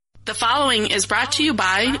The following is brought to you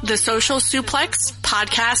by the Social Suplex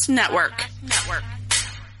Podcast Network.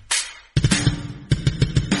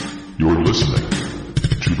 You're listening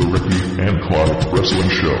to the Ricky and Clive Wrestling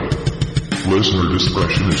Show. Listener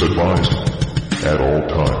discretion is advised at all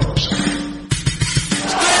times.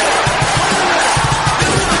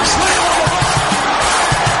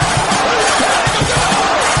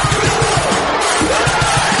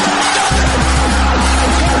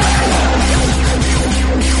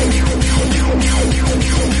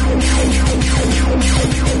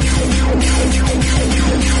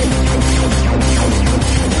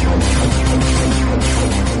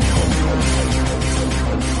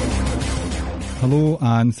 Hello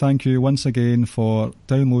and thank you once again for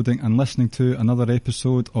downloading and listening to another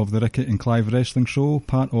episode of the Ricky and Clive Wrestling Show,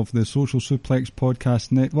 part of the Social Suplex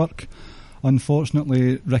Podcast Network.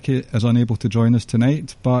 Unfortunately, Ricky is unable to join us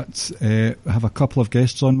tonight, but we have a couple of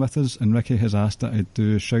guests on with us, and Ricky has asked that I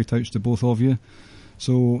do shout-outs to both of you.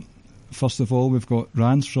 So, first of all, we've got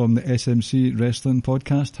Rance from the SMC Wrestling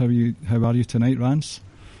Podcast. How are you tonight, Rance?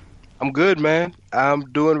 I'm good, man.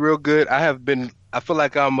 I'm doing real good. I feel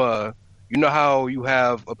like I'm you know how you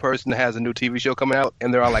have a person that has a new TV show coming out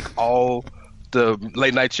and they're on like all the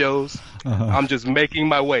late night shows? Uh-huh. I'm just making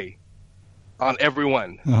my way on every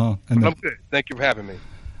one. Uh-huh. But I'm good. Thank you for having me.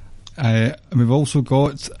 We've also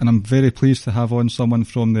got, and I'm very pleased to have on someone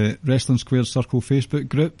from the Wrestling Square Circle Facebook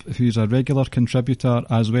group who's a regular contributor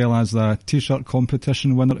as well as the T-shirt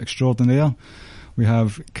competition winner extraordinaire. We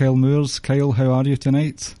have Kyle Moores. Kyle, how are you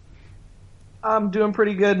tonight? I'm doing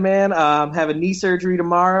pretty good, man. Having knee surgery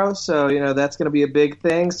tomorrow, so that's going to be a big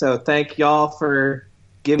thing. So thank y'all for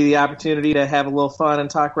giving me the opportunity to have a little fun and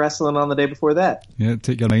talk wrestling on the day before that. Yeah,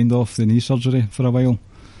 take your mind off the knee surgery for a while.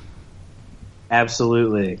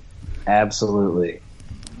 Absolutely.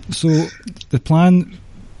 So the plan,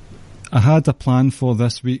 I had a plan for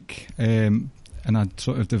this week, and I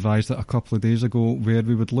sort of devised it a couple of days ago, where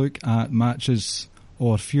we would look at matches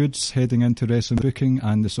or feuds heading into wrestling booking,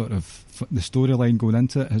 and the sort of the storyline going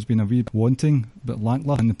into it has been a wee wanting but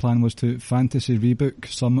lacklustre, and the plan was to fantasy rebook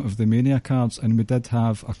some of the Mania cards, and we did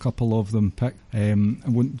have a couple of them picked.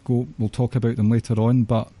 We'll talk about them later on,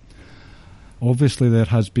 but obviously there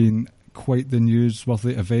has been quite the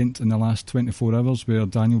newsworthy event in the last 24 hours where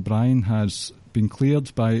Daniel Bryan has been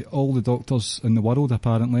cleared by all the doctors in the world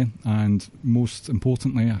apparently, and most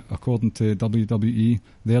importantly according to WWE,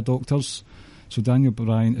 their doctors. So Daniel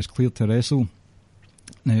Bryan is cleared to wrestle.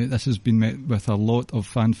 Now, this has been met with a lot of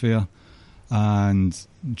fanfare and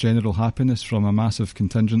general happiness from a massive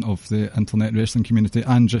contingent of the internet wrestling community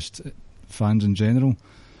and just fans in general.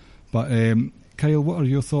 But Kyle, what are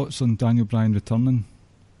your thoughts on Daniel Bryan returning?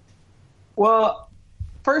 Well,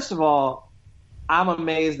 first of all, I'm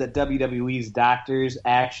amazed that WWE's doctors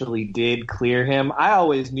actually did clear him. I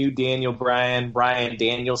always knew Bryan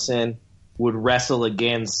Danielson, would wrestle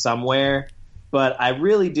again somewhere. But I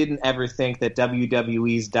really didn't ever think that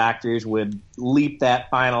WWE's doctors would leap that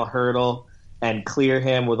final hurdle and clear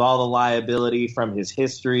him with all the liability from his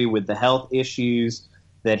history with the health issues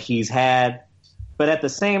that he's had. But at the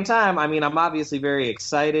same time, I mean, I'm obviously very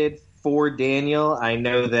excited for Daniel. I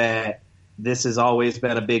know that this has always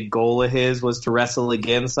been a big goal of his, was to wrestle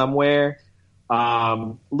again somewhere.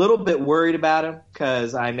 Little bit worried about him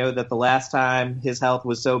because I know that the last time his health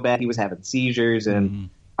was so bad, he was having seizures, and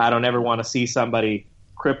I don't ever want to see somebody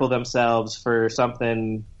cripple themselves for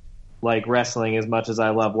something like wrestling as much as I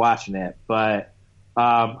love watching it. But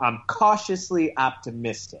I'm cautiously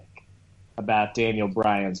optimistic about Daniel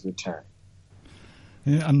Bryan's return.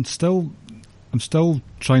 Yeah, I'm still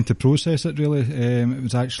trying to process it, really. It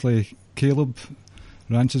was actually Caleb,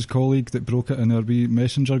 Rance's colleague, that broke it in our wee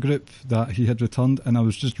messenger group that he had returned, and I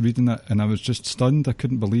was just reading it and I was just stunned. I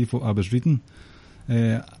couldn't believe what I was reading.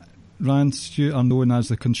 Rance, you are known as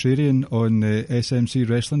the contrarian on the SMC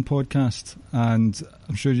Wrestling Podcast, and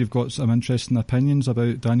I'm sure you've got some interesting opinions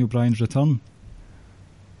about Daniel Bryan's return.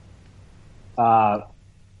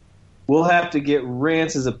 We'll have to get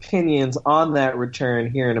Rance's opinions on that return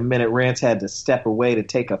here in a minute. Rance had to step away to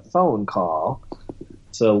take a phone call,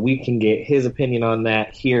 so we can get his opinion on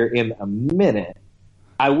that here in a minute.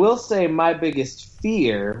 I will say my biggest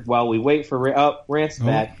fear while we wait for Rance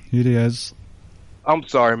back. Here he is. I'm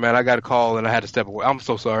sorry, man. I got a call and I had to step away. I'm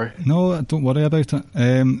so sorry. No, don't worry about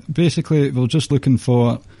it. Basically, we're just looking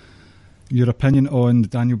for your opinion on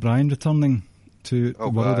Daniel Bryan returning to the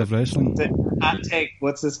world of wrestling. Hot take.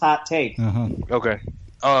 What's his hot take? Uh-huh. Okay.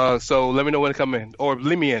 So let me know when to come in. Or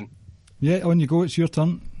leave me in. Yeah, on you go. It's your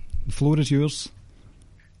turn. The floor is yours.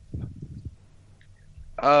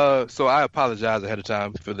 So I apologize ahead of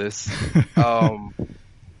time for this.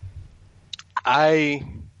 I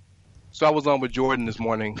So I was on with Jordan this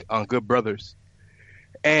morning on Good Brothers,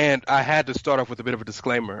 and I had to start off with a bit of a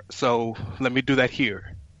disclaimer. So let me do that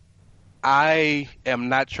here. I am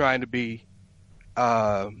not trying to be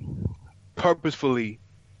purposefully,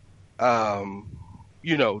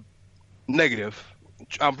 negative.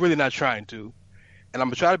 I'm really not trying to, and I'm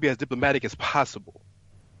gonna try to be as diplomatic as possible.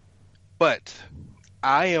 But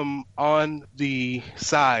I am on the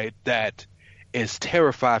side that is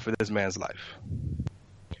terrified for this man's life.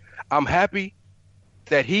 I'm happy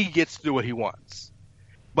that he gets to do what he wants,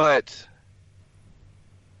 but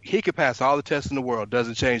he could pass all the tests in the world.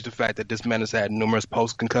 Doesn't change the fact that this man has had numerous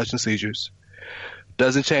post-concussion seizures.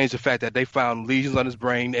 Doesn't change the fact that they found lesions on his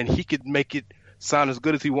brain, and he could make it sound as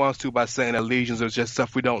good as he wants to by saying that lesions are just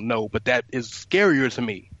stuff we don't know. But that is scarier to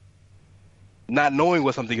me, not knowing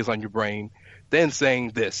what something is on your brain, than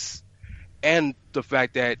saying this. And the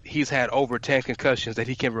fact that he's had over 10 concussions that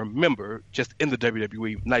he can remember just in the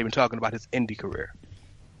WWE, not even talking about his indie career.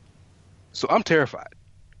 So I'm terrified.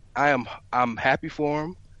 I'm happy for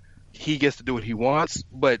him. He gets to do what he wants,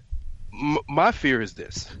 but my fear is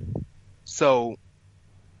this. So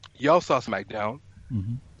y'all saw SmackDown.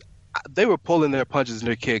 Mm-hmm. They were pulling their punches and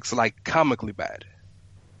their kicks like comically bad.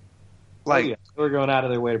 Like, they were going out of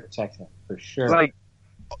their way to protect him, for sure. Like,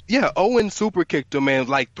 yeah, Owen super kicked him and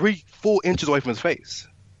like 3 full inches away from his face.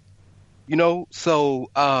 So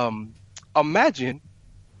imagine,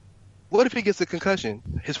 what if he gets a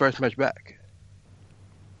concussion his first match back?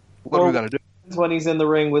 What are we going to do? When he's in the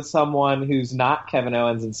ring with someone who's not Kevin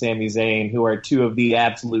Owens and Sami Zayn, who are two of the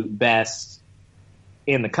absolute best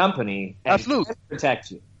in the company, and absolutely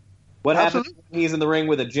protect you. What happens when he's in the ring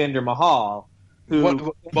with a Jinder Mahal, who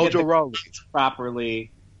Mojo Rawley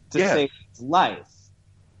properly to save his life,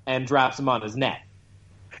 and drops him on his neck?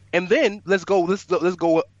 And then let's go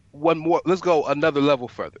another level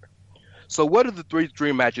further. So what are the 3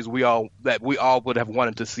 dream matches we all would have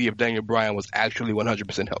wanted to see if Daniel Bryan was actually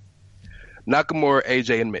 100% healthy? Nakamura,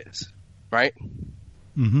 AJ, and Miz, right?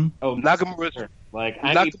 Mm-hmm. Oh, Nakamura. Like,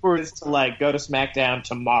 I need Miz to go to SmackDown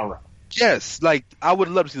tomorrow. Yes, like, I would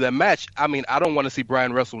love to see that match. I mean, I don't want to see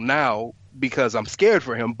Bryan wrestle now because I'm scared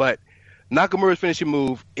for him, but Nakamura's finishing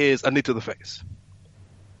move is a knee to the face.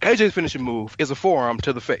 AJ's finishing move is a forearm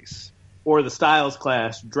to the face. Or the Styles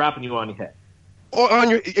Clash, dropping you on your head. Or on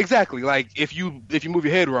your, exactly, like, if you move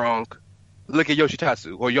your head wrong, look at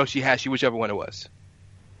Yoshitatsu or Yoshihashi, whichever one it was.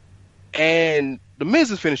 And the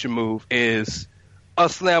Miz's finishing move is a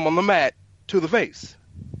slam on the mat to the face.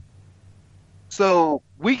 So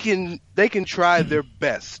they can try their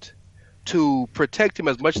best to protect him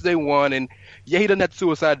as much as they want. And yeah, he doesn't have to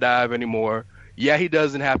suicide dive anymore. Yeah, he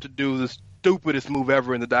doesn't have to do the stupidest move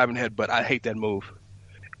ever in the diving headbutt. I hate that move.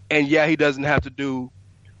 And yeah, he doesn't have to do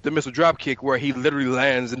the missile drop kick where he literally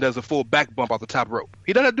lands and does a full back bump off the top rope.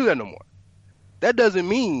 He doesn't have to do that no more. That doesn't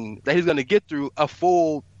mean that he's going to get through a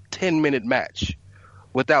full 10-minute match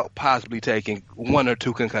without possibly taking 1 or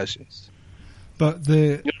 2 concussions. But you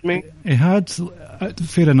know what I mean? He had,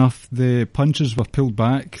 fair enough, the punches were pulled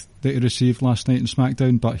back that he received last night in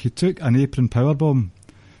SmackDown, but he took an apron powerbomb.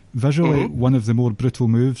 Visually, one of the more brutal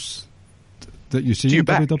moves that you see in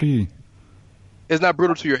WWE. It's not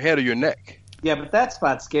brutal to your head or your neck. Yeah, but that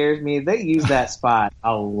spot scares me. They use that spot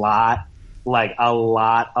a lot. Like, a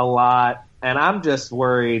lot. And I'm just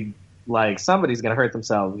worried, like, somebody's going to hurt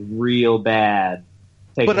themselves real bad.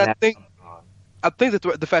 But I think that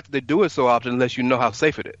the fact that they do it so often lets you know how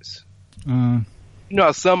safe it is. You know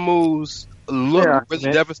how some moves look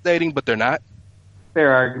really devastating, but they're not?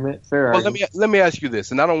 Fair argument. Well, let me ask you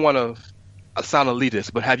this, and I don't want to sound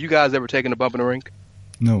elitist, but have you guys ever taken a bump in the ring?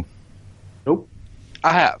 No. Nope.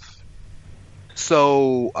 I have.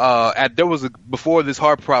 So before this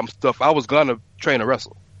heart problem stuff, I was gonna train to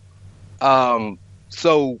wrestle.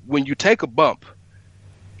 So when you take a bump,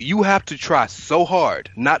 you have to try so hard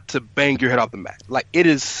not to bang your head off the mat. Like, it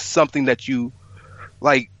is something that you,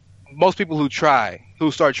 like, most people who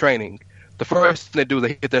start training, the first thing they do is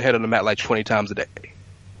they hit their head on the mat like 20 times a day,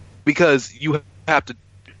 because you have to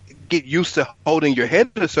get used to holding your head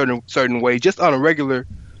in a certain way just on a regular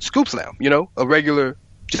scoop slam, a regular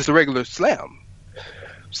slam.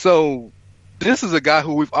 So this is a guy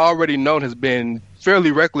who we've already known has been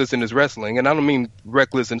fairly reckless in his wrestling, and I don't mean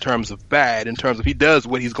reckless in terms of bad, in terms of he does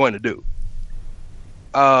what he's going to do.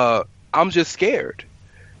 I'm just scared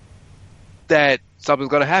that something's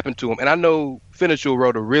going to happen to him. And I know Finishul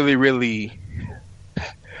wrote a really, really,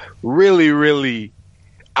 really, really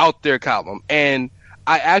out there column, and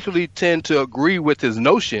I actually tend to agree with his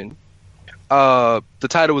notion. The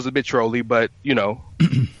title was a bit trolly, but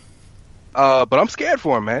but I'm scared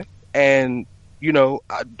for him, man. And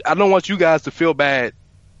I don't want you guys to feel bad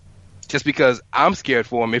just because I'm scared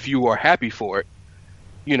for him. If you are happy for it,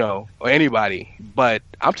 you know, or anybody, but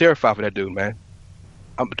I'm terrified for that dude, man.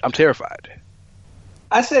 I'm terrified.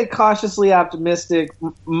 I say cautiously optimistic.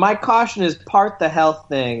 My caution is part the health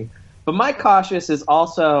thing, but my cautious is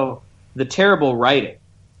also the terrible writing.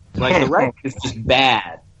 Like, the writing is just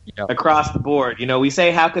bad across the board. You know, we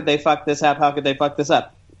say, how could they fuck this up? How could they fuck this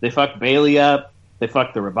up? They fucked Bailey up. They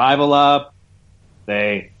fucked the Revival up.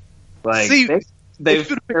 They've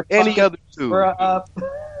picked any other two. Up.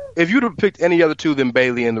 If you'd have picked any other two than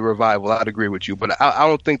Bailey and the Revival, I'd agree with you. But I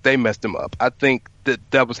don't think they messed him up. I think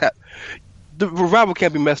that was the Revival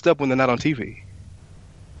can't be messed up when they're not on TV.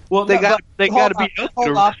 Well, they got to be.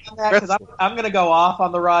 Hold off on that, because I'm going to go off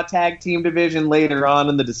on the Raw Tag Team division later on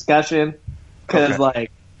in the discussion, because I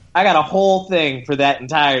got a whole thing for that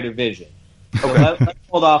entire division. So let's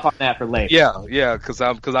hold off on that for later. Yeah, because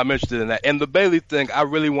I'm interested in that. And the Bailey thing, I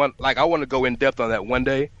really want to go in depth on that one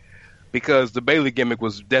day, because the Bailey gimmick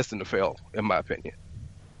was destined to fail, in my opinion.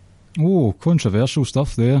 Oh, controversial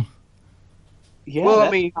stuff there. Yeah, well, I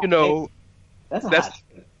mean, you know,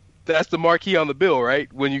 that's the marquee on the bill,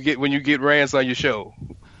 right? When you get Rance on your show.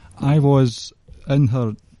 I was in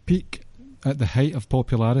her peak at the height of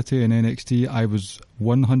popularity in NXT. I was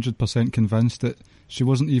 100% convinced that she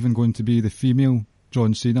wasn't even going to be the female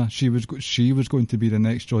John Cena. She was going to be the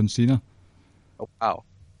next John Cena. Oh, wow.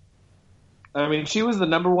 I mean, she was the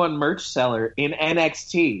number one merch seller in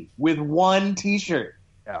NXT with one T-shirt.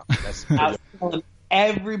 Yeah, that's outselling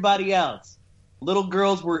everybody else. Little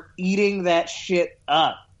girls were eating that shit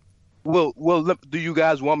up. Well, do you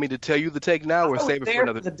guys want me to tell you the take now, or save it for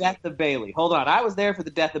another? The death of Bailey. Hold on, I was there for the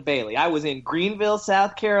death of Bailey. I was in Greenville,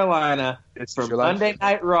 South Carolina for Monday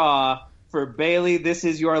Night Raw for Bailey. This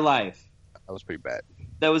is your life. That was pretty bad.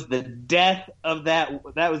 That was the death of that.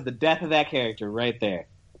 That was the death of that character right there.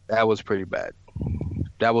 That was pretty bad.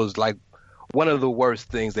 That was like one of the worst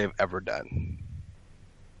things they've ever done.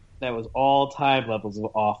 That was all-time levels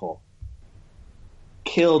of awful.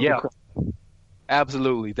 Killed the crowd.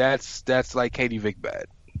 Absolutely. That's like Katie Vick bad.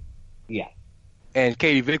 Yeah. And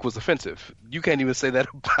Katie Vick was offensive. You can't even say that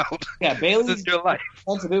about Bailey's your life.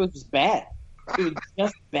 Offensive. It was just bad. It was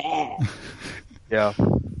just bad. Yeah.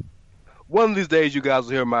 One of these days, you guys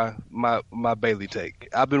will hear my Bailey take.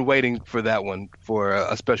 I've been waiting for that one for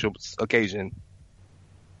a special occasion.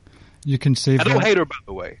 You can save. I don't hate her, by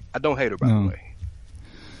the way.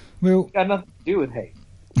 Well, It's got nothing to do with hate.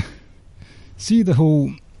 See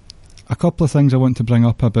a couple of things I want to bring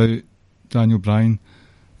up about Daniel Bryan.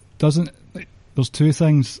 There's two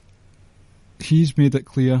things. He's made it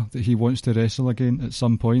clear that he wants to wrestle again at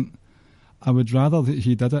some point. I would rather that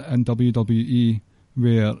he did it in WWE,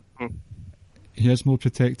 where he is more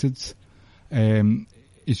protected.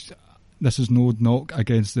 This is no knock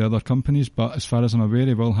against the other companies, but as far as I'm aware,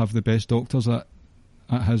 he will have the best doctors at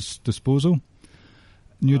his disposal.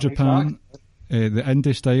 New Japan, the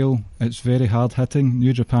indie style, it's very hard hitting.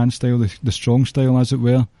 New Japan style, the strong style, as it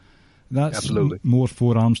were, that's more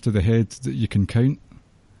forearms to the head that you can count.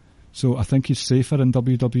 So I think he's safer in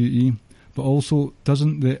WWE. But also,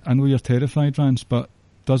 I know you're terrified, Rance, but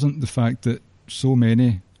doesn't the fact that so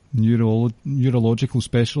many neurological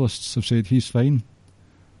specialists have said he's fine?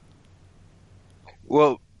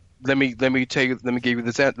 Well, let me give you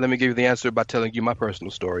the answer by telling you my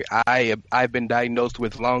personal story. I've been diagnosed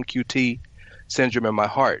with long QT syndrome in my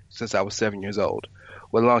heart since I was 7 years old.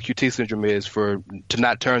 What long QT syndrome is, to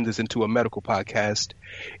not turn this into a medical podcast,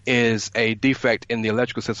 is a defect in the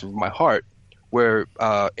electrical system of my heart, where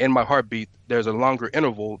in my heartbeat there's a longer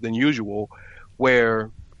interval than usual,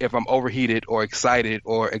 where if I'm overheated or excited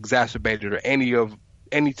or exacerbated or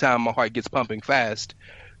any time my heart gets pumping fast,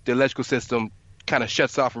 the electrical system kind of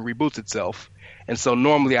shuts off and reboots itself. And so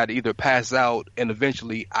normally I'd either pass out and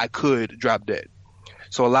eventually I could drop dead.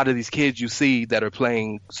 So a lot of these kids you see that are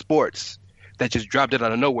playing sports that just drop dead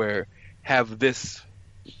out of nowhere have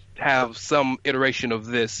some iteration of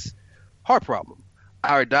this heart problem.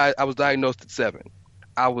 I was diagnosed at 7.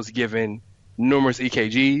 I was given numerous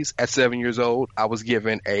EKGs at 7 years old. I was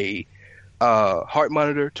given a heart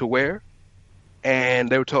monitor to wear, and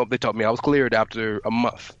they told me I was cleared after a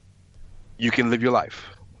month. You can live your life.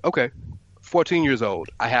 Okay. 14 years old.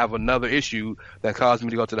 I have another issue that caused me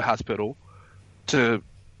to go to the hospital to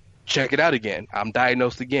check it out again. I'm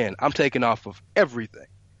diagnosed again. I'm taken off of everything.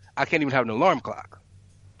 I can't even have an alarm clock.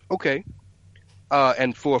 Okay.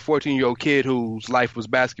 And for a 14-year-old kid whose life was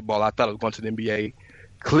basketball, I thought I was going to the NBA.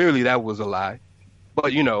 Clearly that was a lie.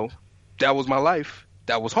 But, that was my life.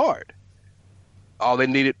 That was hard. All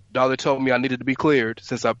they told me I needed to be cleared,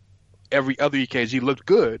 since every other EKG looked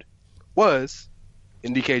good, was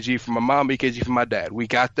an EKG from my mom, EKG from my dad. We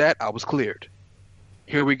got that. I was cleared.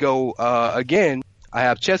 Here we go again. I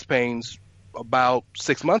have chest pains about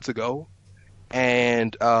 6 months ago,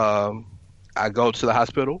 and I go to the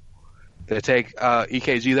hospital. They take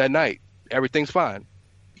EKG that night. Everything's fine.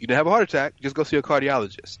 You didn't have a heart attack. Just go see a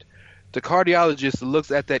cardiologist. The cardiologist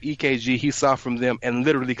looks at that EKG he saw from them and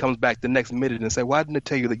literally comes back the next minute and say, "Why didn't it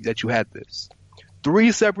tell you that you had this?"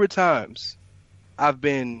 3 separate times I've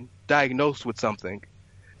been diagnosed with something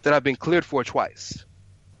that I've been cleared for twice.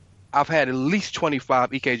 I've had at least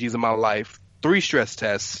 25 EKGs in my life, 3 stress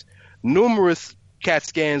tests, numerous CAT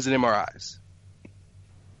scans and MRIs.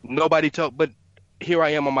 Nobody told, but here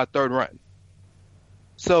I am on my 3rd run.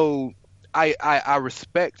 So I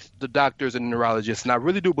respect the doctors and neurologists, and I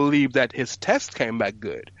really do believe that his tests came back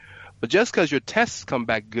good. But just because your tests come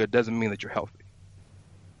back good doesn't mean that you're healthy.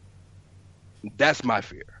 That's my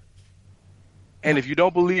fear. And if you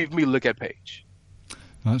don't believe me, look at Paige.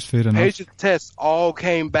 That's fair enough. Paige's tests all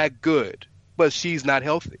came back good, but she's not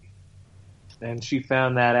healthy. And she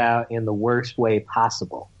found that out in the worst way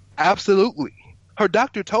possible. Absolutely. Her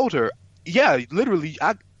doctor told her, yeah, literally,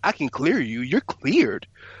 I can clear you. You're cleared,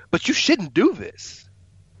 but you shouldn't do this.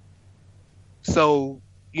 So,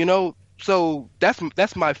 so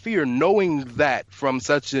that's my fear, knowing that from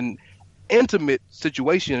such an intimate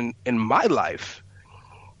situation in my life.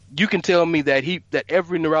 You can tell me that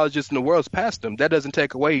every neurologist in the world's passed him. That doesn't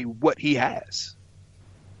take away what he has.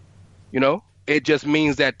 It just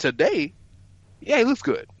means that today, yeah, he looks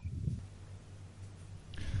good.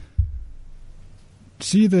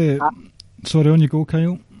 See sorry, on you go,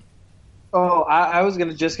 Kyle. Oh, I was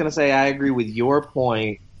just gonna say I agree with your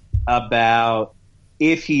point about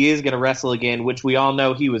if he is gonna wrestle again, which we all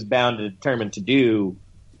know he was bound and determined to do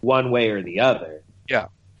one way or the other. Yeah.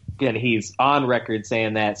 And he's on record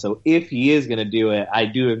saying that. So if he is going to do it, I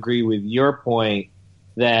do agree with your point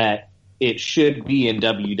that it should be in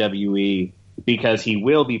WWE because he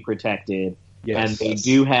will be protected. Yes. And they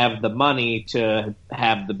do have the money to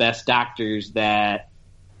have the best doctors that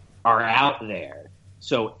are out there.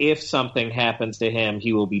 So if something happens to him,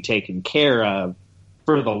 he will be taken care of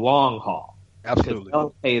for the long haul. Absolutely.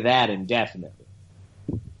 They'll pay that indefinitely.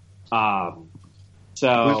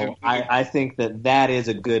 So I think that is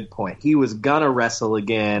a good point. He was going to wrestle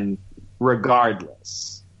again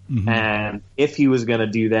regardless. Mm-hmm. And if he was going to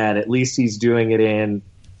do that, at least he's doing it in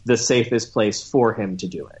the safest place for him to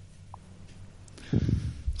do it.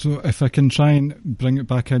 So if I can try and bring it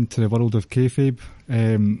back into the world of kayfabe,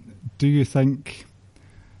 do you think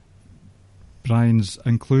Bryan's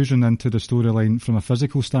inclusion into the storyline from a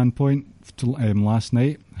physical standpoint last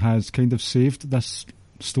night has kind of saved this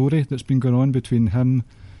story that's been going on between him,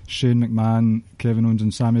 Shane McMahon, Kevin Owens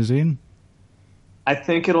and Sami Zayn? I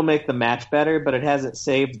think it'll make the match better, but it hasn't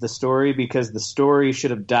saved the story because the story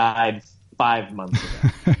should have died 5 months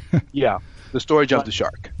ago. Yeah, the story jumped the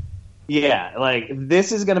shark. Yeah,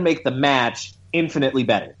 this is going to make the match infinitely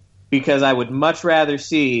better because I would much rather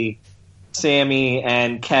see Sami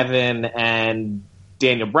and Kevin and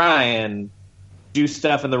Daniel Bryan do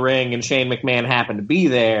stuff in the ring and Shane McMahon happen to be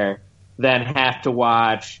there than have to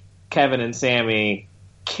watch Kevin and Sami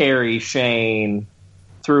carry Shane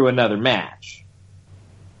through another match.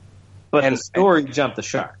 But the story jumped the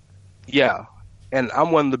shark. Yeah, and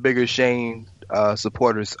I'm one of the bigger Shane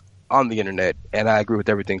supporters on the internet, and I agree with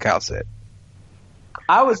everything Kyle said.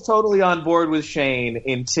 I was totally on board with Shane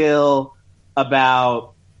until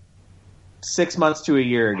about 6 months to a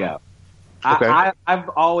year ago. Okay. I've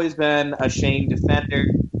always been a Shane defender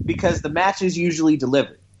because the match is usually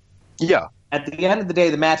delivered. Yeah. At the end of the day,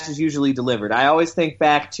 the match is usually delivered. I always think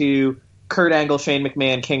back to Kurt Angle, Shane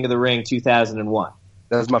McMahon, King of the Ring, 2001.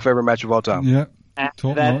 That's my favorite match of all time. Yeah.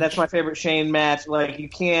 That's my favorite Shane match. You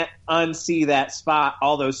can't unsee that spot,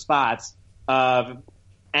 all those spots of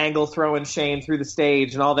Angle throwing Shane through the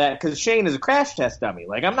stage and all that, because Shane is a crash test dummy.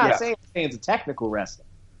 I'm not saying Shane's a technical wrestler.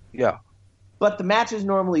 Yeah. But the match is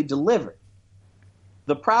normally delivered.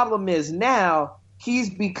 The problem is now he's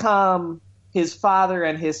become his father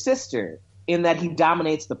and his sister in that he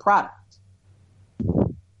dominates the product.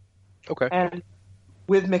 Okay. And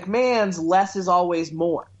with McMahon's, less is always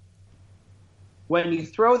more. When you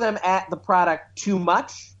throw them at the product too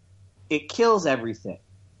much, it kills everything.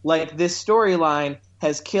 This storyline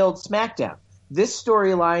has killed SmackDown. This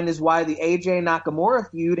storyline is why the AJ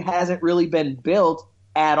Nakamura feud hasn't really been built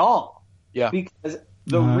at all. Yeah. Because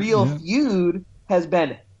the real feud has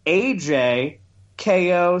been AJ,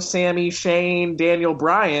 KO, Sami, Shane, Daniel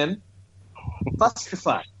Bryan,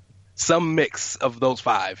 clusterfuck. Some mix of those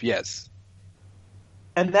 5, yes.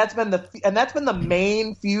 And that's been the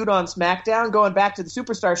main feud on SmackDown going back to the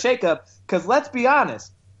Superstar Shakeup. Because let's be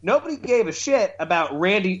honest, nobody gave a shit about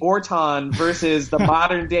Randy Orton versus the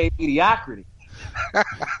modern day mediocrity.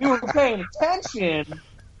 You were paying attention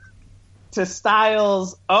to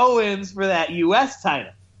Styles Owens for that U.S.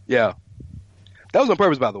 title. Yeah, that was on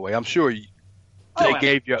purpose, by the way. I'm sure they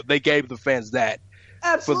gave the fans that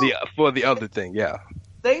Absolutely. for the other thing. Yeah,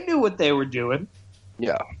 they knew what they were doing.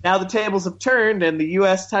 Yeah. Now the tables have turned, and the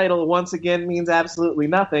U.S. title once again means absolutely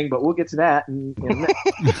nothing. But we'll get to that.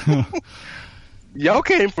 Y'all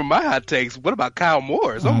came from my hot takes. What about Kyle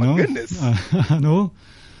Moore's? Oh my goodness! I know.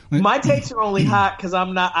 My takes are only hot because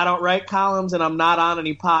I don't write columns and I'm not on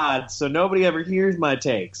any pods, so nobody ever hears my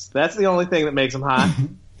takes. That's the only thing that makes them hot.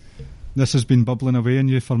 This has been bubbling away in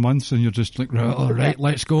you for months, and you're just like, all right,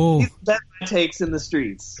 let's go. That's my takes in the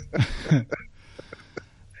streets.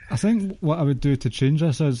 I think what I would do to change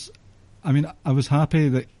this is, I was happy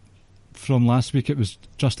that from last week it was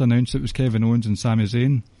just announced it was Kevin Owens and Sami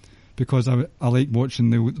Zayn, because I like watching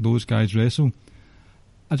those guys wrestle.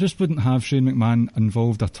 I just wouldn't have Shane McMahon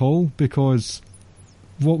involved at all, because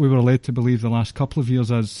what we were led to believe the last couple of years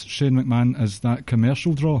is Shane McMahon is that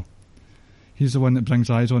commercial draw. He's the one that brings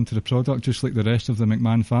eyes onto the product, just like the rest of the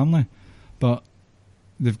McMahon family. But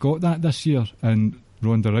they've got that this year in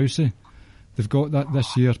Ronda Rousey. They've got that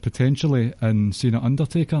this year potentially in Cena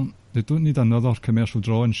Undertaker. They don't need another commercial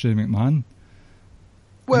draw in Shane McMahon.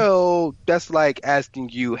 Well, that's like asking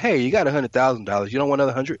you, hey, you got $100,000. You don't want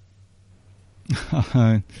another 100?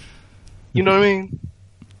 You know what I mean?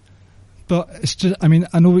 But it's just, I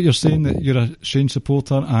know what you're saying, that you're a Shane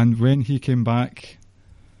supporter, and when he came back,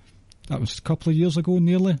 that was a couple of years ago,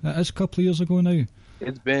 nearly. It is a couple of years ago now.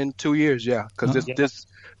 It's been 2 years, yeah. Because this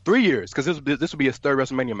 3 years, because this will be his third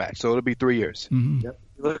WrestleMania match, so it'll be 3 years. Mm-hmm. Yep.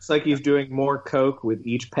 It looks like he's doing more coke with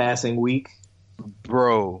each passing week.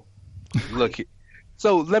 Bro, look.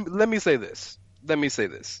 So let me say this.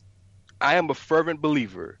 I am a fervent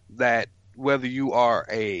believer that whether you are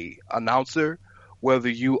a announcer, whether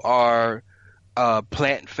you are a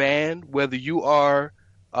plant fan, whether you are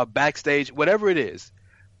a backstage, whatever it is,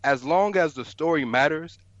 as long as the story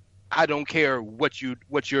matters, I don't care what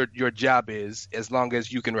your job is, as long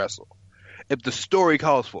as you can wrestle. If the story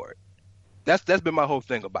calls for it. That's been my whole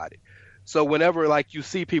thing about it. So whenever you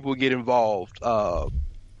see people get involved,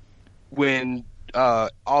 when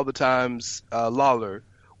all the times Lawler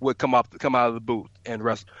would come out of the booth and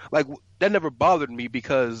wrestle, that never bothered me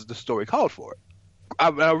because the story called for it.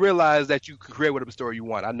 I realize that you can create whatever story you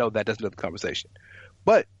want. I know that's another conversation.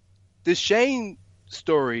 But this Shane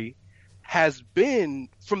story has been,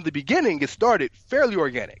 from the beginning, it started fairly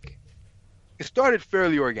organic. When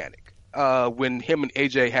him and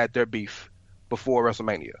AJ had their beef before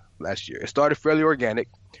WrestleMania last year. It started fairly organic.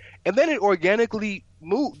 And then it organically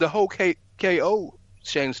moved. The whole KO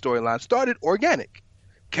Shane storyline started organic.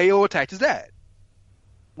 KO attacked his dad.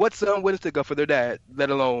 What son wouldn't stick up for their dad, let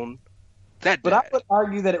alone that dad? But I would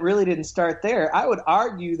argue that it really didn't start there. I would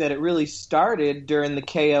argue that it really started during the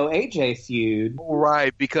KO AJ feud.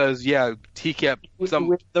 Right, because he kept with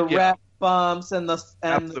the ref bumps and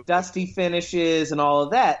the dusty finishes and all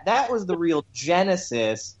of that. That was the real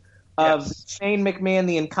genesis of Shane McMahon,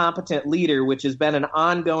 the incompetent leader, which has been an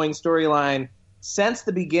ongoing storyline since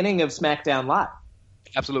the beginning of SmackDown Live.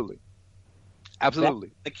 Absolutely. That's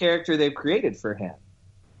the character they've created for him.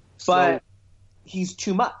 But he's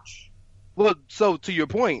too much. Well, so to your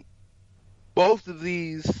point, both of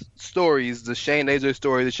these stories, the Shane AJ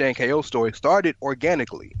story, the Shane KO story, started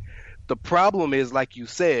organically. The problem is, like you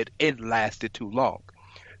said, it lasted too long.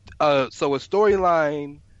 So a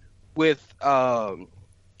storyline with a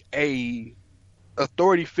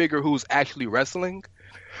authority figure who's actually wrestling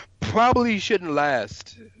probably shouldn't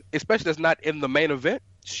last, especially that's not in the main event,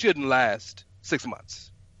 shouldn't last 6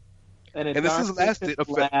 months. And this has lasted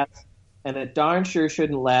and it darn sure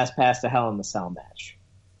shouldn't last past a Hell in the Cell match.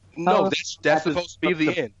 No, that's supposed to be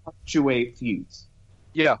the end. Punctuate feuds.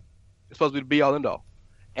 Yeah, it's supposed to be the be all end all.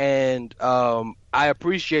 And I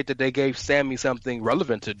appreciate that they gave Sammy something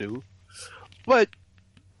relevant to do. But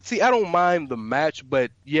see, I don't mind the match,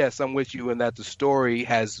 but yes, I'm with you in that the story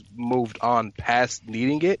has moved on past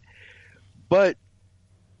needing it. But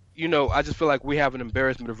I just feel like we have an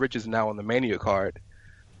embarrassment of riches now on the Mania card,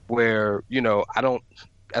 where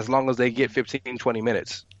as long as they get 15, 20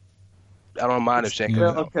 minutes, I don't mind if Shane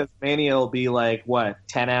comes out. Because Mania will be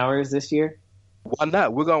 10 hours this year? Why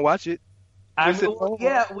not? We're gonna watch it.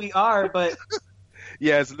 We are, but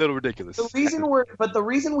yeah, it's a little ridiculous. The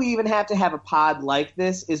reason we even have to have a pod like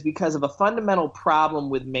this is because of a fundamental problem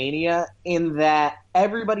with Mania, in that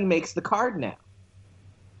everybody makes the card now.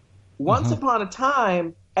 Once upon a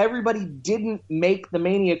time, everybody didn't make the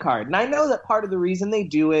Mania card. And I know that part of the reason they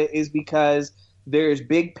do it is because there's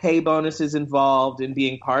big pay bonuses involved in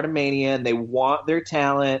being part of Mania, and they want their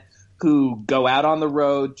talent who go out on the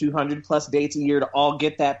road 200 plus dates a year to all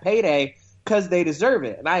get that payday because they deserve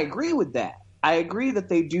it. And I agree with that. I agree that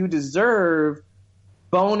they do deserve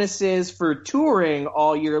bonuses for touring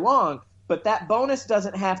all year long, but that bonus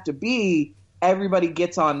doesn't have to be everybody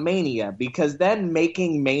gets on Mania, because then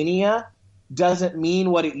making Mania doesn't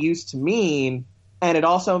mean what it used to mean, and it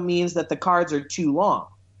also means that the cards are too long.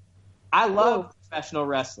 I love professional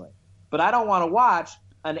wrestling, but I don't want to watch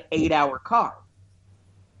an 8-hour card.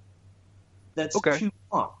 That's too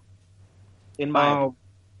long. In my opinion.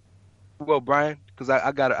 Well, Brian, because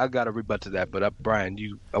I got to rebut to that, but Brian,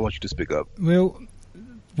 I want you to speak up. Well,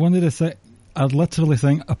 one of the things I literally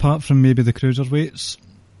think, apart from maybe the cruiserweights,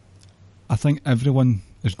 I think everyone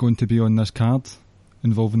is going to be on this card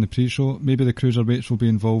involving the pre-show. Maybe the cruiserweights will be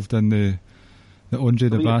involved in the Andre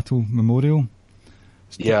the Battle Memorial.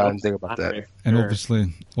 Yeah, I didn't think about that. And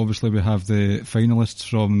obviously we have the finalists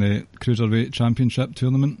from the Cruiserweight Championship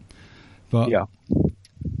tournament. But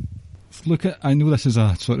I know this is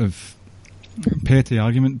a sort of petty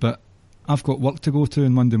argument, but I've got work to go to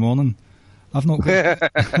on Monday morning. I've not got...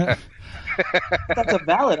 That's a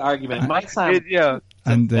valid argument. It might sound valid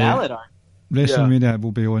argument. WrestleMania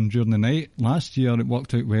will be on during the night. Last year it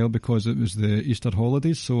worked out well because it was the Easter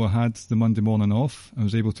holidays, so I had the Monday morning off. I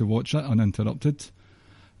was able to watch it uninterrupted.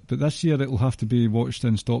 But this year it will have to be watched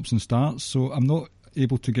in stops and starts, so I'm not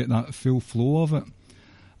able to get that full flow of it.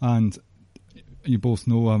 And you both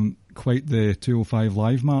know I'm quite the 205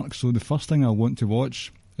 live mark, so the first thing I'll want to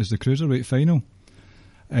watch is the Cruiserweight final.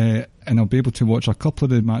 And I'll be able to watch a couple of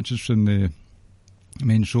the matches from the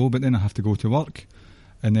main show, but then I have to go to work.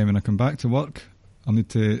 And then when I come back to work, I'll need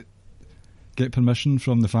to get permission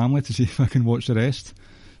from the family to see if I can watch the rest.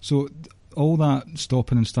 So all that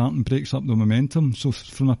stopping and starting breaks up the momentum. So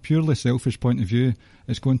from a purely selfish point of view,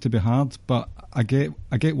 it's going to be hard, but I get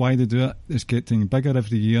why they do it. It's getting bigger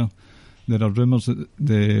every year. There are rumours that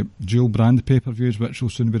the dual brand pay-per-views, which will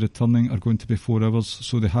soon be returning, are going to be 4 hours,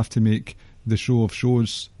 so they have to make the show of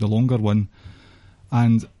shows the longer one.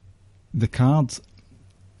 And the card,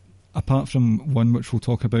 apart from one which we'll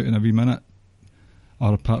talk about in a wee minute,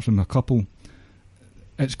 or apart from a couple,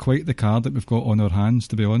 it's quite the card that we've got on our hands,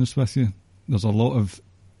 to be honest with you. There's a lot of,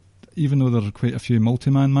 even though there are quite a few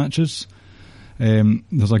multi-man matches,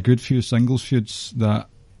 there's a good few singles feuds that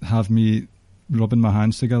have me rubbing my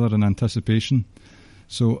hands together in anticipation.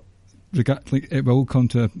 So it will come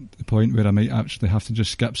to a point where I might actually have to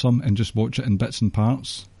just skip some and just watch it in bits and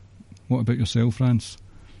parts. What about yourself, Rance?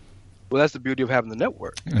 Well, that's the beauty of having the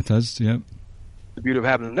network. It is, yeah. The beauty of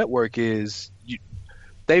having the network is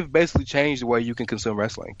they've basically changed the way you can consume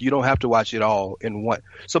wrestling. You don't have to watch it all in one.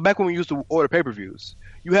 So back when we used to order pay-per-views,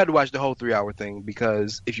 you had to watch the whole 3-hour thing,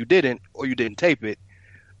 because if you didn't, or you didn't tape it,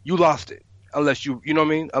 you lost it. Unless you know what I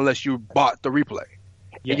mean? Unless you bought the replay.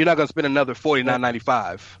 Yeah. And you're not going to spend another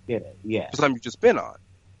 $49.95 for something you just spent on.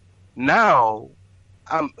 Now,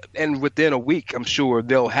 and within a week, I'm sure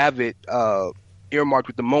they'll have it earmarked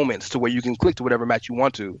with the moments to where you can click to whatever match you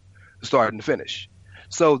want to start and finish.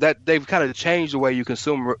 So that they've kind of changed the way you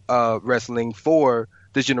consume wrestling for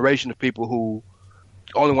this generation of people who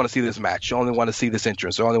only want to see this match, only want to see this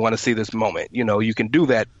entrance, or only want to see this moment. You know, you can do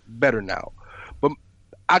that better now. But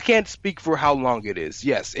I can't speak for how long it is.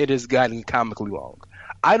 Yes, it has gotten comically long.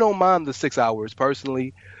 I don't mind the 6 hours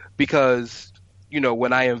personally, because, you know,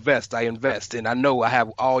 when I invest, and I know I have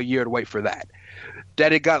all year to wait for that.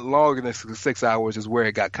 That it got longer than 6 hours is where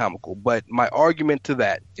it got comical. But my argument to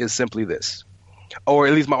that is simply this, or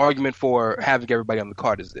at least my argument for having everybody on the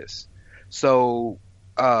card is this. So,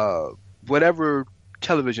 whatever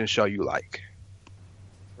television show you like,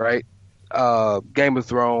 right? Game of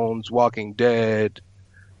Thrones, Walking Dead,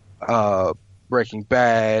 Breaking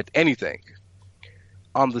Bad, anything.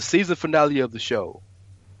 On the season finale of the show,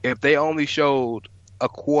 if they only showed a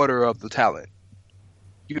quarter of the talent,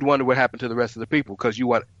 you'd wonder what happened to the rest of the people, because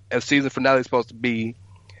a season finale is supposed to be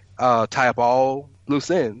tie up all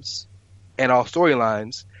loose ends and all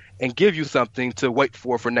storylines and give you something to wait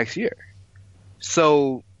for next year.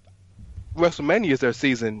 So WrestleMania is their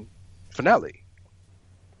season finale.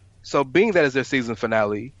 So being that is their season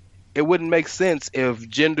finale, it wouldn't make sense if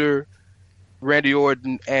Jinder, Randy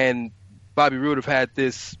Orton, and Bobby Roode have had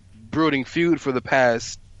this brooding feud for the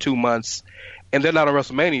past 2 months and they're not on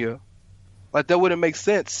WrestleMania. Like, that wouldn't make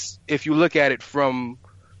sense if you look at it from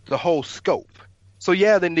the whole scope. So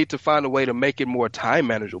yeah, they need to find a way to make it more time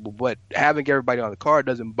manageable, but having everybody on the card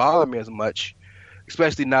doesn't bother me as much,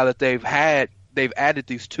 especially now that they've added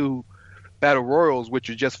these 2 battle royals, which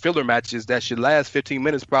are just filler matches that should last 15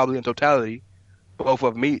 minutes probably in totality, both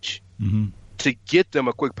of them each, to get them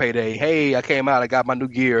a quick payday. Hey, I came out, I got my new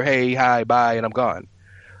gear. Hey, hi, bye, and I'm gone.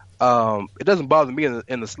 It doesn't bother me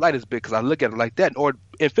in the slightest bit because I look at it like that, or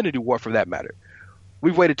Infinity War for that matter.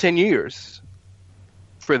 We've waited 10 years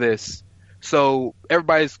for this, so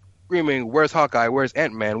everybody's screaming, where's Hawkeye, where's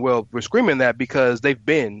Ant-Man? Well, we're screaming that because they've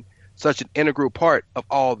been such an integral part of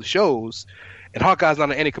all the shows, and Hawkeye's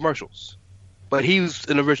not in any commercials, but he's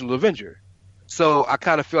an original Avenger. So I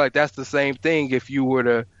kind of feel like that's the same thing if you were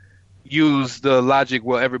to use the logic,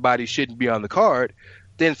 well, everybody shouldn't be on the card,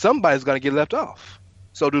 then somebody's going to get left off.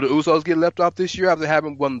 So do the Usos get left off this year after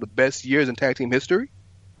having one of the best years in tag team history?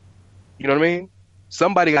 You know what I mean?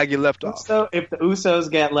 Somebody got to get left off. So if the Usos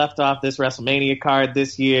get left off this WrestleMania card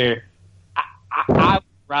this year, I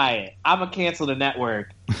riot. I'm going to cancel the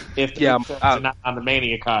network if the Usos are not on the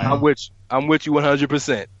Mania card. I'm with you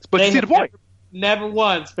 100%. But you see the point. Never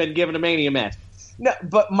once been given a Mania match. No,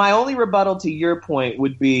 but my only rebuttal to your point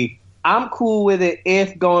would be, I'm cool with it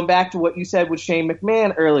if, going back to what you said with Shane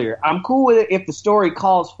McMahon earlier, I'm cool with it if the story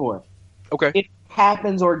calls for it. Okay. It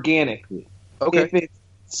happens organically. Okay. If it's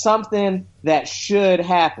something that should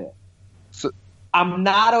happen. So, I'm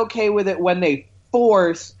not okay with it when they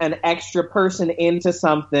force an extra person into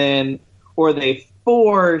something, or they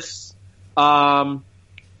force,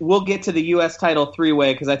 we'll get to the U.S. title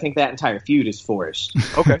three-way because I think that entire feud is forced.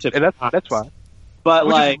 Okay, and that's fine.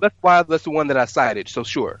 But that's the one that I cited, so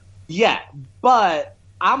sure. Yeah, but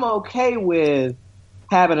I'm okay with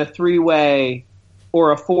having a three-way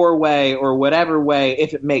or a four-way or whatever way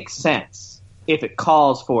if it makes sense, if it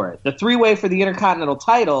calls for it. The three-way for the Intercontinental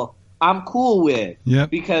title, I'm cool with,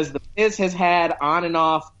 because The Miz has had on and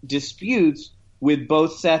off disputes with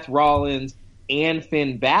both Seth Rollins and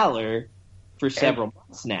Finn Balor for several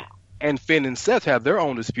months now. And Finn and Seth have their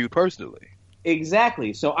own dispute personally.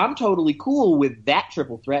 Exactly. So I'm totally cool with that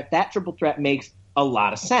triple threat. That triple threat makes a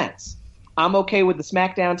lot of sense. I'm okay with the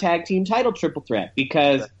SmackDown Tag Team title triple threat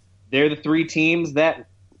because they're the three teams that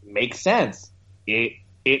make sense. It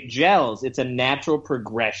gels. It's a natural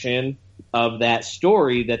progression of that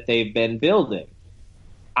story that they've been building.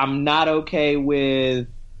 I'm not okay with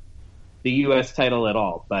the U.S. title at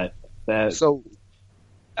all, but so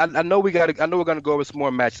I know we're gonna go over some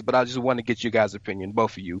more matches, but I just want to get you guys' opinion,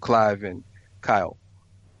 both of you, Clive and Kyle.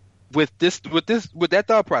 With that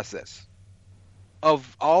thought process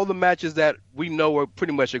of all the matches that we know are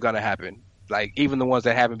pretty much are gonna happen, like even the ones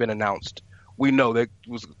that haven't been announced, we know that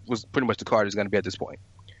was pretty much the card is gonna be at this point.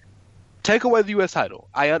 Take away the U.S. title.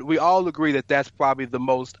 We all agree that that's probably the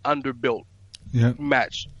most underbuilt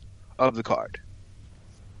match of the card.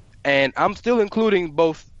 And I'm still including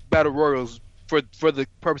both Battle Royals for the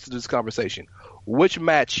purpose of this conversation. Which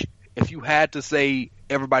match, if you had to say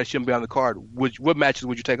everybody shouldn't be on the card, what matches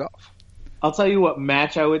would you take off? I'll tell you what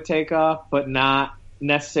match I would take off, but not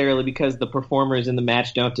necessarily because the performers in the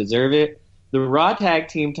match don't deserve it. The Raw Tag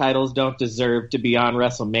Team titles don't deserve to be on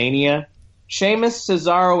WrestleMania. Sheamus,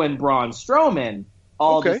 Cesaro, and Braun Strowman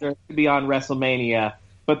all deserve to be on WrestleMania,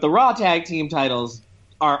 but the Raw Tag Team titles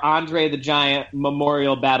are Andre the Giant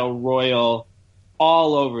Memorial Battle Royal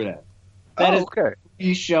all over them. That is a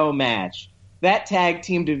pre-show match. That tag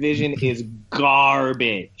team division is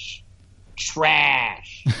garbage.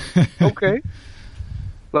 Trash. Okay.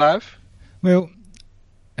 Clive? Well,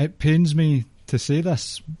 it pains me to say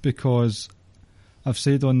this because I've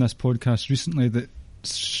said on this podcast recently that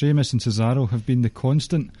Sheamus and Cesaro have been the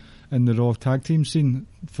constant in the Raw tag team scene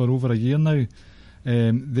for over a year now.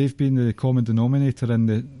 They've been the common denominator in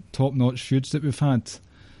the top-notch feuds that we've had.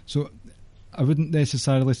 So I wouldn't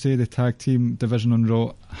necessarily say the tag team division on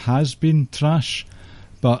Raw has been trash,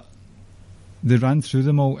 but they ran through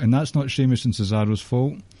them all, and that's not Sheamus and Cesaro's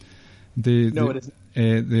fault. It isn't.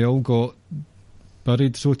 They all got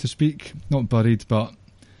buried, so to speak. Not buried, but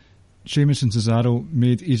Sheamus and Cesaro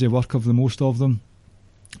made easy work of the most of them.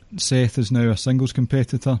 Seth is now a singles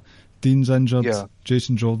competitor. Dean's injured. Yeah.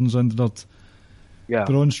 Jason Jordan's injured. Yeah.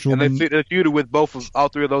 Braun Strowman. And they feuded with all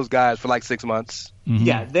three of those guys for like 6 months. Mm-hmm.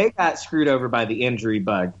 Yeah, they got screwed over by the injury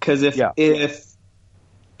bug. Because if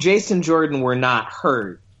Jason Jordan were not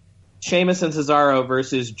hurt, Sheamus and Cesaro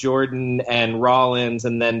versus Jordan and Rollins,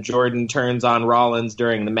 and then Jordan turns on Rollins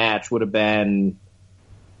during the match would have been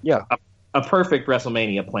a perfect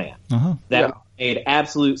WrestleMania plan. Uh-huh. That made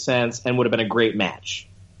absolute sense and would have been a great match.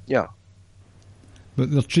 Yeah.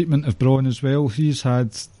 But their treatment of Braun as well, he's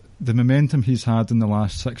had... The momentum he's had in the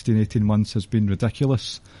last 16, 18 months has been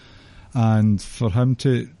ridiculous. And for him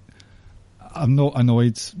to... I'm not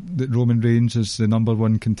annoyed that Roman Reigns is the number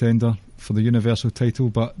one contender for the Universal title,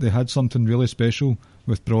 but they had something really special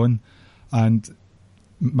with Braun. And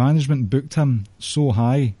management booked him so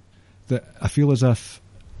high that I feel as if,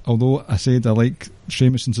 although I said I like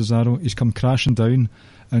Sheamus and Cesaro, he's come crashing down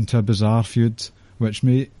into a bizarre feud, which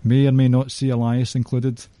may or may not see Elias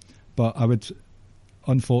included, but I would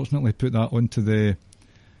unfortunately put that onto the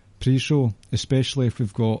pre-show, especially if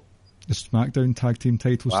we've got the SmackDown tag team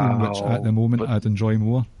title scene, which at the moment I'd enjoy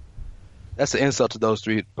more. That's an insult to those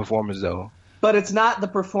three performers, though. But it's not the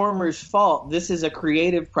performer's fault. This is a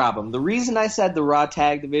creative problem. The reason I said the Raw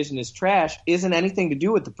tag division is trash isn't anything to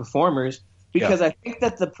do with the performers, because I think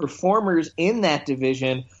that the performers in that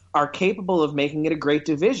division are capable of making it a great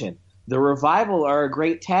division. The Revival are a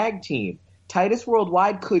great tag team. Titus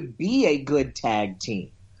Worldwide could be a good tag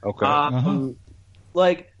team. Okay.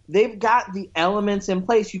 Like, they've got the elements in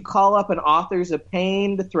place. You call up an Authors of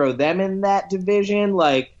Pain to throw them in that division.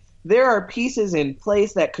 Like, there are pieces in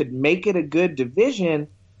place that could make it a good division,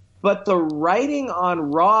 but the writing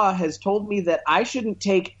on Raw has told me that I shouldn't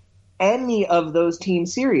take any of those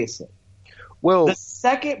teams seriously. Well, the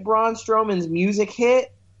second Braun Strowman's music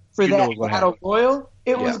hit for that Battle Royal,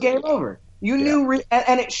 it was game over. You knew,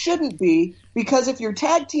 and it shouldn't be, because if your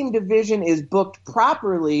tag team division is booked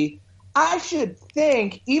properly, I should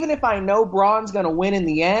think, even if I know Braun's going to win in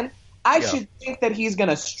the end, I should think that he's going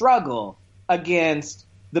to struggle against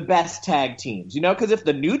the best tag teams, because if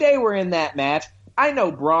the New Day were in that match, I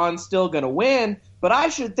know Braun's still going to win, but I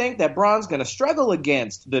should think that Braun's going to struggle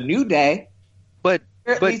against the New Day, but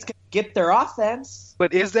at least get their offense.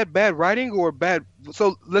 But is that bad writing or bad?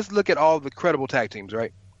 So let's look at all the credible tag teams,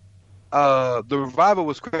 right? The Revival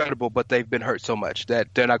was credible, but they've been hurt so much that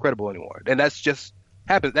they're not credible anymore, and that's just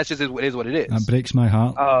happens. That's just what it is. That breaks my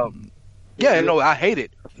heart. I hate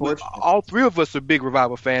it. All three of us are big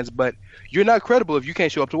Revival fans, but you're not credible if you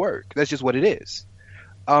can't show up to work. That's just what it is.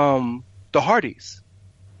 The Hardys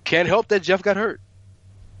can't help that Jeff got hurt.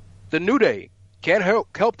 The New Day can't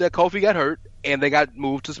help that Kofi got hurt and they got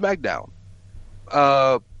moved to SmackDown.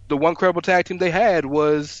 The one credible tag team they had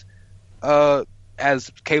was,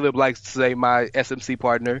 as Caleb likes to say, my SMC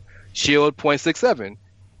partner, Shield .67,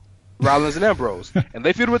 Rollins and Ambrose, and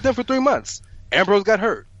they feuded with them for 3 months. Ambrose got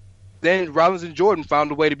hurt. Then Rollins and Jordan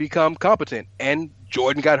found a way to become competent, and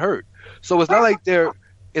Jordan got hurt. So it's not like they're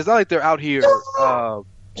out here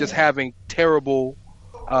just having terrible.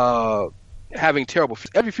 Every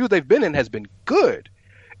feud they've been in has been good.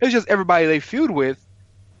 It's just everybody they feud with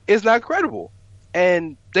is not credible,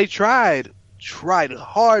 and they tried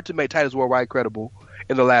hard to make Titus Worldwide credible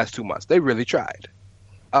in the last 2 months. They really tried.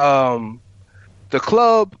 The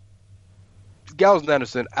club, Gallows and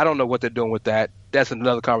Anderson, I don't know what they're doing with that. That's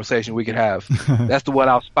another conversation we could have. That's the one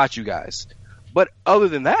I'll spot you guys. But other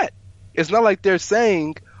than that, it's not like they're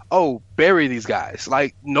saying, "Oh, bury these guys."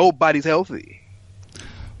 Like, nobody's healthy.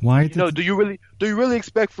 Why? Do you really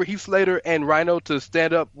expect for Heath Slater and Rhino to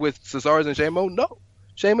stand up with Cesaro and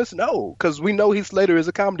Sheamus? No, because we know Heath Slater is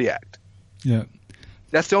a comedy act. Yeah,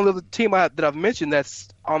 that's the only other team that I've mentioned that's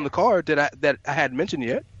on the card that I hadn't mentioned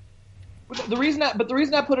yet. The reason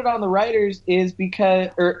I put it on the writers is because,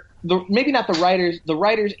 maybe not the writers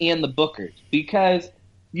and the bookers, because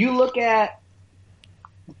you look at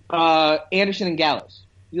Anderson and Gallows.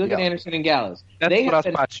 You look at Anderson and Gallows. They have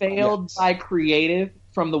been failed by creative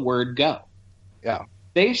from the word go. Yeah.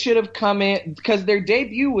 They should have come in, because their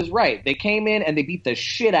debut was right. They came in and they beat the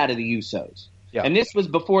shit out of the Usos. Yeah. And this was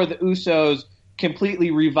before the Usos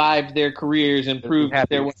completely revived their careers and proved that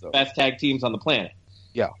they're one of the best tag teams on the planet.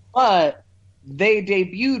 Yeah. But they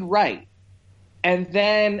debuted right. And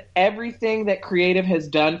then everything that creative has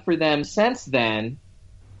done for them since then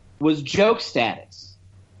was joke status.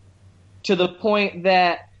 To the point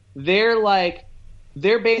that they're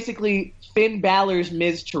basically Finn Balor's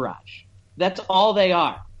Miz Taraj. That's all they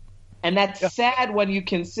are. And that's sad when you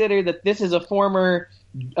consider that this is a former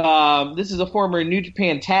New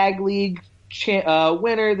Japan Tag League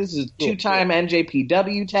winner. This is two-time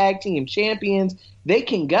NJPW Tag Team champions. They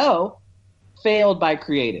can go. Failed by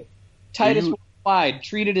creative. Titus Worldwide,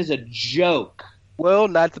 treated as a joke. Well,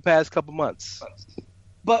 not the past couple months.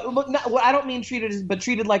 But I don't mean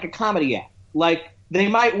treated like a comedy act. Like, they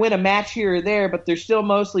might win a match here or there, but they're still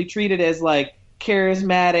mostly treated as like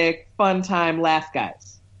charismatic, fun time laugh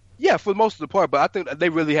guys. Yeah, for most of the part, but I think they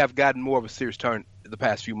really have gotten more of a serious turn in the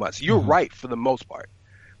past few months. You're right for the most part.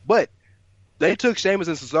 But they took Sheamus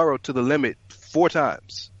and Cesaro to the limit 4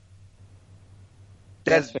 times.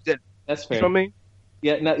 That's fair. You know what I mean?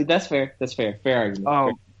 Yeah, no, that's fair. That's fair. Fair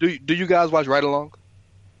argument. Do you guys watch Ride Along?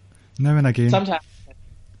 Now and again. Sometimes.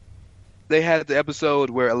 They had the episode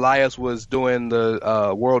where Elias was doing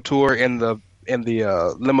the world tour in the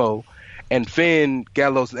limo, and Finn,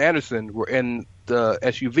 Gallows, and Anderson were in the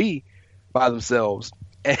SUV by themselves,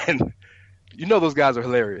 and you know those guys are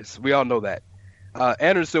hilarious. We all know that.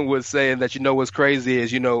 Anderson was saying that what's crazy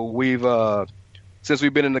is we've since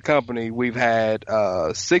we've been in the company we've had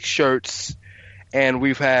 6 shirts and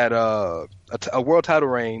we've had a world title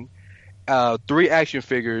reign, 3 action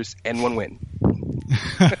figures, and 1 win.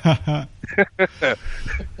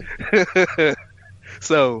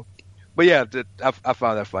 So, but yeah, I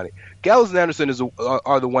found that funny. Gallows and Anderson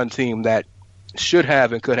are the one team that should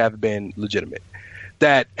have and could have been legitimate,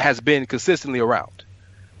 that has been consistently around.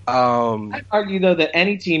 I'd argue, though, that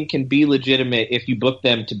any team can be legitimate if you book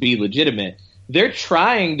them to be legitimate. They're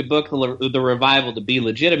trying to book the Revival to be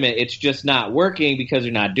legitimate. It's just not working because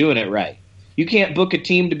they're not doing it right. You can't book a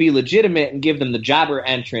team to be legitimate and give them the jobber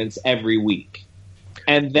entrance every week.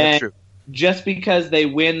 And then just because they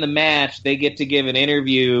win the match, they get to give an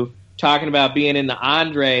interview talking about being in the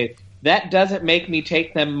Andre. That doesn't make me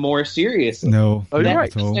take them more seriously. No. Oh, you're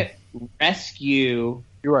right. Rescue.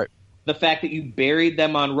 You're right. The fact that you buried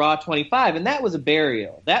them on Raw 25, and that was a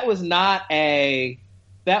burial. That was not an,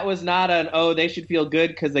 they should feel good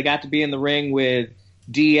because they got to be in the ring with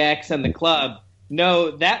DX and the club.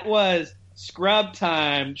 No, that was scrub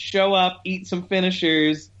time. Show up, eat some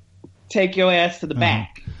finishers, take your ass to the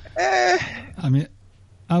back. I mean,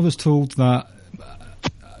 I was told that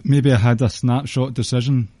maybe I had a snapshot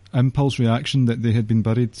decision, impulse reaction, that they had been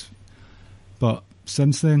buried. But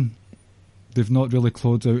since then, they've not really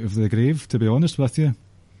clawed out of the grave, to be honest with you.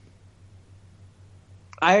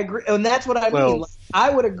 I agree, and that's what I mean. I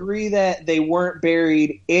would agree that they weren't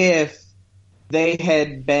buried if they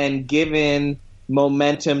had been given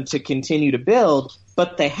momentum to continue to build,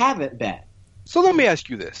 but they haven't been. So let me ask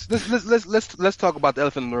you this: let's talk about the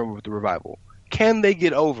elephant in the room with the Revival. Can they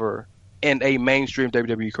get over in a mainstream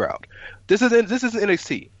WWE crowd? This is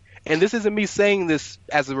NXT, and this isn't me saying this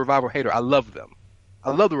as a Revival hater. I love them.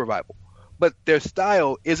 I love the Revival. But their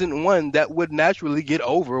style isn't one that would naturally get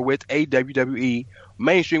over with a WWE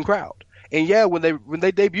mainstream crowd. And yeah, when they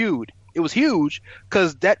debuted, it was huge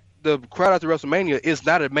because the crowd after WrestleMania is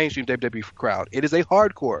not a mainstream WWE crowd. It is a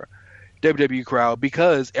hardcore WWE crowd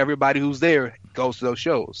because everybody who's there goes to those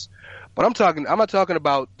shows. But I'm not talking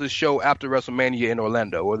about the show after WrestleMania in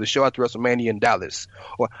Orlando or the show after WrestleMania in Dallas,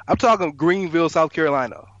 or I'm talking Greenville, South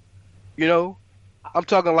Carolina. I'm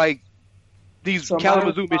talking like these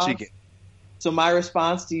Kalamazoo, Michigan. So my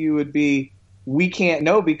response to you would be, we can't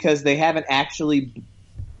know because they haven't actually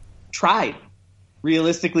tried,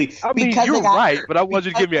 realistically. I mean, you're right, but I want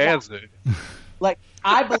you to give me an answer. Like,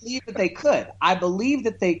 I believe that they could. I believe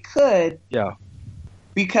that they could. Yeah.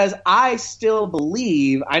 Because I still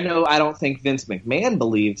believe, I don't think Vince McMahon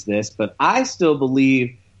believes this, but I still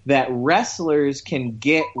believe that wrestlers can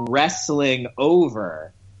get wrestling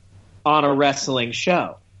over on a wrestling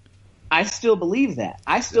show. I still believe that.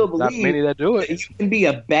 I still believe not many that do it. That you can be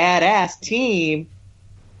a badass team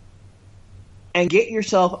and get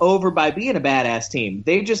yourself over by being a badass team.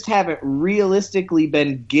 They just haven't realistically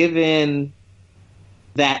been given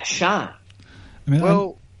that shine. I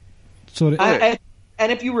mean,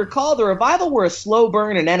 and if you recall, the Revival were a slow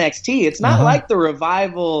burn in NXT. It's not like the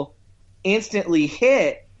Revival instantly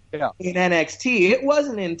hit in NXT. It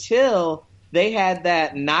wasn't until they had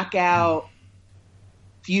that knockout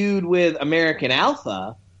feud with American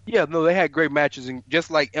Alpha. Yeah, no, they had great matches, and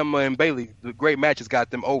just like Emma and Bayley, the great matches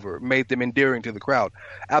got them over, made them endearing to the crowd.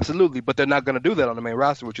 Absolutely, but they're not going to do that on the main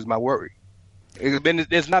roster, which is my worry.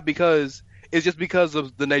 It's not because it's just because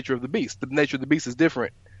of the nature of the beast. The nature of the beast is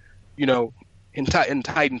different, in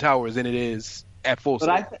Titan Towers than it is at Full Sail.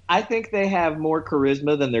 But I think they have more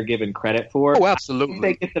charisma than they're given credit for. Oh, absolutely. I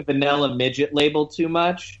think they get the vanilla midget label too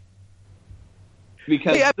much.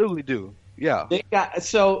 Because they absolutely do. Yeah. They got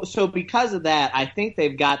so because of that, I think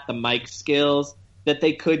they've got the mic skills that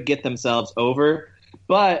they could get themselves over.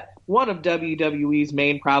 But one of WWE's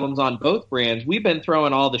main problems on both brands, we've been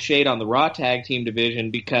throwing all the shade on the Raw Tag Team division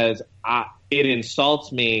because it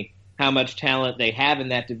insults me how much talent they have in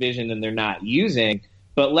that division and they're not using.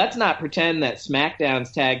 But let's not pretend that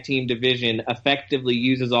SmackDown's Tag Team division effectively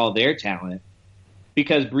uses all their talent,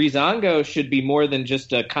 because Breezango should be more than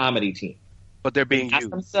just a comedy team. But they're being used.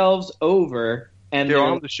 Used themselves over, and they're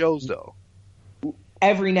on the shows though.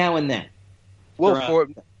 Every now and then. Well, for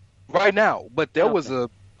right now, but there was a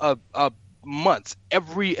months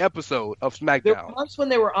every episode of SmackDown. There were months when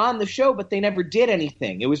they were on the show, but they never did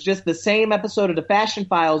anything. It was just the same episode of the Fashion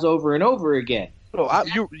Files over and over again. No,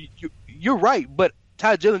 you're right, but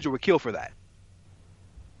Ty Dillinger would kill for that.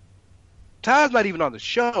 Ty's not even on the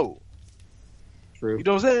show. True. You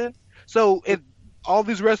know what I'm saying? So if all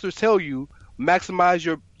these wrestlers tell you maximize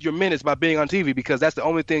your minutes by being on TV, because that's the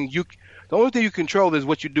only thing you control is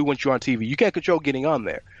what you do once you're on TV. You can't control getting on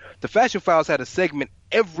there. The Fashion Files had a segment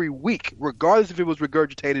every week, regardless if it was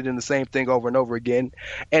regurgitated in the same thing over and over again,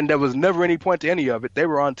 and there was never any point to any of it. They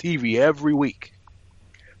were on TV every week.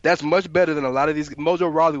 That's much better than a lot of these.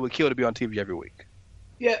 Mojo Rawley would kill to be on TV every week.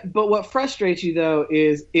 Yeah, but what frustrates you, though,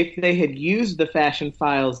 is if they had used the Fashion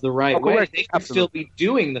Files the right way, they could still be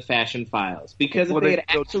doing the Fashion Files. Because if they had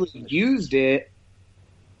actually used it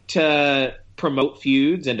to promote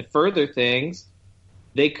feuds and to further things,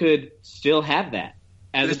 they could still have that.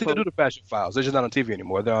 They still do the Fashion Files. They're just not on TV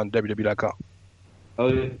anymore. They're on WWE.com.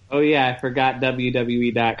 Oh yeah, I forgot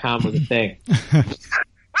WWE.com was a thing.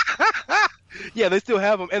 Yeah, they still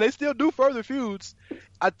have them, and they still do further feuds.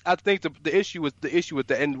 I think the issue with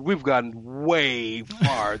that, and we've gotten way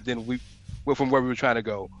far from where we were trying to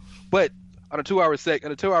go. But on a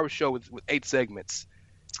 2-hour show with 8 segments,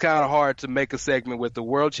 it's kind of hard to make a segment with the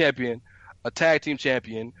world champion, a tag team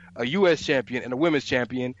champion, a U.S. champion, and a women's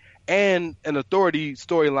champion, and an authority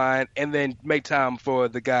storyline, and then make time for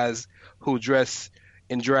the guys who dress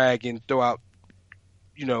in drag and throw out,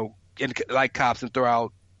 like cops and throw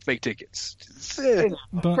out fake tickets.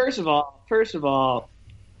 First of all,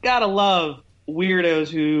 gotta love weirdos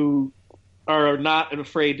who are not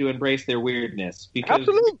afraid to embrace their weirdness, because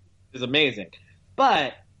it's amazing.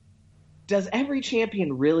 But does every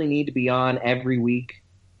champion really need to be on every week?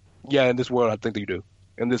 Yeah, in this world, I think they do.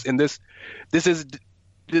 The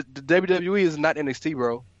WWE is not NXT,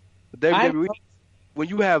 bro. The WWE, when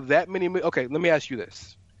you have that many, okay, let me ask you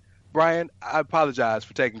this. Bryan, I apologize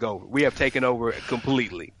for taking over. We have taken over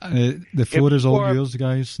completely. The floor is all yours,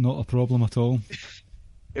 guys. Not a problem at all.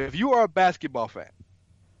 If you are a basketball fan,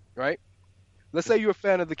 right? Let's say you're a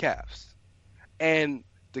fan of the Cavs, and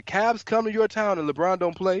the Cavs come to your town and LeBron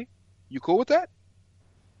don't play, you cool with that?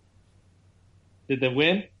 Did they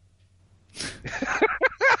win?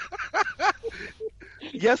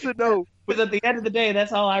 Yes or no? Because at the end of the day,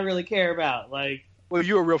 that's all I really care about. Well,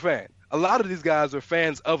 you're a real fan. A lot of these guys are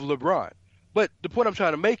fans of LeBron. But the point I'm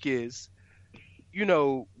trying to make is,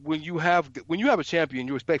 when you have a champion,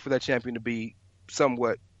 you expect for that champion to be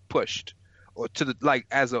somewhat pushed, or to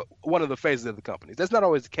as one of the phases of the company. That's not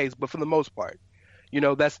always the case, but for the most part,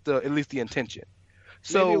 that's at least the intention.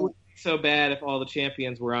 So maybe it wouldn't be so bad if all the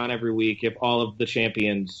champions were on every week. If all of the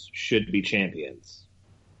champions should be champions.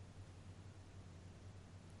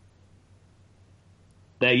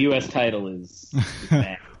 That U.S. title is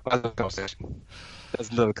bad. That's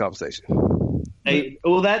another conversation.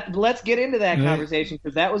 Let's get into that conversation,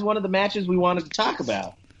 because that was one of the matches we wanted to talk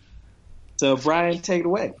about. So, Bryan, take it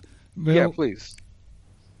away. Well, yeah, please.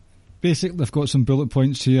 Basically, I've got some bullet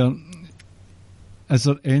points here. Is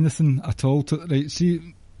there anything at all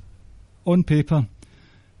see, on paper,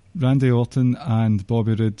 Randy Orton and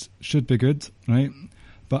Bobby Roode should be good, right?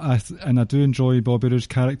 But I do enjoy Bobby Roode's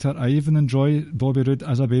character. I even enjoy Bobby Roode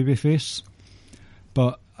as a babyface.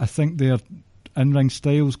 But I think their in-ring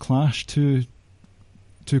styles clash too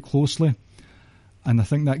closely. And I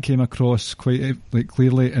think that came across quite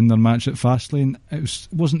clearly in their match at Fastlane. It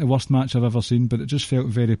wasn't the worst match I've ever seen, but it just felt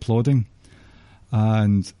very plodding.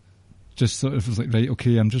 And just sort of was right,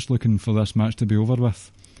 okay, I'm just looking for this match to be over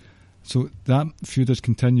with. So that feud is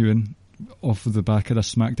continuing off of the back of a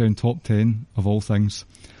SmackDown top 10 of all things.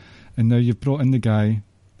 And now you've brought in the guy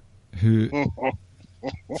who...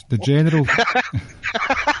 the general...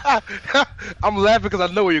 I'm laughing because I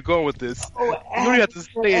know where you're going with this. You don't have to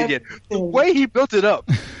say it yet. The way he built it up,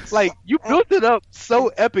 you built it up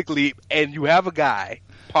so epically, and you have a guy.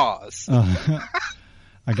 Pause.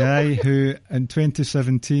 A guy who in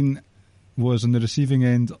 2017 was on the receiving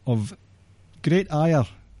end of great ire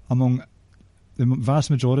among the vast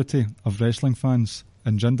majority of wrestling fans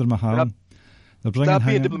in Jinder Mahal. They're bringing Stop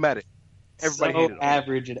being him diplomatic. Everybody hated him.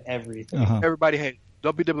 Average at everything. Everybody hated him.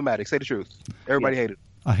 Don't be diplomatic. Say the truth. Everybody hated him.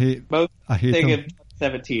 I hate thing him. of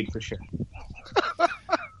 17 for sure.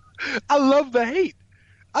 I love the hate.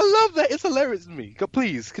 I love that. It's hilarious to me.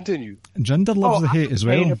 Please continue. Jinder loves the hate as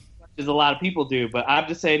well. As a lot of people do, but I'm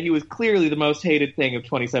just saying he was clearly the most hated thing of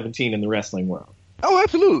 2017 in the wrestling world. Oh,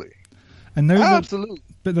 absolutely. And now absolutely.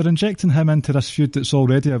 But they're injecting him into this feud that's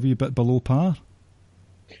already a wee bit below par.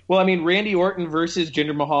 Well, I mean, Randy Orton versus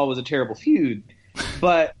Jinder Mahal was a terrible feud,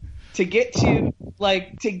 but to get to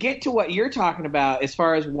what you're talking about as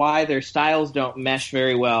far as why their styles don't mesh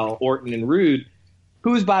very well, Orton and Roode,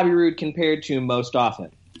 who's Bobby Roode compared to most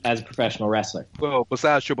often as a professional wrestler? Well,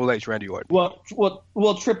 besides Triple H, Randy Orton. Well,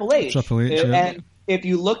 Triple H. Triple H, yeah. And if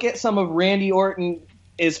you look at some of Randy Orton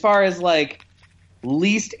as far as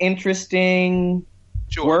least interesting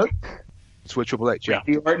work, it's with Triple H. Yeah,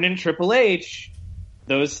 Randy Orton and Triple H.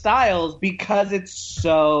 those styles because it's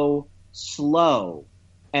so slow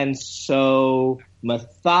and so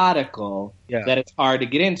methodical that it's hard to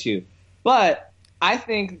get into. But I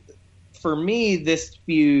think for me, this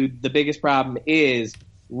feud, the biggest problem is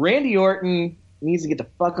Randy Orton needs to get the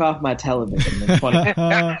fuck off my television in 20.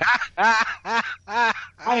 I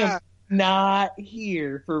am not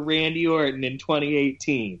here for Randy Orton in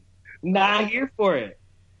 2018. Not here for it.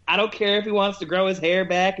 I don't care if he wants to grow his hair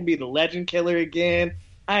back and be the legend killer again.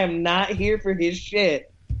 I am not here for his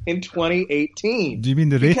shit in 2018. Do you mean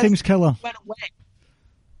the ratings killer? He went away.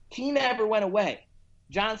 He never went away.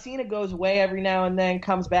 John Cena goes away every now and then,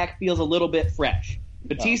 comes back, feels a little bit fresh.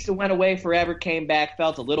 Batista went away forever, came back,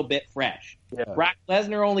 felt a little bit fresh. Yeah. Brock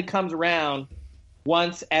Lesnar only comes around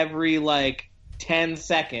once every 10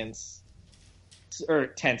 seconds. Or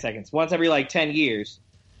 10 seconds. Once every 10 years.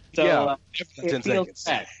 So it feels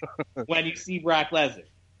fresh when you see Brock Lesnar.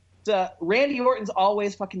 So Randy Orton's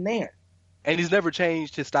always fucking there. And he's never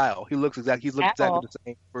changed his style. He looks exactly the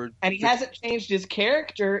same. And he hasn't changed his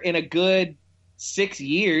character in a good 6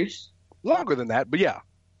 years. Longer than that, but yeah.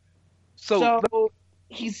 So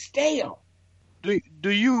he's stale. Do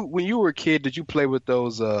you, when you were a kid, did you play with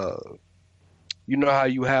those, you know how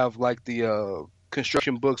you have the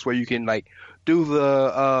construction books where you can do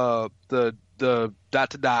the dot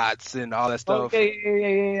to dots and all that stuff?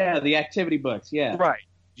 Yeah. The activity books, yeah. Right.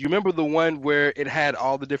 Do you remember the one where it had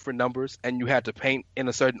all the different numbers and you had to paint in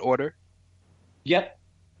a certain order? Yep.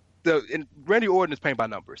 And Randy Orton is paint by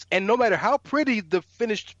numbers. And no matter how pretty the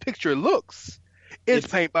finished picture looks, it's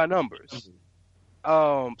paint by numbers.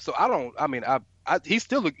 So he's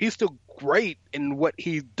still great in what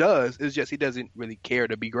he does. It's just he doesn't really care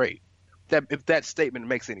to be great. If that statement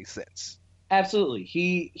makes any sense. Absolutely.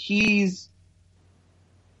 He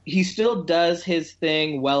still does his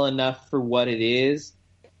thing well enough for what it is,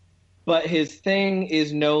 but his thing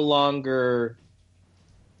is no longer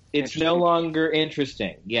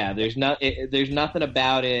interesting. Yeah, there's nothing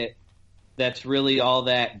about it that's really all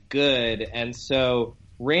that good. And so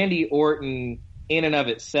Randy Orton in and of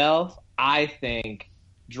itself, I think,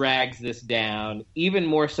 drags this down even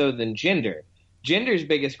more so than Jinder. Jinder's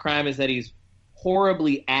biggest crime is that he's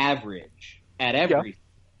horribly average at everything.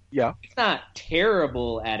 Yeah. He's not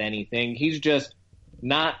terrible at anything. He's just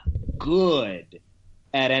not good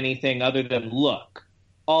at anything other than look.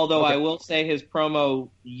 Although I will say his promo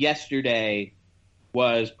yesterday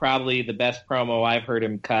was probably the best promo I've heard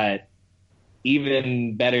him cut,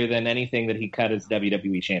 even better than anything that he cut as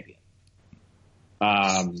WWE champion.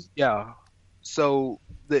 Yeah. So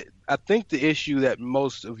I think the issue that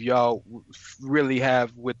most of y'all really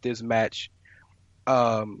have with this match,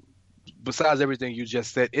 besides everything you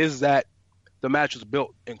just said, is that the match was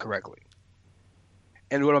built incorrectly.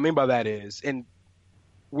 And what I mean by that is, and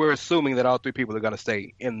we're assuming that all three people are going to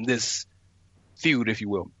stay in this feud, if you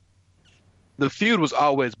will. The feud was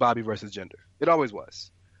always Bobby versus Jinder. It always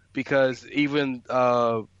was. Because even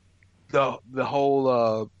the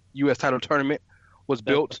whole U.S. title tournament was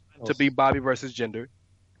built to be Bobby versus Jinder.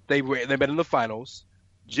 They met in the finals.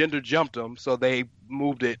 Jinder jumped them, so they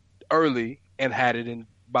moved it early and had it in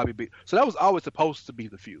Bobby beat. So that was always supposed to be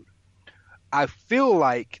the feud. I feel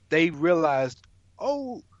like they realized,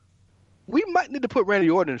 we might need to put Randy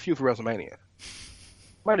Orton in a feud for WrestleMania.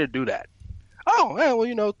 Might need to do that.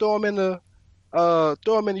 Throw him in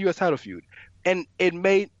the U.S. title feud, and it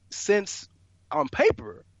made sense on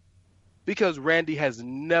paper because Randy has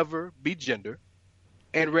never beat Jinder,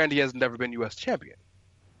 and Randy has never been U.S. champion.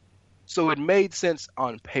 So it made sense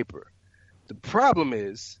on paper. The problem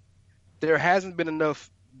is there hasn't been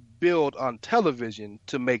enough build on television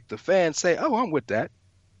to make the fans say, I'm with that.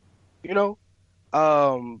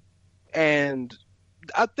 And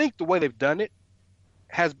I think the way they've done it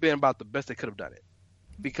has been about the best they could have done it.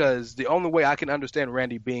 Because the only way I can understand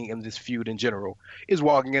Randy being in this feud in general is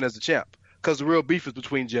walking in as the champ. Because the real beef is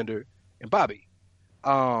between Jinder and Bobby.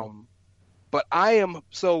 But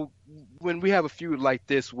when we have a feud like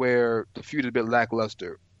this where the feud is a bit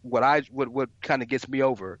lackluster, what kind of gets me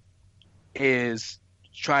over is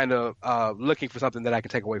trying to looking for something that I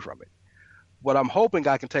can take away from it. What I'm hoping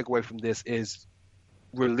I can take away from this is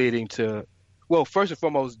relating to, first and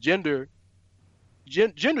foremost, Jinder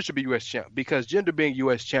should be U.S. champ because Jinder being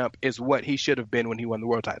U.S. champ is what he should have been when he won the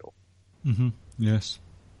world title. Mm-hmm. Yes.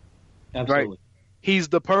 Absolutely. Right? He's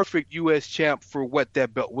the perfect U.S. champ for what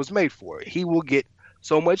that belt was made for. He will get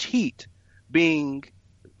so much heat being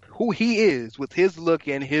who he is with his look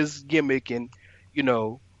and his gimmick and,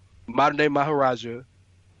 modern day Maharaja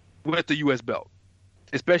with the U.S. belt,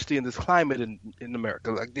 especially in this climate in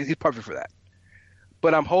America. He's perfect for that.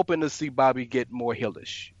 But I'm hoping to see Bobby get more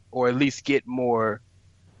heelish or at least get more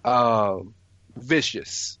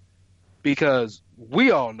vicious, because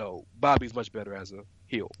we all know Bobby's much better as a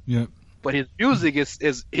heel. Yeah. But his music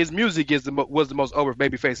was the most over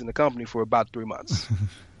babyface in the company for about 3 months.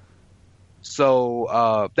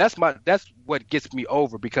 So that's what gets me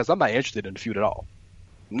over, because I'm not interested in the feud at all.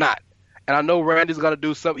 Not. And I know Randy's gonna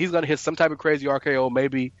do some. He's gonna hit some type of crazy RKO.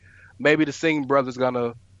 Maybe the Singh brothers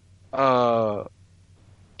gonna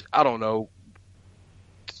I don't know,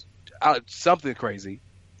 something crazy,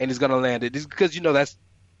 and he's gonna land it because that's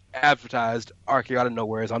advertised RKO out of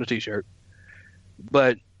nowhere. It's on the T-shirt.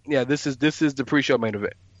 But yeah, this is the pre-show main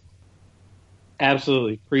event.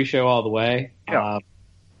 Absolutely, pre-show all the way. Yeah.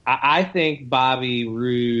 I think Bobby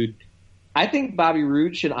Roode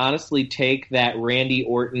should honestly take that Randy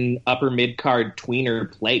Orton upper mid-card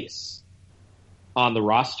tweener place on the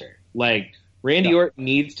roster. Like, Randy Orton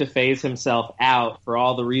needs to phase himself out for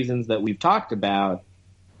all the reasons that we've talked about,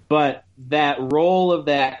 but that role of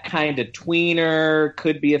that kind of tweener,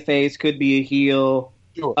 could be a face, could be a heel,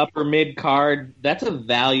 upper mid-card, that's a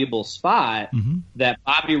valuable spot that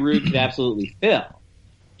Bobby Roode could absolutely fill.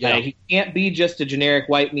 Yeah. He can't be just a generic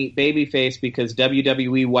white meat babyface, because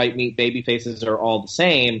WWE white meat babyfaces are all the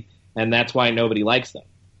same, and that's why nobody likes them.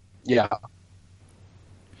 Yeah.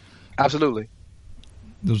 Absolutely.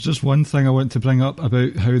 There's just one thing I want to bring up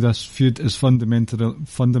about how this feud is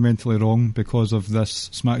fundamentally wrong because of this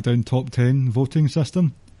SmackDown Top 10 voting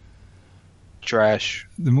system. Trash.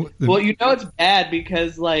 Well, it's bad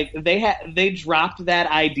because they dropped that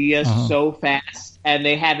idea so fast, and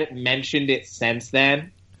they haven't mentioned it since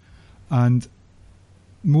then. And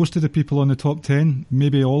most of the people on the top 10,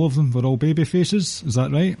 maybe all of them, were all baby faces. Is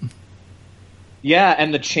that right? Yeah,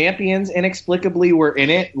 and the champions inexplicably were in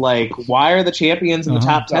it. Like, why are the champions in the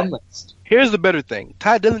top 10 list? Here's the better thing.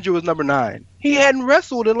 Ty Dillinger was number 9. He hadn't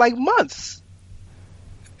wrestled in months.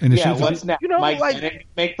 And what's next? Mike Bennett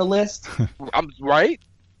make the list? I'm right.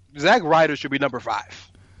 Zack Ryder should be number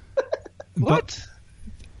 5. What?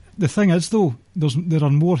 The thing is, though, there are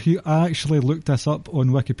more. I actually looked this up on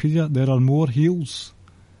Wikipedia. There are more heels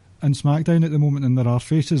in SmackDown at the moment than there are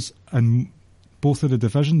faces in both of the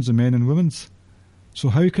divisions, the men and women's. So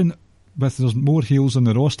how can, with there's more heels in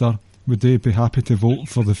the roster, would they be happy to vote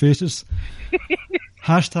for the faces?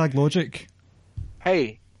 Hashtag logic.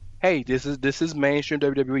 Hey, this is mainstream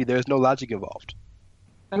WWE. There's no logic involved.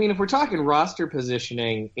 I mean, if we're talking roster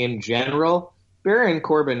positioning in general, Baron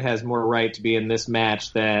Corbin has more right to be in this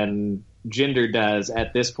match than Jinder does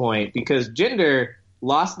at this point, because Jinder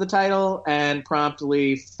lost the title and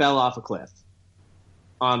promptly fell off a cliff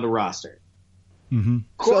on the roster. Mm-hmm.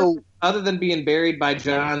 Corbin, so, other than being buried by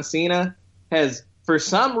John Cena, has, for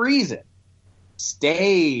some reason,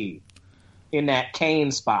 stayed in that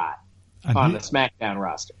Kane spot on the SmackDown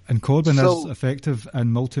roster. And Corbin is effective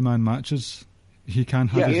in multi-man matches. He can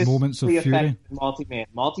have his moments of fury.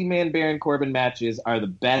 Multi-man Baron Corbin matches are the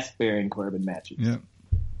best Baron Corbin matches. Yeah.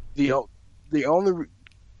 The only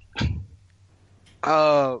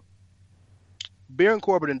Baron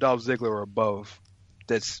Corbin and Dolph Ziggler are above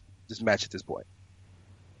this match at this point.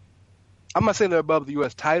 I'm not saying they're above the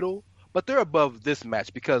U.S. title, but they're above this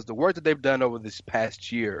match because the work that they've done over this past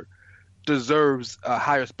year deserves a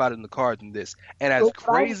higher spot in the card than this. And as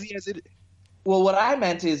crazy as it... Well, what I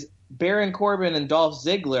meant is Baron Corbin and Dolph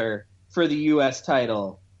Ziggler for the U.S.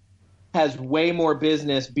 title has way more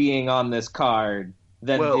business being on this card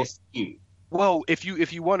than this feud. Well, if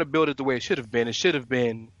you want to build it the way it should have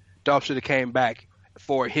been Dolph should have came back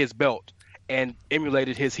for his belt and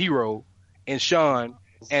emulated his hero in Shawn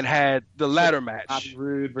and had the ladder match.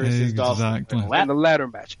 Rude versus Dolph Ziggler. And the ladder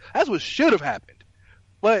match. That's what should have happened.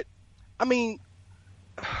 But I mean,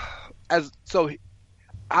 I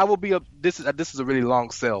will be this is a really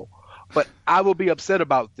long sell, but I will be upset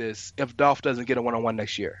about this if Dolph doesn't get a one-on-one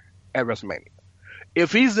next year at WrestleMania.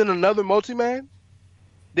 If he's in another multi-man,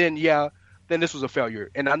 then this was a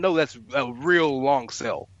failure. And I know that's a real long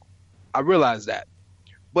sell. I realize that.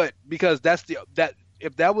 But because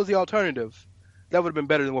if that was the alternative, that would have been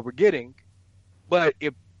better than what we're getting. But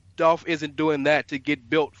if Dolph isn't doing that to get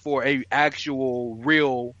built for a actual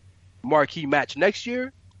real marquee match next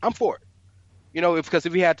year, I'm for it. Because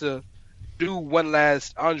if he had to do one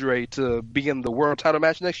last Andre to be in the world title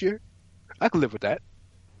match next year, I could live with that.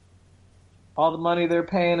 All the money they're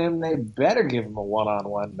paying him, they better give him a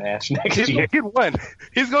one-on-one match next year. He's gonna get one.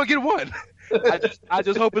 He's gonna get one. I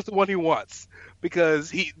just hope it's the one he wants,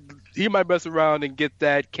 because he might mess around and get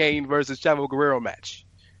that Kane versus Chavo Guerrero match.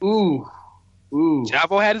 Ooh.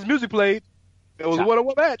 Chavo had his music played. It was a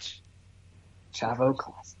one-on-one match. Chavo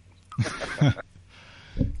classic.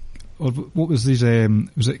 What was his?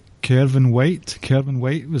 Was it Kervin White? Kervin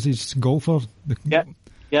White was his golfer. Yep.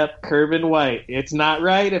 Yep, Curvin White. It's not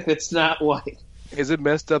right if it's not white. Is it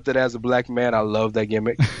messed up that as a black man I love that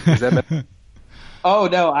gimmick? Is that messed up? Oh,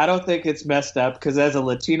 no, I don't think it's messed up because as a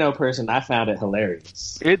Latino person, I found it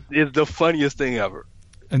hilarious. It is the funniest thing ever.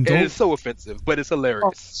 And it's so offensive, but it's hilarious.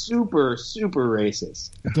 Oh, super, super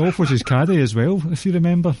racist. Dolph was his caddy as well, if you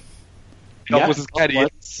remember. Dolph was his caddy,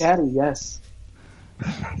 yes. Caddy, yes.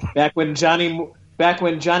 Back when Johnny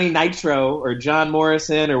Nitro or John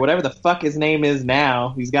Morrison or whatever the fuck his name is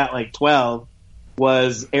now, he's got like 12,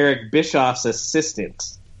 was Eric Bischoff's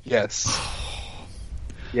assistant. Yes.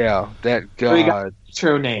 Yeah, that God. So he got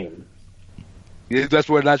Nitro name. Yeah, that's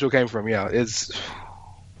where Nitro came from. Yeah, it's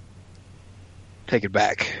take it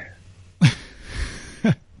back.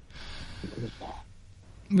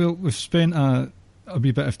 Well, we've spent a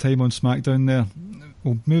wee bit of time on SmackDown there.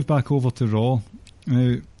 We'll move back over to Raw.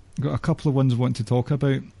 Now, got a couple of ones I want to talk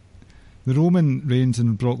about. The Roman Reigns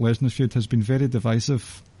and Brock Lesnar feud has been very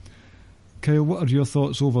divisive. Kyle, what are your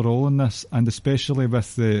thoughts overall on this, and especially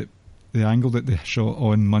with the angle that they shot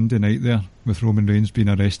on Monday night there, with Roman Reigns being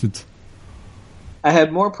arrested? I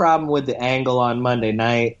had more problem with the angle on Monday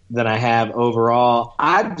night than I have overall.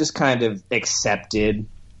 I've just kind of accepted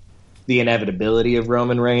the inevitability of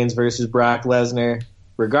Roman Reigns versus Brock Lesnar.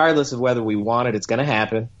 Regardless of whether we want it, it's going to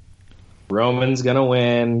happen. Roman's going to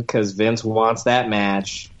win because Vince wants that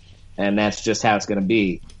match, and that's just how it's going to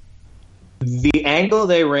be. The angle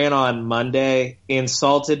they ran on Monday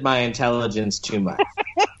insulted my intelligence too much.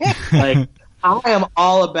 Like, I am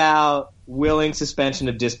all about willing suspension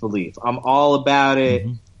of disbelief. I'm all about it.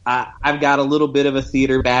 Mm-hmm. I've got a little bit of a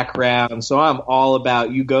theater background, so I'm all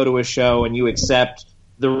about you go to a show and you accept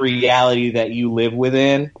the reality that you live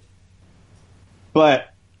within.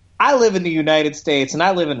 But I live in the United States and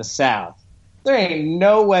I live in the South. There ain't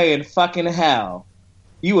no way in fucking hell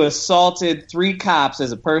you assaulted 3 cops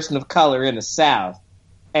as a person of color in the South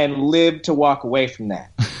and lived to walk away from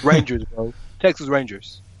that. Rangers, bro. Texas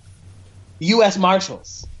Rangers. U.S.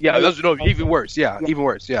 Marshals. Yeah, that's even worse. Yeah, even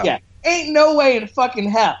worse. Yeah. Ain't no way in fucking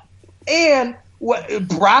hell. And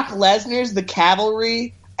Brock Lesnar's the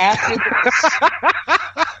cavalry after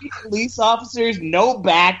the police officers, no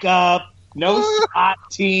backup, no SWAT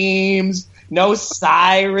teams, no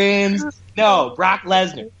sirens. No, Brock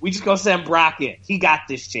Lesnar. We just gonna send Brock in. He got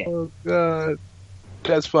this shit. Oh, God.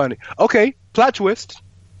 That's funny. Okay, plot twist.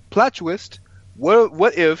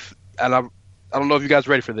 What if, and I don't know if you guys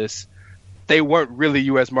are ready for this, they weren't really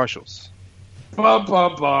U.S. Marshals? Bum,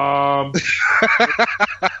 bum, bum.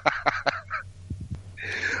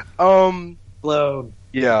 Blown.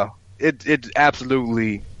 Yeah, it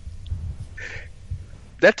absolutely.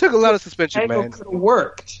 That took a lot of suspension, man. Could have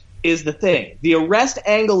worked. Is the thing. The arrest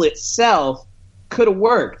angle itself could have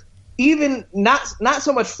worked. Even not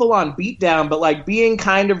so much full on beatdown, but like being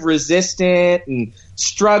kind of resistant and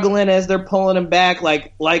struggling as they're pulling him back,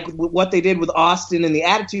 like what they did with Austin in the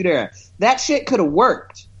Attitude Era. That shit could have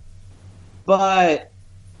worked. But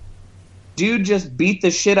dude just beat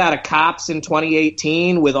the shit out of cops in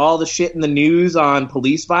 2018 with all the shit in the news on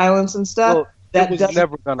police violence and stuff. Well, that was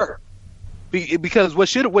never gonna work. Because what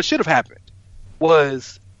should have happened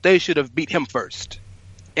was they should have beat him first,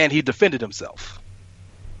 and he defended himself.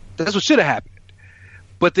 That's what should have happened.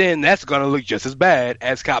 But then that's going to look just as bad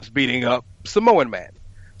as cops beating up Samoan Man.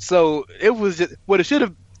 So it was just, what they should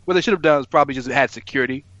have done is probably just had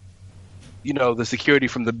security, the security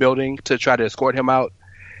from the building to try to escort him out,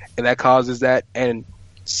 and that causes that, and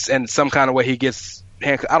some kind of way he gets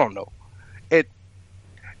handcuffed. I don't know.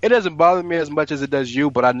 It doesn't bother me as much as it does you,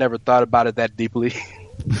 but I never thought about it that deeply.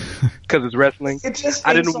 Because it's wrestling.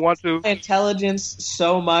 I didn't want to. Intelligence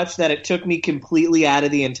so much that it took me completely out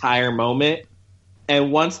of the entire moment.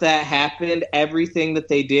 And once that happened, everything that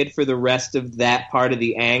they did for the rest of that part of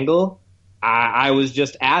the angle, I was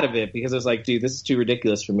just out of it because I was like, dude, this is too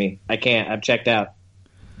ridiculous for me. I can't. I've checked out.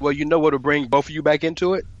 Well, you know what will bring both of you back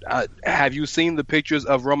into it? Have you seen the pictures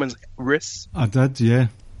of Roman's wrists? I did, yeah.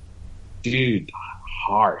 Dude,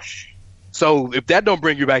 harsh. So if that don't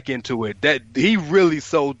bring you back into it, that he really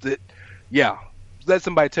sold it. Yeah, let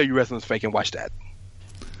somebody tell you wrestling's fake and watch that.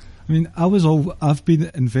 I mean, I've been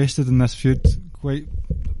invested in this feud quite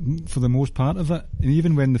for the most part of it, and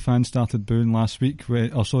even when the fans started booing last week,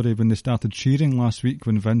 when they started cheering last week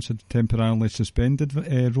when Vince had temporarily suspended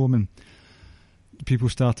Roman, people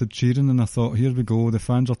started cheering, and I thought, here we go, the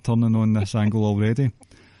fans are turning on this angle already.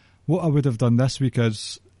 What I would have done this week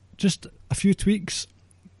is just a few tweaks.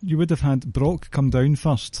 You would have had Brock come down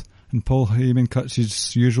first and Paul Heyman cuts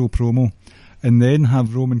his usual promo, and then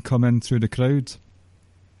have Roman come in through the crowd,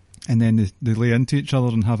 and then they lay into each other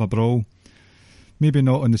and have a brawl. Maybe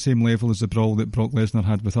not on the same level as the brawl that Brock Lesnar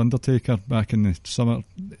had with Undertaker back in the summer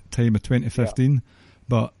time of 2015,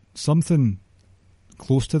 but something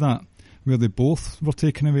close to that, where they both were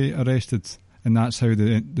taken away, arrested, and that's how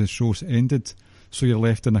the show ended. So you're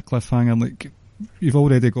left in a cliffhanger. Like, you've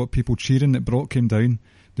already got people cheering that Brock came down.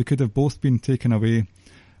 They could have both been taken away.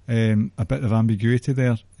 A bit of ambiguity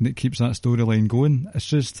there, and it keeps that storyline going. It's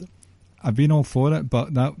just, I've been all for it,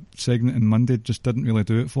 but that segment on Monday just didn't really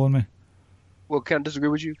do it for me. Well, can I disagree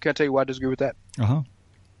with you? Can I tell you why I disagree with that?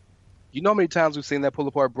 You know how many times we've seen that pull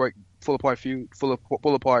apart feud,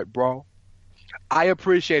 pull apart brawl? I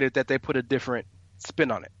appreciated that they put a different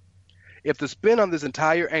spin on it. If the spin on this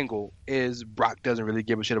entire angle is Brock doesn't really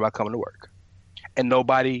give a shit about coming to work, and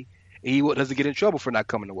he doesn't get in trouble for not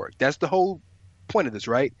coming to work. That's the whole point of this,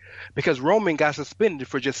 right? Because Roman got suspended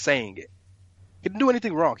for just saying it. He didn't do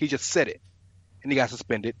anything wrong. He just said it, and he got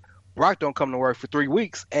suspended. Brock don't come to work for 3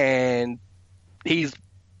 weeks, and he's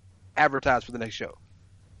advertised for the next show.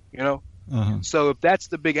 You know? So if that's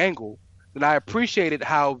the big angle, then I appreciated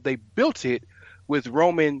how they built it with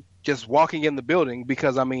Roman just walking in the building,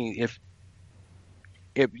 because, I mean, if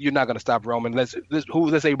you're not going to stop Roman, let's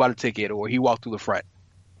say you bought a ticket or he walked through the front.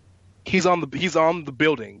 He's on the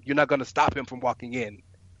building. You're not going to stop him from walking in,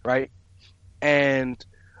 right? And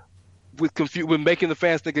with making the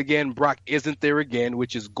fans think again, Brock isn't there again,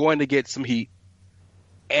 which is going to get some heat.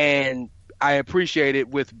 And I appreciate it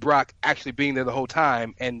with Brock actually being there the whole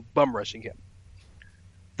time and bum rushing him.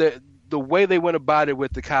 The way they went about it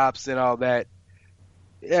with the cops and all that,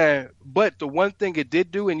 yeah. But the one thing it did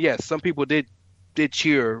do, and yes, some people did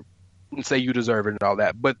cheer and say you deserve it and all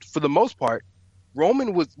that. But for the most part,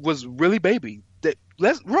 Roman was really baby.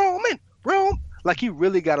 Roman, like, he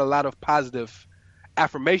really got a lot of positive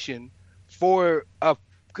affirmation for a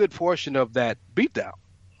good portion of that beatdown.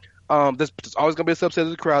 There's always gonna be a subset of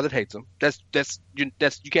the crowd that hates him.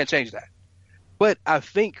 You can't change that. But I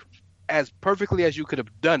think as perfectly as you could have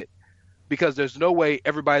done it, because there's no way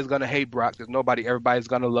everybody's gonna hate Brock. Everybody's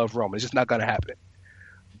gonna love Roman. It's just not gonna happen.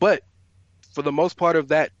 But for the most part of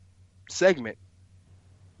that segment,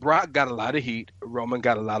 Brock got a lot of heat. Roman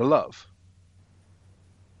got a lot of love.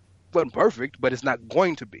 Wasn't perfect, but it's not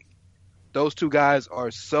going to be. Those two guys are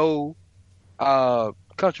so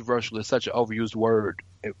controversial is such an overused word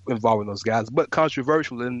involving those guys, but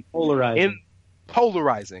controversial and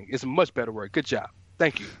polarizing is a much better word. Good job.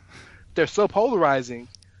 Thank you. They're so polarizing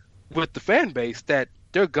with the fan base that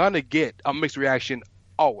they're gonna get a mixed reaction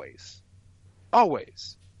always.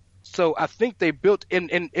 So I think they built in,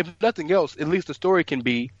 and if nothing else, at least the story can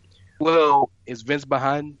be, well, is Vince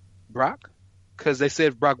behind Brock? Because they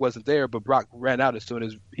said Brock wasn't there, but Brock ran out as soon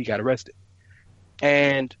as he got arrested.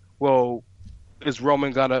 And, well, is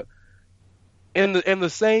Roman gonna, in the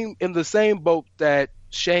same boat that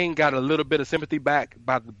Shane got a little bit of sympathy back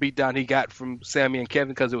by the beatdown he got from Sami and Kevin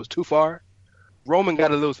because it was too far, Roman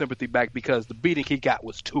got a little sympathy back because the beating he got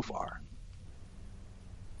was too far.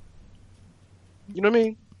 You know what I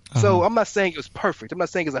mean? So I'm not saying it was perfect. I'm not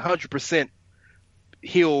saying it's 100%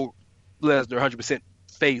 heel Lesnar, 100%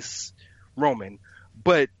 face Roman,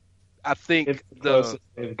 but I think it's the closest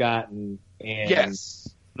they've gotten, and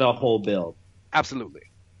yes, the whole build,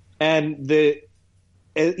 absolutely. And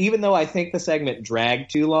even though I think the segment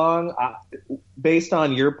dragged too long, based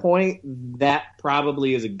on your point, that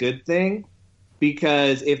probably is a good thing,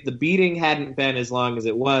 because if the beating hadn't been as long as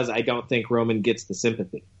it was, I don't think Roman gets the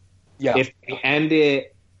sympathy. Yeah. If they end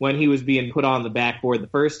it when he was being put on the backboard the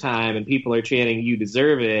first time and people are chanting, "You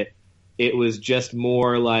deserve it," it was just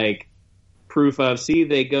more like proof of, see,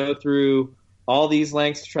 they go through all these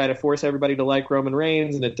lengths to try to force everybody to like Roman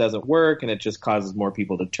Reigns, and it doesn't work, and it just causes more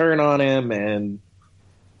people to turn on him. And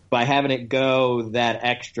by having it go that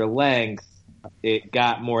extra length, it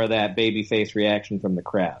got more of that babyface reaction from the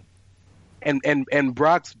crowd. And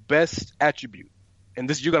Brock's best attribute, and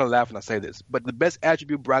this, you're going to laugh when I say this, but the best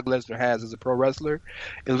attribute Brock Lesnar has as a pro wrestler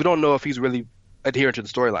is we don't know if he's really adhering to the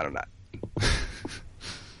storyline or not.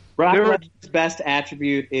 Brock Lesnar's best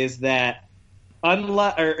attribute is that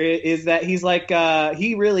he's like,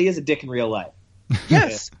 he really is a dick in real life.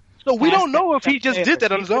 Yes. So we don't know if he just did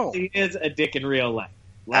that on his own. He is a dick in real life.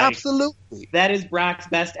 Like, absolutely. That is Brock's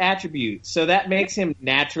best attribute. So that makes him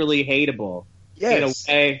naturally hateable in a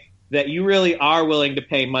way that you really are willing to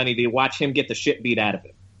pay money to watch him get the shit beat out of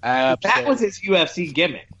him. Absolutely. That was his UFC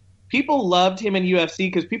gimmick. People loved him in UFC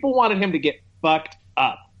because people wanted him to get fucked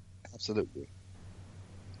up. Absolutely.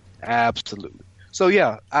 So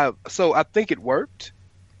yeah, I think it worked,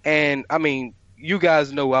 and I mean, you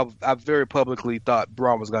guys know I very publicly thought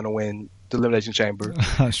Braun was going to win the Elimination Chamber.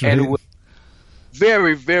 That's right. And it was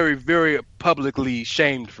very, very, very publicly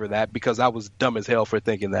shamed for that because I was dumb as hell for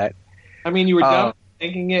thinking that. I mean, you were dumb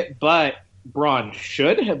thinking it, but Braun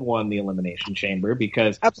should have won the Elimination Chamber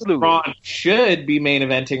because Absolutely. Braun should be main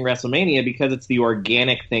eventing WrestleMania because it's the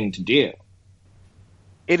organic thing to do.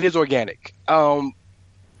 It is organic.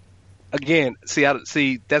 Again,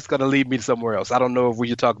 see, that's going to lead me to somewhere else. I don't know if we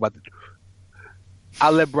should talk about it.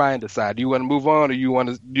 I'll let Bryan decide. Do you want to move on, or do you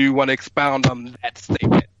want to expound on that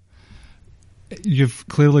statement? You've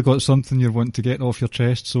clearly got something you want to get off your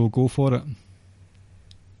chest, so go for it.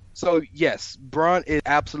 So, yes, Braun is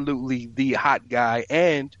absolutely the hot guy,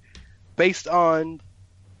 and based on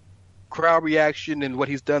crowd reaction and what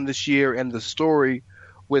he's done this year and the story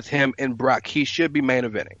with him and Brock, he should be main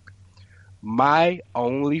eventing. My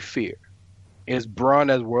only fear is Braun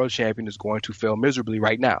as world champion is going to fail miserably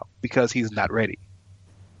right now because he's not ready.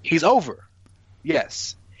 He's over.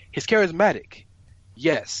 Yes. He's charismatic.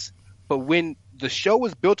 Yes. But when the show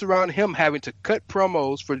was built around him having to cut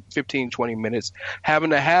promos for 15, 20 minutes, having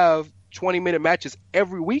to have 20-minute matches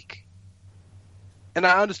every week, and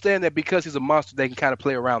I understand that because he's a monster, they can kind of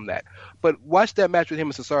play around that. But watch that match with him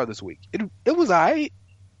and Cesaro this week. It was all right.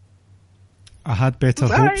 I had better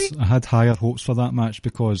hopes. I had higher hopes for that match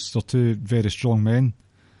because they're two very strong men.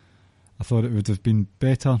 I thought it would have been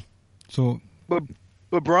better.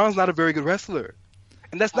 But Braun's not a very good wrestler.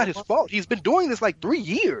 And that's not his fault. He's been doing this like 3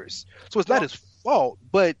 years. So it's not his fault.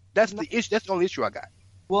 But that's the issue. That's the only issue I got.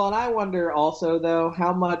 Well, and I wonder also, though,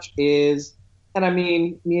 how much is... And I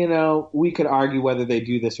mean, we could argue whether they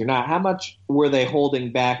do this or not. How much were they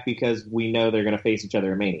holding back because we know they're going to face each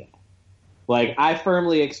other at Mania? Like, I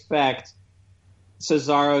firmly expect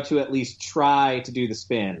Cesaro to at least try to do the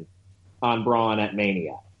spin on Braun at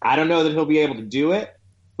Mania. I don't know that he'll be able to do it,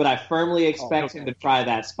 but I firmly expect him to try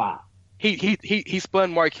that spot. He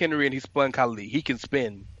spun Mark Henry and he spun Khali. He can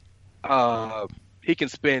spin. He can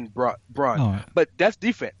spin Braun. Oh. But that's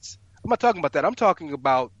defense. I'm not talking about that. I'm talking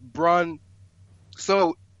about Braun.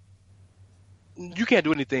 So you can't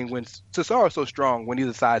do anything when Cesaro is so strong. When he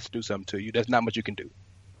decides to do something to you, there's not much you can do,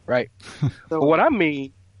 right? But what I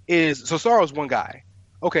mean is Cesaro's one guy.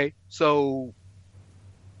 Okay, so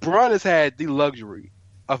Braun has had the luxury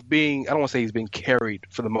of being, I don't want to say he's been carried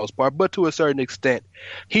for the most part, but to a certain extent,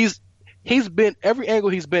 he's been, every angle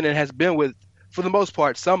he's been in has been with, for the most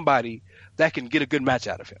part, somebody that can get a good match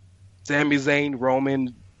out of him. Sami Zayn,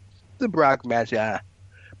 Roman, the Brock match, But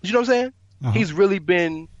you know what I'm saying? Uh-huh. He's really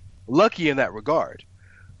been lucky in that regard.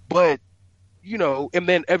 But, and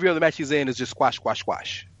then every other match he's in is just squash, squash,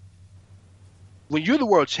 squash. When you're the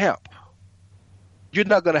world champ, you're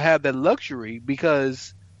not going to have that luxury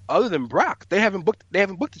because other than Brock, they haven't booked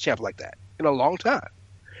the champ like that in a long time.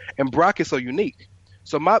 And Brock is so unique.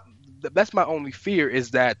 So that's my only fear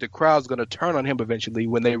is that the crowd's going to turn on him eventually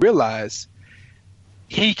when they realize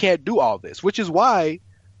he can't do all this, which is why,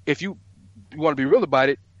 if you want to be real about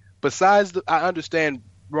it, I understand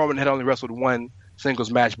Roman had only wrestled one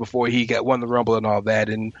singles match before he won the Rumble and all that,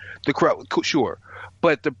 and the crowd, sure.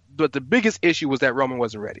 But the biggest issue was that Roman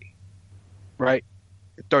wasn't ready, right?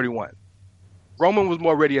 At 31. Roman was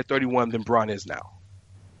more ready at 31 than Braun is now.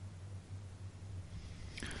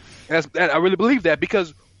 And I really believe that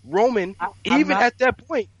because Roman, at that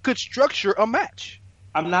point, could structure a match.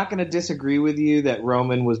 I'm not going to disagree with you that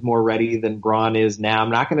Roman was more ready than Braun is now.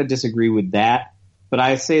 I'm not going to disagree with that. But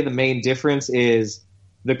I say the main difference is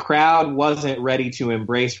the crowd wasn't ready to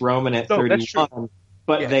embrace Roman at 31,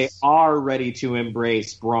 but they are ready to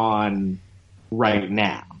embrace Braun right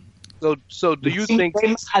now. So do you think...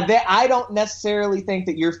 I don't necessarily think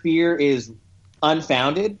that your fear is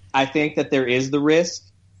unfounded. I think that there is the risk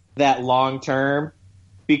that long-term,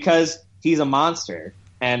 because he's a monster,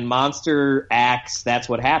 and monster acts, that's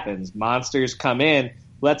what happens. Monsters come in.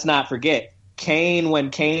 Let's not forget, Kane,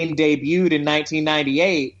 when Kane debuted in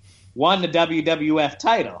 1998, won the WWF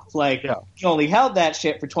title. He only held that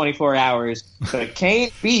shit for 24 hours, but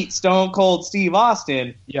Kane beat Stone Cold Steve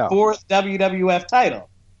Austin for the WWF title.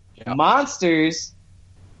 Yeah. Monsters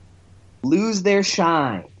lose their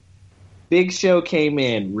shine. Big Show came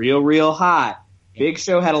in real hot. Big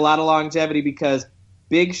Show had a lot of longevity because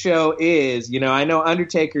Big Show is, I know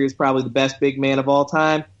Undertaker is probably the best big man of all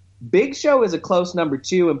time. Big Show is a close number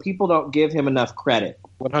 2, and people don't give him enough credit.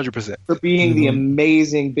 100%. For being the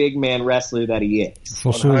amazing big man wrestler that he is.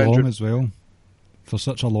 For so long as well. For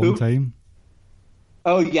such a long time.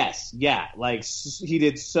 Oh, yes. Yeah. He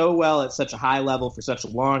did so well at such a high level for such a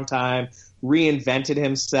long time, reinvented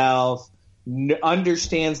himself,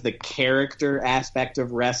 understands the character aspect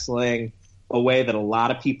of wrestling a way that a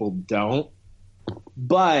lot of people don't.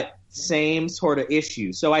 But same sort of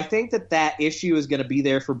issue. So I think that issue is going to be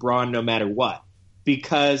there for Braun no matter what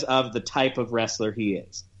because of the type of wrestler he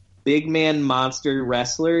is. Big man monster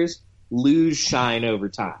wrestlers lose shine over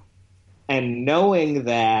time. And knowing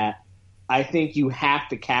that, I think you have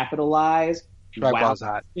to capitalize while it's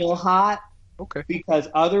still hot. Okay. Because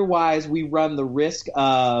otherwise we run the risk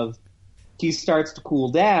of he starts to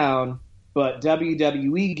cool down, but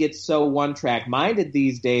WWE gets so one-track minded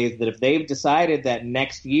these days that if they've decided that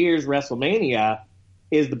next year's WrestleMania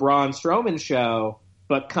is the Braun Strowman show,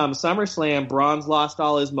 but come SummerSlam, Braun's lost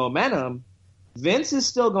all his momentum, Vince is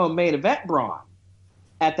still going to main event Braun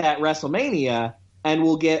at that WrestleMania, and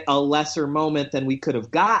we'll get a lesser moment than we could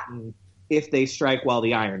have gotten if they strike while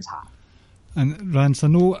the iron's hot. And Rance,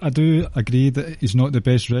 I do agree that he's not the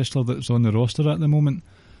best wrestler that's on the roster at the moment,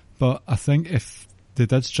 but I think if they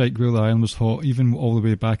did strike while the iron was hot, even all the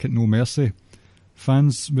way back at No Mercy,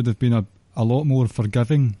 fans would have been a lot more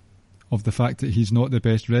forgiving of the fact that he's not the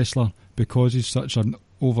best wrestler because he's such an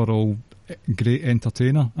overall great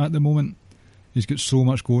entertainer at the moment. He's got so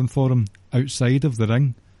much going for him outside of the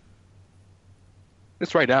ring.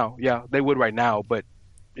 It's right now. Yeah, they would right now, but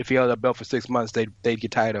if he held that belt for 6 months, they'd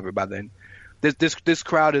get tired of it by then. This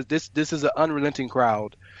crowd is an unrelenting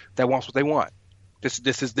crowd that wants what they want. That's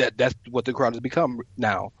what the crowd has become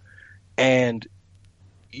now. And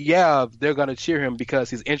yeah, they're gonna cheer him because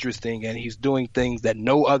he's interesting and he's doing things that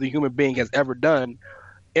no other human being has ever done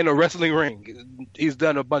in a wrestling ring. He's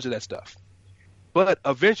done a bunch of that stuff. But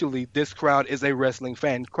eventually this crowd is a wrestling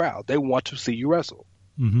fan crowd. They want to see you wrestle.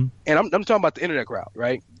 Mm-hmm. And I'm talking about the internet crowd,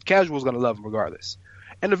 right? Casual's gonna love him regardless.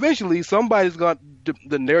 And eventually the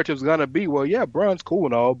narrative's gonna be, well, yeah, Braun's cool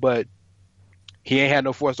and all, but he ain't had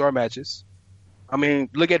no 4-star matches. I mean,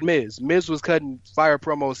 look at Miz. Miz was cutting fire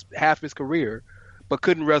promos half his career, but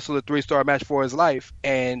couldn't wrestle a 3-star match for his life,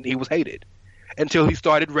 and he was hated until he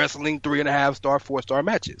started wrestling 3.5-star, 4-star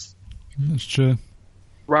matches. That's true.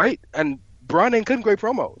 Right? And Braun ain't cutting great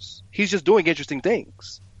promos. He's just doing interesting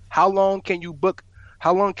things. How long can you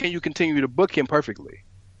continue to book him perfectly?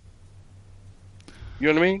 You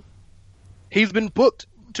know what I mean? He's been booked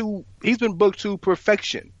to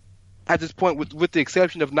perfection at this point, with the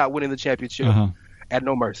exception of not winning the championship at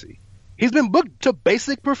No Mercy. He's been booked to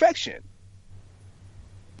basic perfection.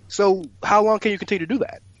 So how long can you continue to do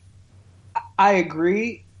that? I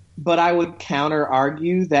agree, but I would counter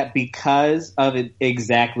argue that because of it,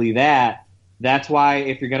 exactly that's why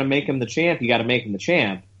if you're going to make him the champ, you got to make him the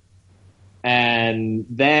champ. And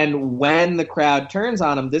then when the crowd turns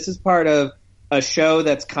on him, this is part of a show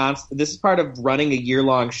that's this is part of running a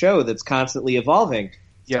year-long show that's constantly evolving.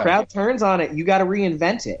 Yeah. The crowd turns on it, you got to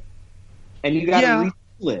reinvent it. And you got to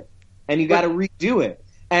retool it. And you got to redo it.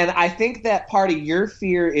 And I think that part of your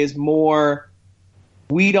fear is more,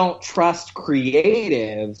 we don't trust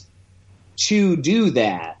creative to do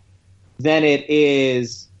that, than it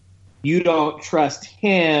is, you don't trust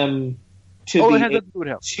him to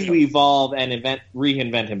evolve and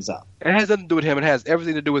reinvent himself. It has nothing to do with him. It has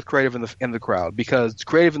everything to do with creative in the crowd, because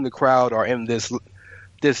creative in the crowd are in this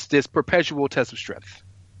perpetual test of strength.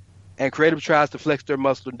 And creative tries to flex their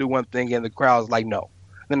muscle and do one thing, and the crowd's like, no.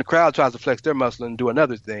 Then the crowd tries to flex their muscle and do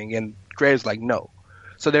another thing, and creative's like, no.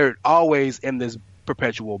 So they're always in this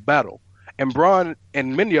perpetual battle. And Braun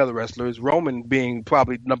and many other wrestlers, Roman being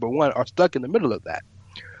probably number one, are stuck in the middle of that.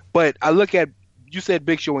 But I look at, you said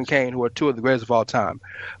Big Show and Kane, who are two of the greatest of all time.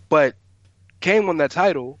 But Kane won that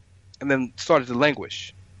title and then started to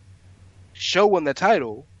languish. Show won that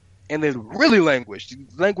title and then really languished.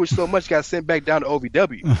 Languished so much, got sent back down to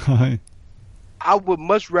OVW. I would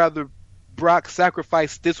much rather Brock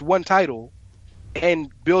sacrifice this one title and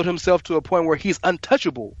build himself to a point where he's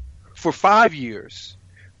untouchable for 5 years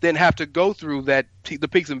than have to go through the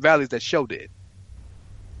peaks and valleys that Show did.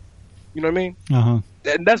 You know what I mean?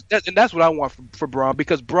 And that's what I want for Braun,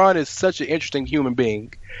 because Braun is such an interesting human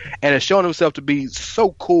being and has shown himself to be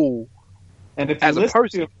so cool as a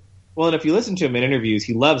person. And if you listen to him in interviews,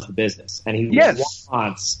 he loves the business, and he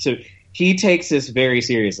wants to. He takes this very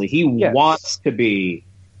seriously. He wants to be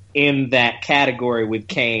in that category with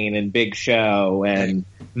Kane and Big Show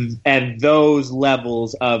and those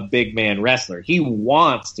levels of big man wrestler. He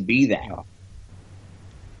wants to be that.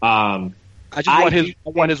 I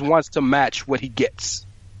want his wants to match what he gets.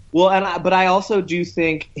 Well, but I also do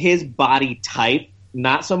think his body type,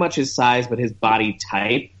 not so much his size, but his body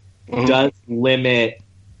type, does limit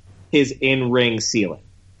his in-ring ceiling.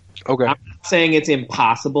 Okay. I'm not saying it's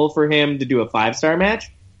impossible for him to do a 5-star match,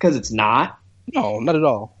 because it's not. No, not at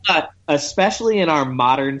all. But especially in our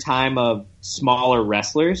modern time of smaller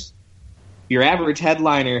wrestlers, your average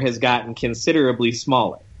headliner has gotten considerably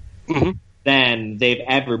smaller than they've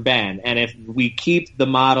ever been. And if we keep the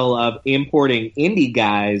model of importing indie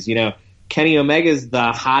guys, Kenny Omega's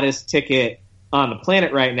the hottest ticket on the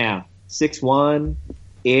planet right now. 6'1",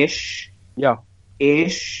 ish. Yeah.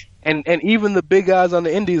 Ish. And even the big guys on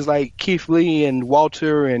the indies like Keith Lee and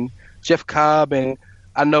Walter and Jeff Cobb, and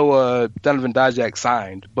I know Donovan Dijak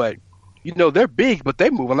signed, but they're big, but they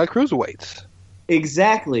moving like cruiserweights.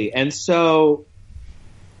 Exactly. And so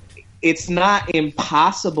it's not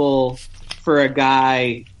impossible for a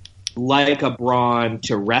guy like a Braun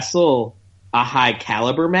to wrestle a high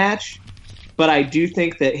caliber match, but I do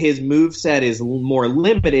think that his moveset is more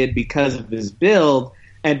limited because of his build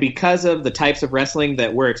and because of the types of wrestling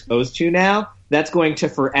that we're exposed to now. That's going to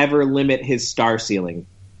forever limit his star ceiling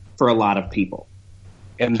for a lot of people.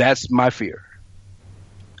 And that's my fear.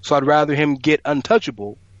 So I'd rather him get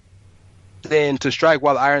untouchable than to strike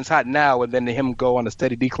while the iron's hot now and then him go on a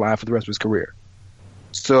steady decline for the rest of his career.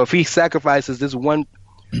 So if he sacrifices this one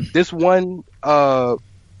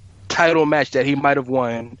title match that he might have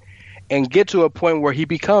won and get to a point where he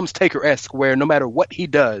becomes Taker-esque, where no matter what he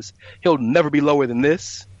does, he'll never be lower than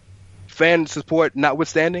this, fan support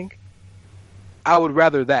notwithstanding, I would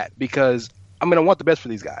rather that, because I want the best for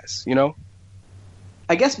these guys,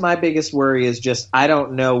 I guess my biggest worry is just I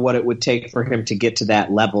don't know what it would take for him to get to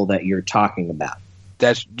that level that you're talking about.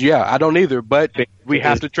 I don't either, but we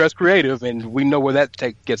have to trust creative, and we know where that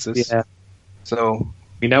gets us. Yeah. So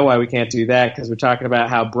we know why we can't do that, because we're talking about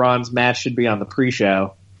how Braun's match should be on the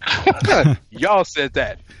pre-show. Y'all said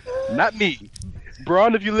that, not me.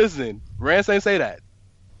 Braun, if you listen, Rance ain't say that.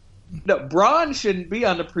 No, Braun shouldn't be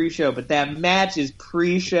on the pre-show, but that match is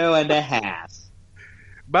pre-show and a half.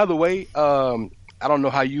 By the way, I don't know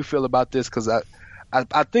how you feel about this, because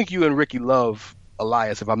I think you and Ricky love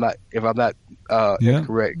Elias. If I'm not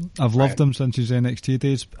incorrect. I've loved him since his NXT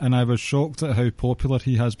days, and I was shocked at how popular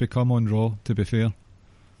he has become on Raw. To be fair,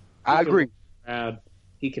 I agree.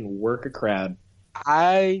 He can work a crowd.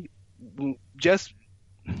 I just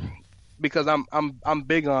because I'm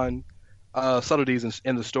big on subtleties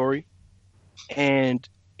in the story, and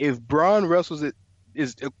if Braun wrestles it,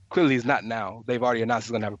 clearly he's not now. They've already announced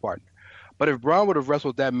he's going to have a partner. But if Braun would have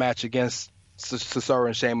wrestled that match against Cesaro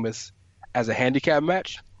and Sheamus as a handicap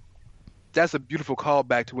match, that's a beautiful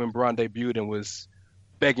callback to when Braun debuted and was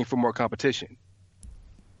begging for more competition.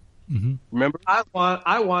 Mm-hmm. Remember?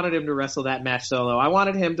 I wanted him to wrestle that match solo. I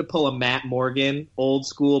wanted him to pull a Matt Morgan, old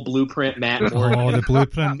school blueprint Matt Morgan. Oh, the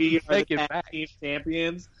blueprint. Be the tag team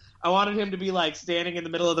champions. I wanted him to be like standing in the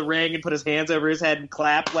middle of the ring and put his hands over his head and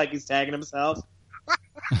clap like he's tagging himself.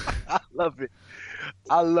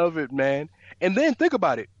 I love it, man. And then think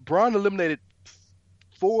about it. Braun eliminated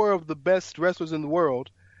 4 of the best wrestlers in the world.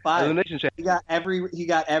 5. Elimination champion. He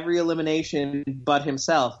got every elimination but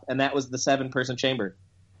himself, and that was the 7-person chamber.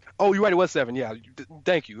 Oh, you're right. It was 7. Yeah.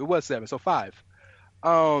 Thank you. It was 7. So 5.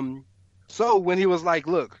 So when he was like,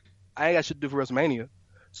 look, I ain't got shit to do for WrestleMania,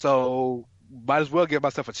 so might as well give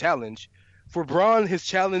myself a challenge. For Braun, his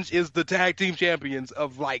challenge is the tag team champions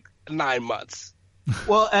of like 9 months.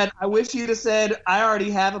 Well, and I wish you'd have said, I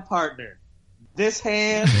already have a partner. This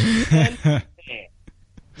hand and hand.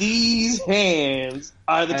 These hands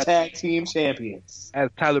are the tag team champions.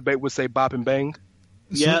 As Tyler Bate would say, bop and bang.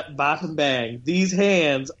 Yep, bop and bang. These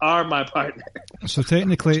hands are my partner. So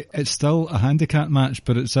technically, it's still a handicap match,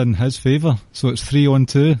 but it's in his favour. So it's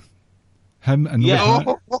 3-on-2. Him and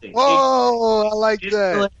Oh, I like it's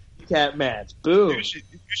that. Still a handicap match. Boom. You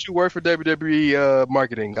should work for WWE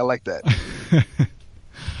marketing. I like that.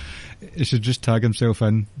 He should just tag himself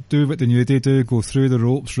in. Do what the New Day do. Go through the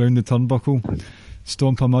ropes, round the turnbuckle,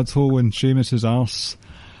 stomp a mud hole in Sheamus's arse.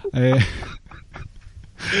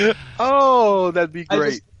 Oh, that'd be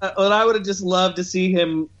great. I would have just loved to see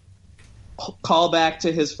him call back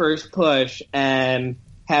to his first push and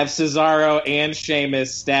have Cesaro and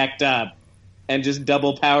Sheamus stacked up and just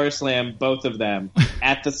double power slam both of them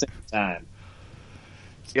at the same time.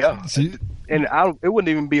 Yeah. And it wouldn't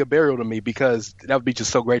even be a burial to me, because that would be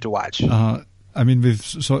just so great to watch. I mean, we've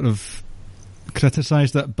sort of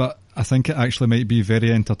criticised it, but I think it actually might be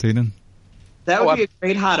very entertaining. That would be a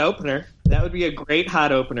great hot opener.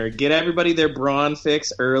 Get everybody their Braun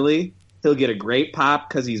fix early. He'll get a great pop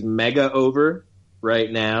because he's mega over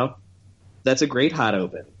right now. That's a great hot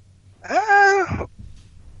open. I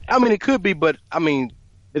mean, it could be, but I mean,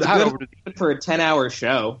 it's hot good opener for a 10-hour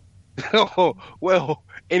show. Oh, well,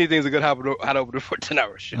 anything's a good hot opener for a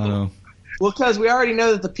 10-hour show. Well, because we already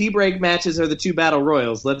know that the P-break matches are the 2 battle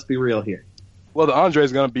royals. Let's be real here. Well, the Andre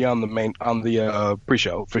is going to be on the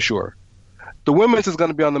pre-show for sure. The women's is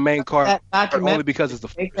going to be on the main card only because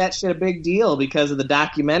it's make that shit a big deal because of the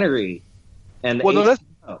documentary. And no,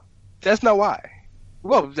 that's not why.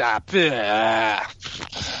 Well,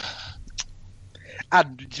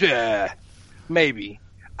 maybe.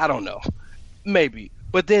 I don't know. Maybe.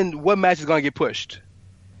 But then what match is going to get pushed?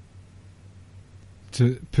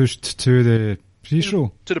 pushed to the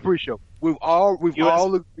pre-show. To the pre-show. We've all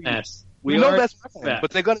agreed. Yes. We know that's fine,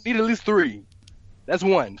 but they're going to need at least 3. That's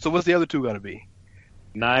 1. So what's the other 2 going to be?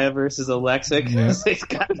 Nia versus Alexa, because they've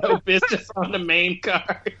got no business on the main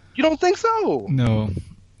card. You don't think so? No.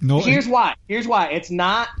 Here's why. It's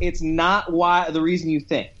not why the reason you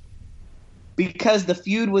think. Because the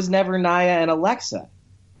feud was never Nia and Alexa.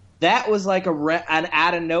 That was like an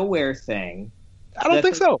out of nowhere thing. I don't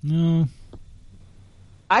think so. No.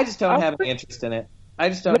 I just don't have any interest in it.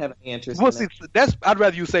 I'd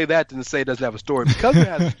rather you say that than to say it doesn't have a story. Because it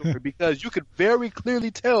has a story. Because you could very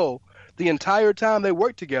clearly tell the entire time they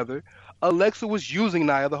worked together, Alexa was using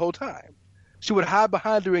Nia the whole time. She would hide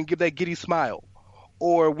behind her and give that giddy smile.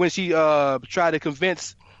 Or when she tried to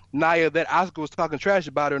convince Nia that Asuka was talking trash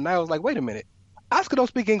about her, Nia was like, wait a minute, Asuka don't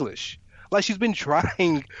speak English. Like, she's been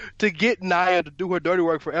trying to get Nia to do her dirty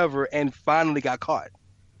work forever and finally got caught.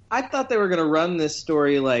 I thought they were going to run this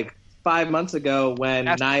story like 5 months ago when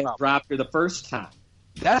Nia dropped her the first time.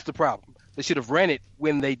 That's the problem. They should have ran it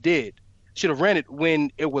when they did. Should have ran it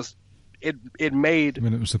when it made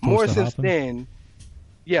more sense then.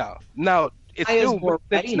 Yeah. Now, it's still more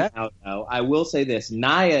ready now, though. I will say this.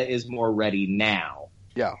 Nia is more ready now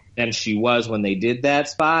than she was when they did that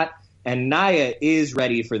spot. And Nia is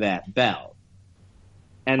ready for that belt.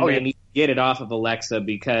 And they need to get it off of Alexa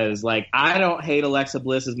because, like, I don't hate Alexa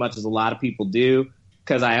Bliss as much as a lot of people do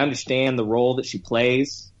because I understand the role that she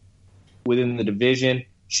plays within the division.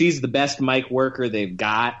 She's the best mic worker they've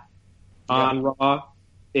got on Raw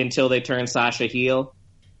until they turn Sasha heel.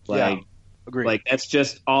 Agreed. Like, that's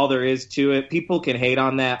just all there is to it. People can hate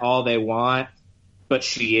on that all they want, but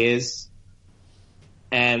she is.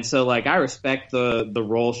 And so, like, I respect the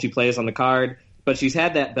role she plays on the card, but she's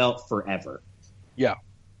had that belt forever. Yeah.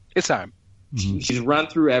 It's time. Mm-hmm. She's run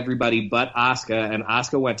through everybody but Asuka, and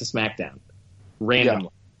Asuka went to SmackDown. Randomly.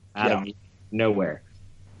 Out of nowhere.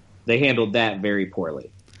 They handled that very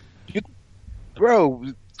poorly. Bro,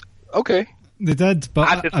 okay. They did,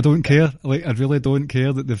 but I don't care. Like, I really don't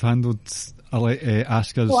care that they've handled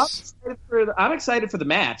Asuka's. Well, I'm excited for the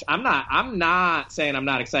match. I'm not saying I'm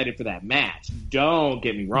not excited for that match. Don't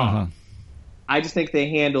get me wrong. Uh-huh. I just think they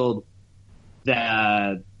handled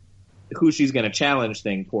the who she's going to challenge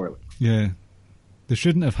thing poorly. Yeah, they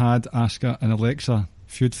shouldn't have had Asuka and Alexa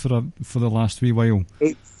feud for the last wee while.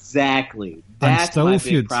 Exactly. That's my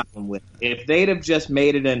big problem with it. If they'd have just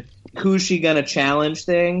made it an who's she going to challenge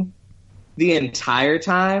thing the entire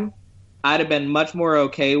time, I'd have been much more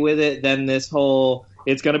okay with it than this whole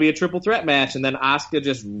it's going to be a triple threat match and then Asuka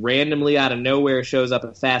just randomly out of nowhere shows up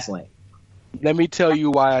at Fastlane. Let me tell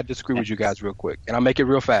you why I disagree with you guys real quick, and I'll make it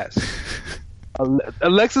real fast.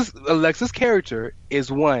 Alexa's character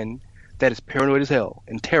is one that is paranoid as hell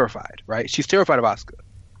and terrified, right? She's terrified of Asuka.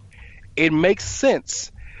 It makes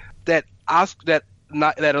sense that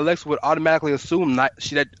Alexa would automatically assume that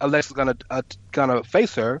Alexa's gonna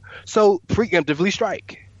face her, so preemptively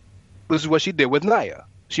strike. This is what she did with Nia.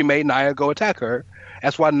 She made Nia go attack her.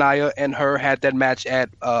 That's why Nia and her had that match at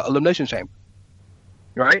Elimination Chamber,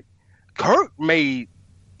 right? Kurt made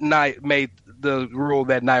the rule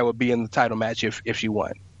that Nia would be in the title match if she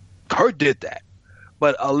won. Kurt did that,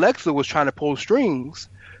 but Alexa was trying to pull strings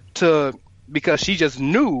because she just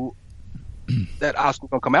knew that Asuka was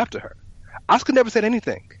gonna come after her. Asuka never said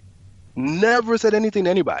anything. Never said anything to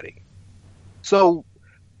anybody. So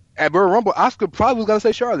at Royal Rumble, Asuka probably was going to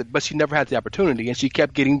say Charlotte, but she never had the opportunity, and she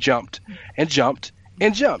kept getting jumped and jumped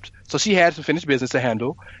and jumped. So she had some finished business to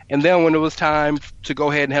handle, and then when it was time to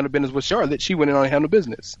go ahead and handle business with Charlotte, she went in on and handled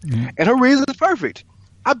business. Mm-hmm. And her reason is perfect.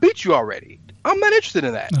 I beat you already. I'm not interested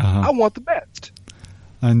in that. Uh-huh. I want the best.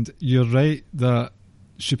 And you're right that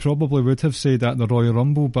she probably would have said that in the Royal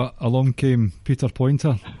Rumble, but along came Peter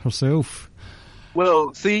Pointer herself.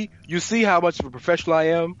 Well, you see how much of a professional I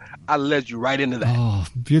am? I led you right into that. Oh,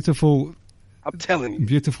 beautiful. I'm telling you.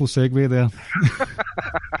 Beautiful segue there.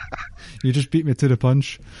 You just beat me to the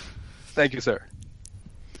punch. Thank you, sir.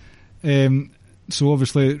 So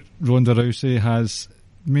obviously Ronda Rousey has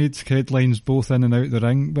made headlines both in and out the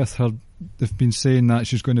ring with her. They've been saying that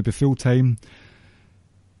she's going to be full-time.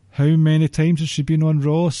 How many times has she been on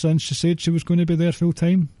Raw since she said she was going to be there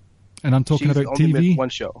full-time? And I'm talking about TV. Missed one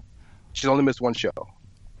show. She's only missed one show.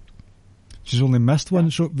 She's only missed one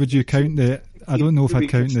show? Would you count the... I don't know if I'd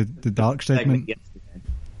count the dark segment.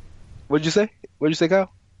 What did you say? What did you say,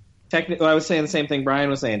 Kyle? I was saying the same thing Brian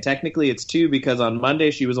was saying. Technically, it's two because on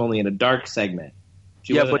Monday she was only in a dark segment.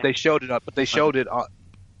 But they showed it up. But they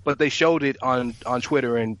showed it on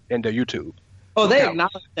Twitter and their YouTube. Oh, they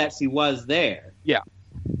acknowledged that she was there. Yeah.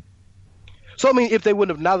 So, I mean, if they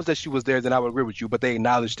wouldn't have acknowledged that she was there, then I would agree with you. But they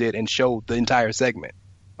acknowledged it and showed the entire segment.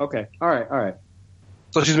 Okay. All right.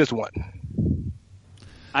 So she's missed one.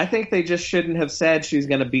 I think they just shouldn't have said she's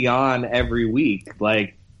going to be on every week.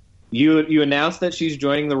 Like, you announced that she's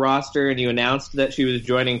joining the roster, and you announced that she was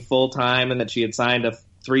joining full time and that she had signed a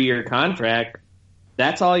 3-year contract.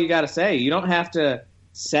 That's all you got to say. You don't have to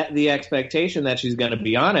set the expectation that she's going to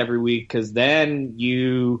be on every week, because then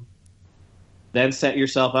you set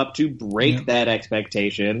yourself up to break that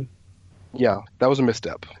expectation. Yeah, that was a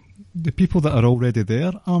misstep. The people that are already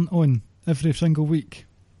there aren't on every single week.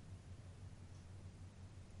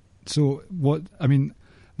 So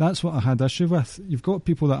that's what I had issue with. You've got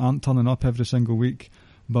people that aren't turning up every single week,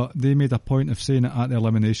 but they made a point of saying it at the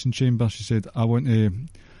Elimination Chamber. She said, I want to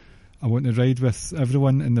ride with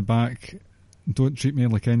everyone in the back. Don't treat me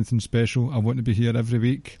like anything special. I want to be here every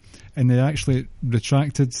week. And they actually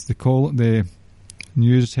retracted the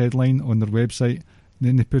news headline on their website.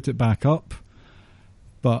 Then they put it back up.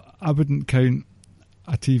 But I wouldn't count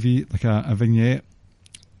a TV, like a vignette.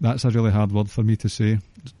 That's a really hard word for me to say.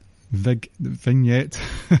 Vignette.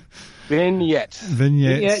 Vignette.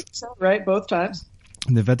 Yeah, you sound right both times.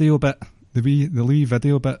 The video bit. The Lee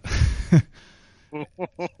video bit.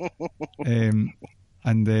 And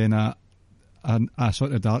then a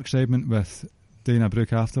sort of dark segment with Dana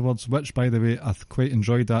Brooke afterwards, which, by the way, I quite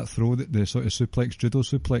enjoyed that throw, the sort of judo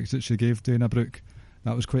suplex that she gave Dana Brooke.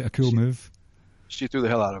 That was quite a cool move. She threw the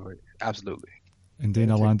hell out of her, absolutely. And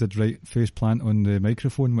Dana landed right face plant on the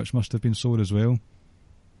microphone, which must have been sore as well.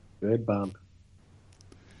 Good bump.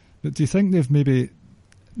 But do you think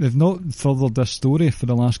they've not furthered this story for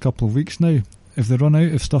the last couple of weeks now? Have they run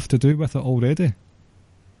out of stuff to do with it already?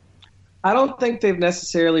 I don't think they've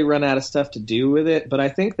necessarily run out of stuff to do with it, but I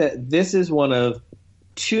think that this is one of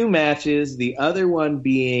 2 matches, the other one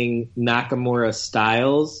being Nakamura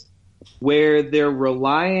Styles, where they're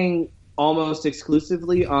relying almost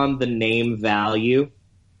exclusively on the name value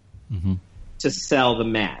to sell the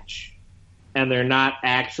match. And they're not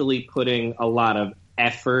actually putting a lot of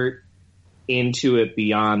effort into it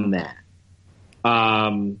beyond that.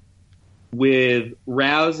 With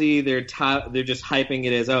Rousey, they're just hyping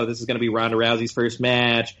it as, this is going to be Ronda Rousey's first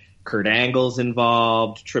match. Kurt Angle's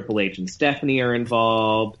involved. Triple H and Stephanie are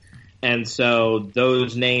involved. And so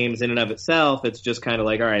those names in and of itself, it's just kind of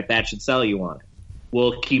like, all right, that should sell you on it.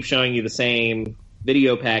 We'll keep showing you the same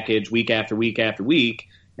video package week after week after week,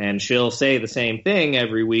 and she'll say the same thing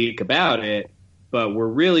every week about it, but we're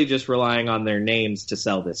really just relying on their names to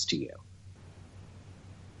sell this to you.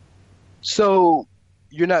 So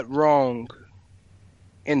you're not wrong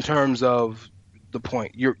in terms of the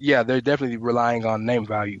point. They're definitely relying on name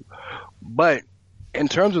value. But in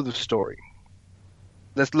terms of the story,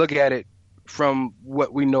 let's look at it from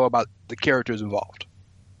what we know about the characters involved.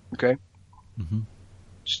 Okay? Mm-hmm.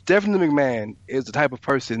 Stephanie McMahon is the type of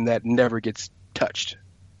person that never gets touched.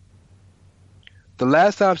 The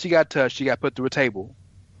last time she got touched, she got put through a table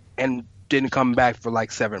and didn't come back for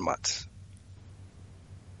like 7 months.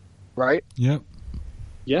 Right? Yep.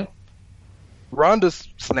 Yeah. Ronda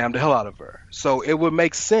slammed the hell out of her. So it would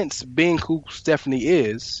make sense, being who Stephanie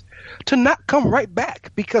is, to not come right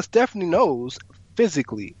back, because Stephanie knows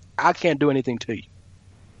physically, I can't do anything to you.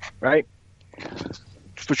 Right?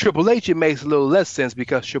 For Triple H, it makes a little less sense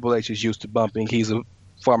because Triple H is used to bumping. He's a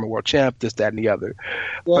former world champ, this, that, and the other.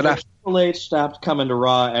 Well, but Triple H stopped coming to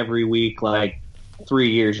Raw every week like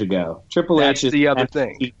 3 years ago. Triple H is the other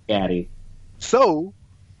thing. Daddy. So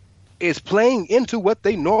it's playing into what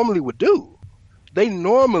they normally would do. They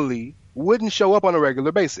normally wouldn't show up on a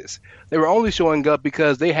regular basis. They were only showing up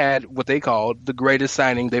because they had what they called the greatest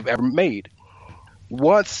signing they've ever made.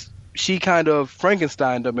 Once she kind of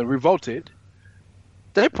Frankensteined them and revolted,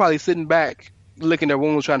 they're probably sitting back, licking their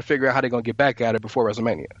wounds, trying to figure out how they're going to get back at it before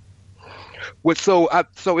WrestleMania. So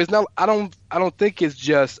it's not. I don't think it's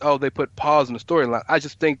just they put pause in the storyline. I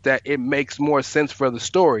just think that it makes more sense for the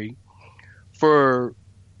story for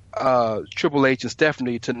Triple H and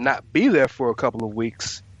Stephanie to not be there for a couple of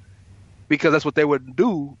weeks, because that's what they would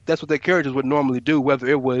do. That's what their characters would normally do, whether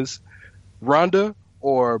it was Ronda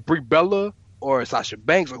or Brie Bella or Sasha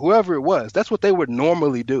Banks or whoever it was. That's what they would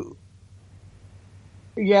normally do.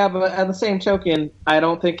 Yeah, but at the same token, I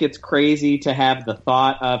don't think it's crazy to have the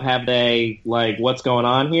thought of have they, like, what's going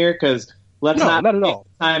on here? Because not at all.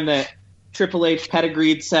 The time that Triple H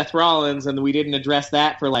pedigreed Seth Rollins and we didn't address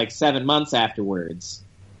that for like 7 months afterwards.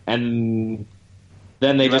 And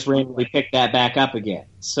then they just randomly picked that back up again.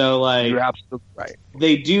 So, like, you're absolutely right.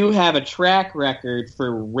 They do have a track record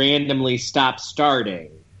for randomly stop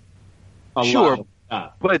starting a lot of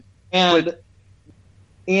stuff.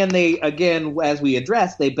 And they, again, as we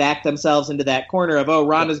addressed, they back themselves into that corner of, oh,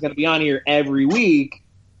 Ronda's going to be on here every week.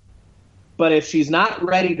 But if she's not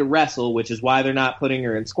ready to wrestle, which is why they're not putting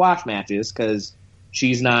her in squash matches, because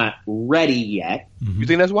she's not ready yet. You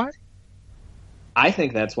think that's why? I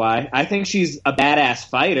think that's why. I think she's a badass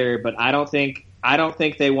fighter, but I don't think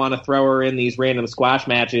they want to throw her in these random squash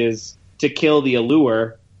matches to kill the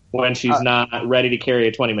allure when she's not ready to carry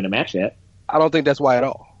a 20-minute match yet. I don't think that's why at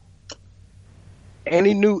all.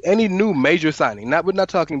 Any new major signing, we're not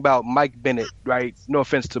talking about Mike Bennett, right? No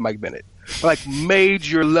offense to Mike Bennett. But like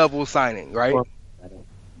major level signing, right?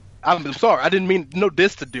 I'm sorry, I didn't mean no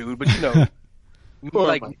diss to dude, but you know,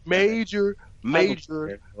 like major level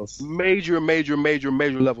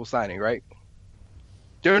signing, right?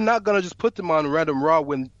 They're not gonna just put them on random Raw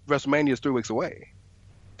when WrestleMania is 3 weeks away.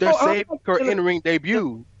 They're saving her in-ring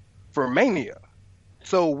debut for Mania.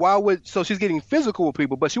 So so she's getting physical with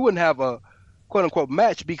people, but she wouldn't have a quote unquote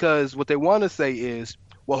match, because what they want to say is,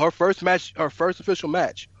 well, her first official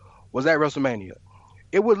match was at WrestleMania.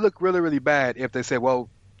 It would look really, really bad if they said, well,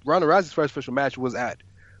 Ronda Rousey's first official match was at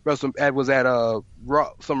Raw,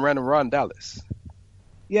 some random Raw in Dallas.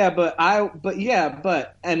 And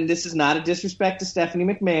this is not a disrespect to Stephanie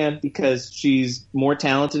McMahon, because she's more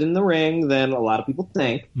talented in the ring than a lot of people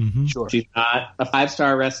think. Mm-hmm. Sure. She's not a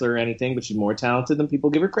 5-star wrestler or anything, but she's more talented than people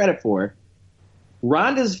give her credit for.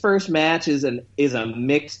 Ronda's first match is a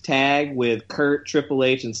mixed tag with Kurt, Triple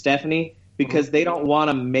H, and Stephanie, because they don't want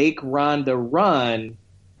to make Ronda run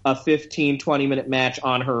a 15, 20-minute match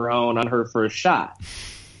on her own on her first shot,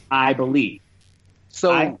 I believe.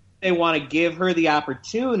 So they want to give her the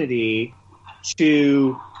opportunity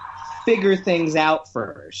to figure things out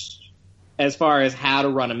first as far as how to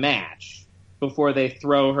run a match before they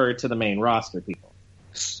throw her to the main roster people.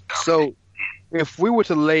 So if we were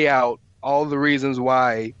to lay out all the reasons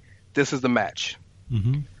why this is the match,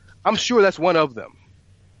 I'm sure that's one of them.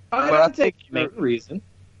 I think the main reason.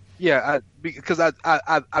 Yeah, because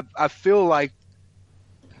I feel like,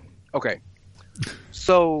 okay,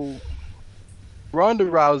 so Ronda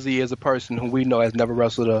Rousey is a person who we know has never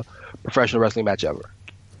wrestled a professional wrestling match ever.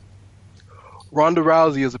 Ronda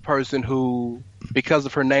Rousey is a person who, because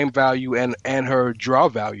of her name value and her draw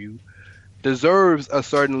value, deserves a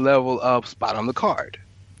certain level of spot on the card,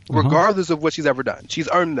 regardless of what she's ever done. She's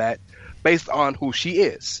earned that based on who she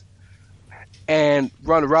is. And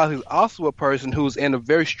Ronda Rousey is also a person who's in a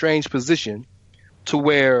very strange position to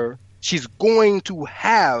where she's going to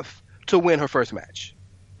have to win her first match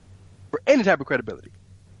for any type of credibility,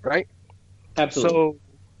 right? Absolutely. So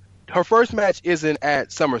her first match isn't at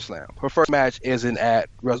SummerSlam. Her first match isn't at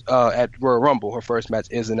Royal Rumble. Her first match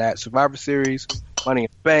isn't at Survivor Series, Money in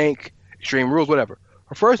the Bank, Extreme Rules, whatever.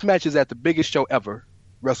 Her first match is at the biggest show ever,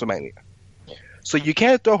 WrestleMania. So you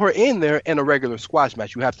can't throw her in there in a regular squash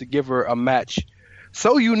match. You have to give her a match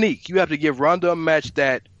so unique. You have to give Ronda a match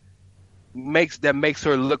that makes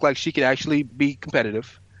her look like she can actually be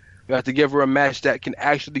competitive. You have to give her a match that can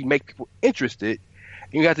actually make people interested.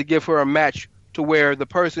 And you have to give her a match to where the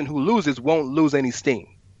person who loses won't lose any steam,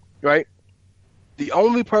 right? The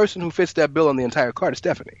only person who fits that bill on the entire card is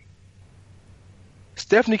Stephanie.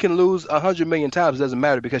 Stephanie can lose 100 million times. It doesn't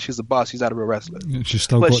matter, because she's a boss. She's not a real wrestler. She's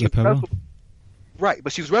still got the power. Right,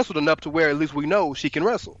 but she's wrestled enough to where at least we know she can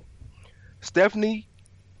wrestle. Stephanie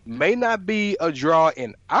may not be a draw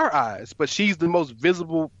in our eyes, but she's one of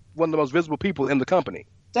the most visible people in the company.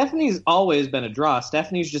 Stephanie's always been a draw.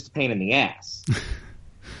 Stephanie's just a pain in the ass.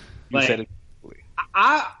 You said it.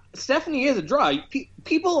 Stephanie is a draw.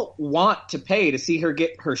 People want to pay to see her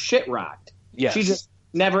get her shit rocked. Yes. She just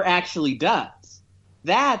never actually does.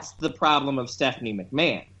 That's the problem of Stephanie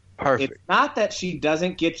McMahon. Perfect. It's not that she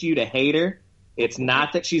doesn't get you to hate her. It's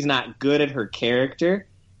not that she's not good at her character.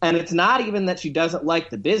 And it's not even that she doesn't like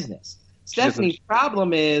the business. Stephanie's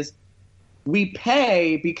problem is we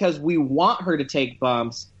pay because we want her to take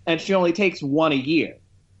bumps, and she only takes one a year.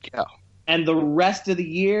 Yeah. And the rest of the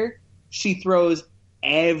year, she throws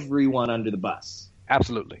everyone under the bus.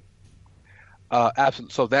 Absolutely.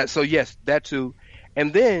 Absolutely. So yes, that too.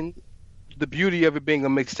 And then the beauty of it being a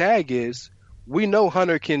mixed tag is we know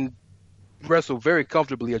Hunter can wrestle very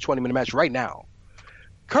comfortably a 20-minute match right now.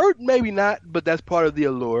 Kurt, maybe not, but that's part of the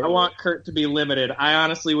allure. I want Kurt to be limited. I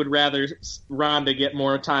honestly would rather Ronda get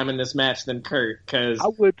more time in this match than Kurt, because I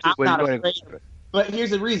would too, I'm not afraid. But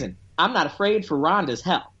here's the reason. I'm not afraid for Ronda's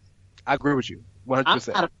health. I agree with you, 100%. I'm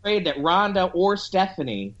not afraid that Ronda or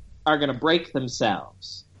Stephanie are going to break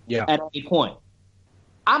themselves at any point.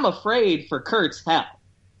 I'm afraid for Kurt's health.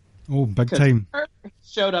 Oh, big time. Kurt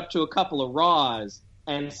showed up to a couple of Raws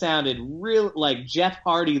and sounded real like Jeff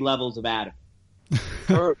Hardy levels of adamant.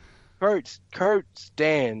 Kurt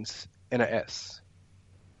stands in an S.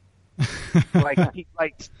 He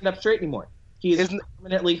stand up straight anymore. He is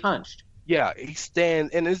permanently hunched. Yeah, he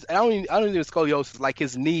stands, and I don't even scoliosis. Like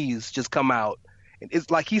his knees just come out, and it's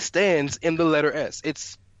like he stands in the letter S.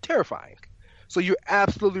 It's terrifying. So you're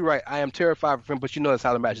absolutely right. I am terrified for him, but you know that's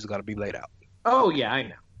how the match is going to be laid out. Oh yeah,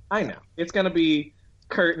 I know. It's going to be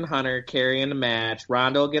Kurt and Hunter carrying the match.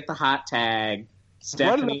 Ronda will get the hot tag.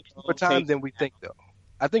 Stephanie will get more time than we think, though.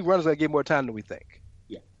 I think Ronda's going to get more time than we think.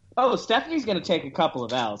 Oh, Stephanie's going to take a couple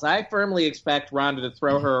of L's. I firmly expect Ronda to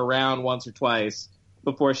throw her around once or twice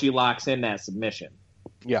before she locks in that submission.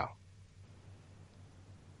 Yeah.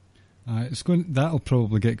 That'll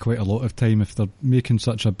probably get quite a lot of time if they're making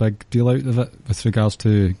such a big deal out of it with regards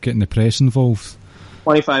to getting the press involved.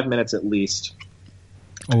 25 minutes at least.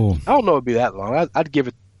 Oh, I don't know it'd be that long. I'd give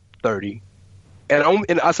it 30,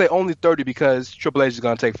 and I say only 30 because Triple H is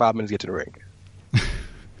going to take 5 minutes to get to the ring.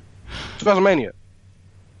 It's WrestleMania.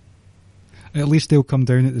 At least they'll come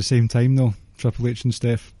down at the same time, though. Triple H and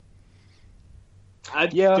Steph.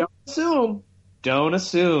 Don't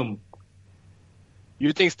assume.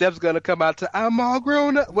 You think Steph's gonna come out to "I'm all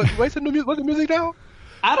grown up"? What's the new music? What's the music now?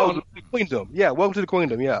 The Queendom. Yeah, welcome to the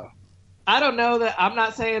Queendom. Yeah. I don't know that. I'm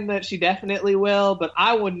not saying that she definitely will, but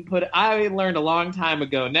I wouldn't put. I learned a long time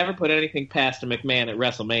ago never put anything past a McMahon at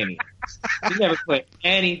WrestleMania. You never put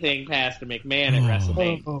anything past a McMahon at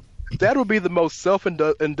WrestleMania. That would be the most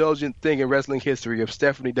self-indulgent thing in wrestling history if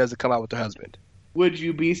Stephanie doesn't come out with her husband. Would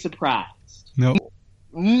you be surprised? No.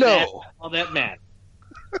 That's all that matters.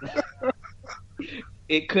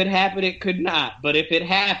 It could happen, it could not. But if it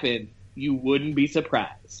happened, you wouldn't be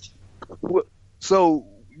surprised. So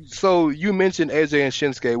you mentioned AJ and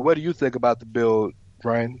Shinsuke. What do you think about the build,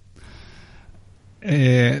 Bryan?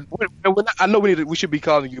 I know we should be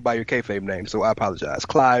calling you by your kayfabe name, so I apologize.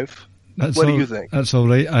 Clive. What do you think? That's all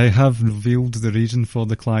right. I have revealed the reason for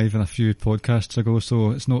the Clive in a few podcasts ago,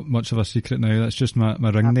 so it's not much of a secret now. That's just my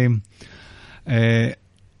ring name.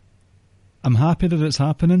 I'm happy that it's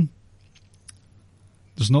happening.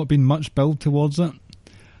 There's not been much build towards it,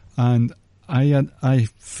 and I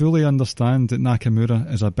fully understand that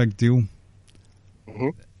Nakamura is a big deal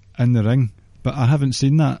in the ring, but I haven't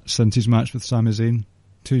seen that since his match with Sami Zayn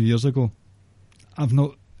 2 years ago.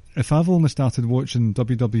 If I've only started watching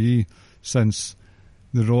WWE since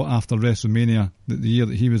the Raw after WrestleMania, the year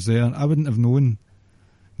that he was there, I wouldn't have known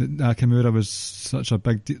that Nakamura was such a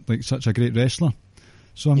such a great wrestler.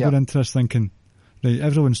 So I'm going into this thinking, right,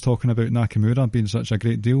 everyone's talking about Nakamura being such a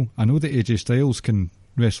great deal. I know that AJ Styles can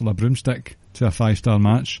wrestle a broomstick to a 5-star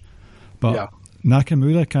match, but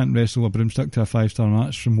Nakamura can't wrestle a broomstick to a 5-star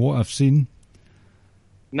match from what I've seen.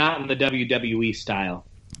 Not in the WWE style.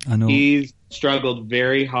 I know. He's struggled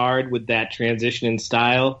very hard with that transition in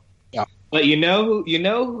style. Yeah. But you know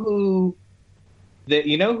who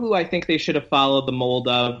I think they should have followed the mold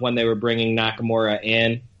of when they were bringing Nakamura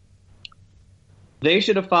in? They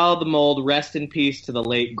should have followed the mold, rest in peace to the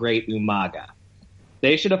late, great Umaga.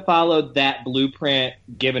 They should have followed that blueprint,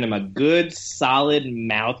 given him a good, solid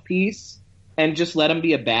mouthpiece, and just let him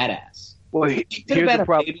be a badass. Well, he could have been a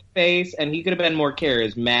babyface, and he could have been more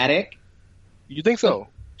charismatic. You think so?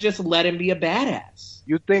 Just let him be a badass.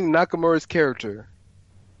 You think Nakamura's character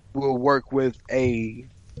will work with a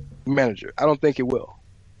manager? I don't think it will.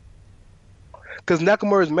 Because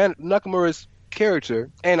Nakamura's character,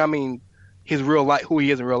 and I mean his real life, who he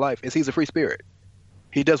is in real life, is he's a free spirit.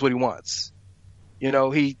 He does what he wants. You know,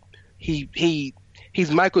 he's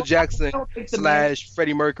Michael Jackson /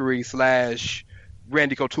 Freddie Mercury /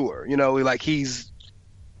 Randy Couture. You know,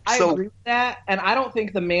 I agree with that, and I don't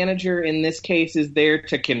think the manager in this case is there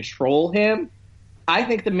to control him. I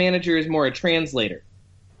think the manager is more a translator,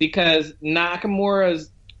 because Nakamura's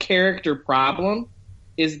character problem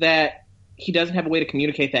is that he doesn't have a way to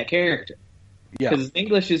communicate that character. Because his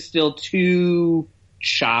English is still too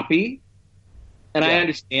choppy, and I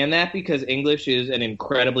understand that because English is an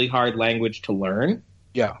incredibly hard language to learn.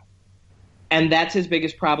 Yeah. And that's his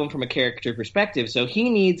biggest problem from a character perspective. So he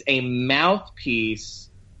needs a mouthpiece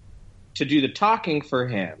to do the talking for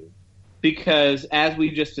him, because as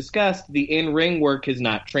we just discussed, the in-ring work is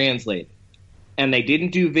not translated, and they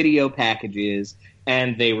didn't do video packages,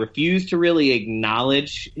 and they refused to really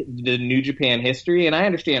acknowledge the New Japan history, and I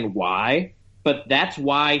understand why, but that's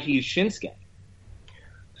why he's Shinsuke.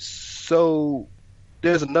 So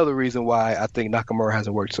there's another reason why I think Nakamura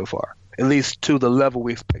hasn't worked so far, at least to the level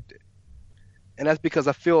we expected. And that's because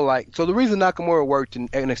I feel like, so the reason Nakamura worked in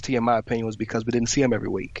NXT, in my opinion, was because we didn't see him every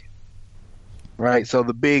week. Right? So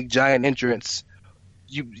the big giant entrance,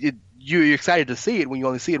 you're excited to see it when you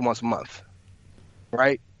only see it once a month.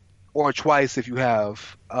 Right? or twice if you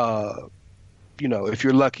have, if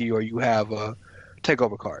you're lucky or you have a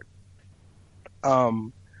takeover card.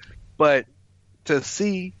 But to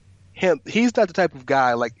see him, he's not the type of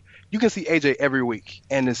guy like you can see AJ every week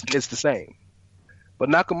and it's the same. But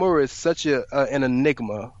Nakamura is such an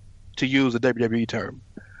enigma, to use a WWE term,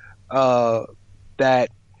 that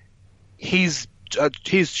he's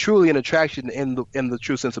truly an attraction in the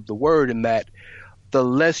true sense of the word, in that the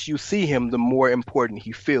less you see him, the more important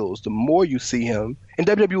he feels. The more you see him in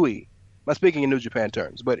WWE, I'm speaking in New Japan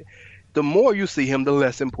terms, but the more you see him, the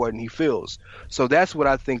less important he feels. So that's what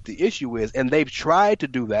I think the issue is, and they've tried to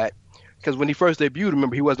do that because when he first debuted,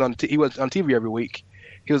 remember he was on TV every week.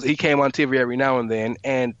 He came on TV every now and then,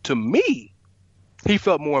 and to me, he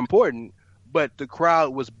felt more important, but the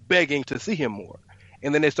crowd was begging to see him more.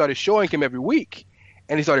 And then they started showing him every week,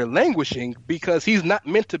 and he started languishing because he's not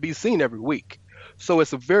meant to be seen every week. So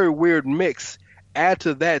it's a very weird mix. Add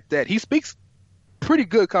to that he speaks pretty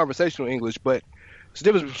good conversational English, but it's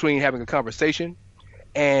the difference between having a conversation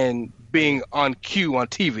and being on cue on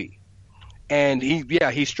TV. And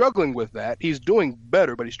he's struggling with that. He's doing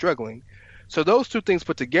better, but he's struggling. So those two things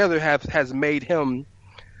put together has made him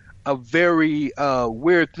a very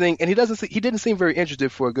weird thing, and he didn't seem very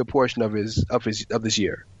interested for a good portion of this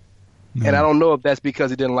year. Mm-hmm. And I don't know if that's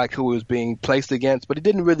because he didn't like who he was being placed against, but he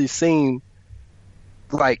didn't really seem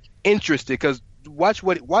like interested. Because watch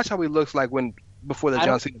how he looks like before the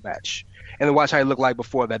John Cena match, and then watch how he looked like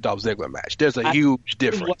before that Dolph Ziggler match. There's a huge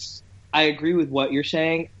difference. I agree with what you're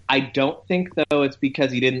saying. I don't think though it's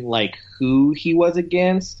because he didn't like who he was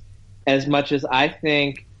against, as much as I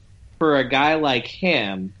think for a guy like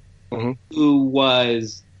him, mm-hmm. who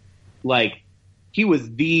was he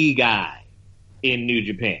was the guy in New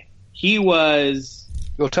Japan. He was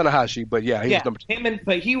Tanahashi, but he was number two.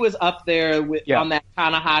 But he was up there on that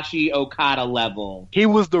Tanahashi Okada level. He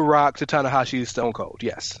was the Rock to Tanahashi's Stone Cold,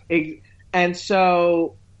 yes. And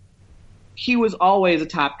so he was always a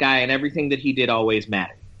top guy, and everything that he did always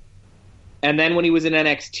mattered. And then when he was in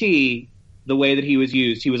NXT, the way that he was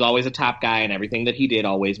used, he was always a top guy, and everything that he did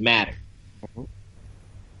always mattered. Mm-hmm.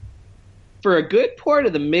 For a good part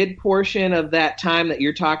of the mid portion of that time that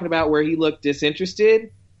you're talking about where he looked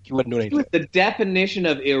disinterested, he wasn't doing anything. He was the definition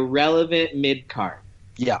of irrelevant mid-card.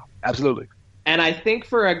 Yeah, absolutely. And I think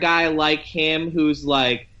for a guy like him who's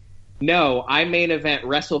like, no, I main event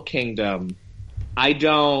Wrestle Kingdom, I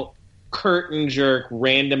don't curtain jerk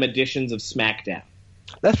random editions of SmackDown.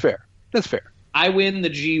 That's fair. I win the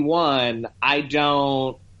G1, I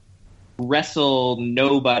don't wrestle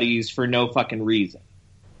nobodies for no fucking reason.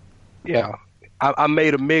 Yeah. I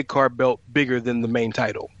made a mid-card belt bigger than the main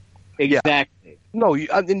title. Exactly. Yeah. No,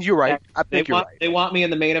 you're right. I think you're right. They want me in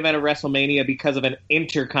the main event of Wrestlemania because of an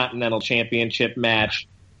Intercontinental Championship match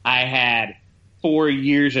I had 4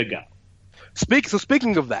 years ago.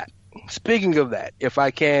 Speaking of that, if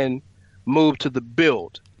I can move to the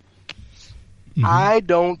build, mm-hmm. I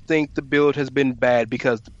don't think the build has been bad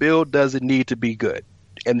because the build doesn't need to be good.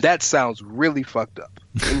 And that sounds really fucked up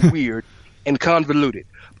and weird and convoluted.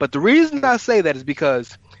 But the reason I say that is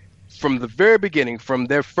because from the very beginning, from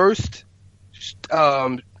their first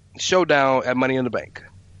showdown at Money in the Bank,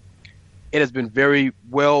 it has been very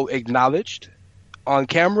well acknowledged on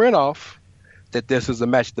camera and off that this is a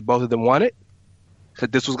match that both of them wanted,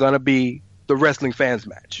 that this was going to be the wrestling fans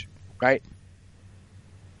match, right?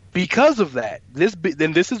 Because of that,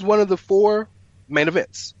 this is one of the 4 main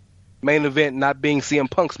events. Main event not being CM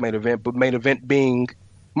Punk's main event, but main event being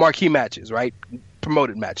marquee matches, right?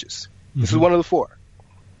 Promoted matches. Mm-hmm. This is one of the 4.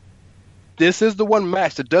 This is the one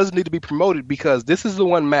match that doesn't need to be promoted because this is the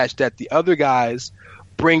one match that the other guys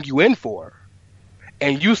bring you in for,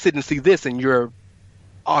 and you sit and see this and you're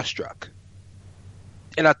awestruck.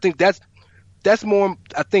 And I think that's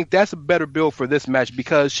a better build for this match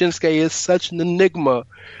because Shinsuke is such an enigma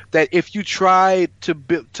that if you try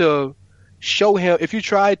to show him, if you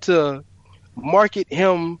try to market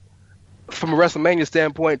him from a WrestleMania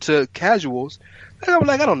standpoint to casuals, I'm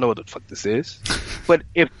like, I don't know what the fuck this is. But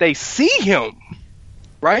if they see him,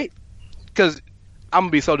 right? Because I'm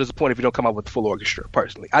gonna be so disappointed if you don't come out with the full orchestra.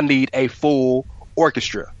 Personally, I need a full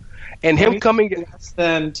orchestra, and him coming less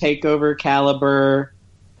than Takeover caliber.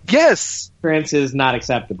 Yes, Prince is not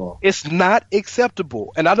acceptable. It's not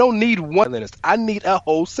acceptable, and I don't need one violinist. I need a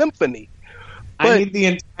whole symphony. I need the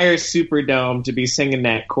entire Superdome to be singing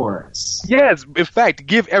that chorus. Yes, in fact,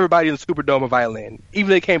 give everybody in the Superdome a violin,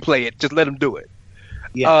 even if they can't play it. Just let them do it.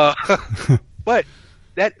 Yeah. But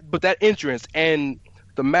that entrance and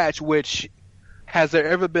the match, which has there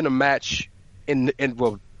ever been a match in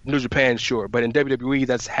New Japan, sure, but in WWE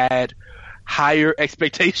that's had higher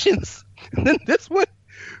expectations than this one?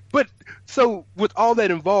 But so with all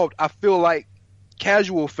that involved, I feel like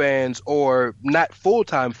casual fans or not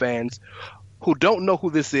full-time fans who don't know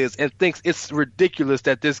who this is and thinks it's ridiculous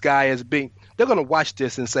that this guy is being, they're going to watch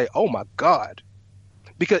this and say, "Oh my God."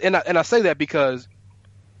 Because and I say that because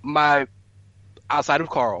outside of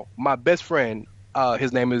Carl, my best friend,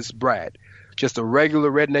 his name is Brad, just a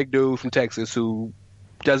regular redneck dude from Texas who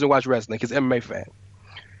doesn't watch wrestling. He's an MMA fan.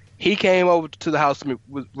 He came over to the house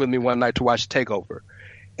with me one night to watch TakeOver,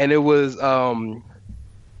 and it was it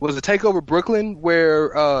TakeOver Brooklyn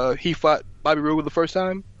where he fought Bobby Roode the first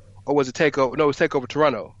time, or was it TakeOver? No, it was TakeOver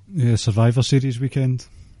Toronto. Yeah, Survivor Series weekend.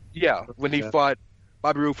 Yeah, when he fought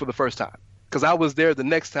Bobby Roode for the first time, because I was there the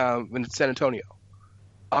next time in San Antonio,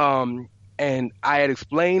 and I had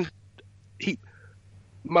explained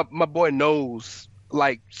my boy knows,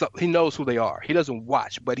 like, so he knows who they are. He doesn't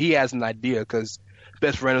watch, but he has an idea because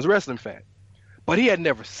best friend is a wrestling fan. But he had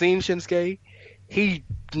never seen Shinsuke. He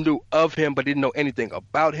knew of him, but didn't know anything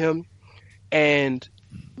about him. And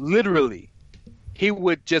literally, he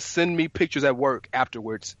would just send me pictures at work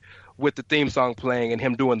afterwards with the theme song playing and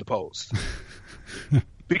him doing the pose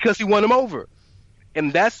because he won him over.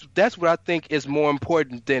 And that's what I think is more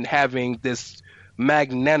important than having this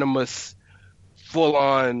magnanimous,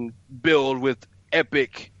 full-on build with the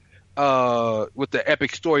epic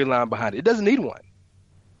storyline behind it. It doesn't need one.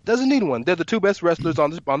 They're the two best wrestlers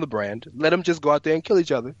on the brand. Let them just go out there and kill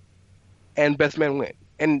each other, and best man win.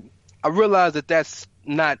 And I realize that that's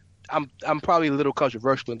not. I'm probably a little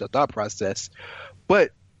controversial in the thought process,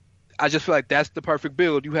 but I just feel like that's the perfect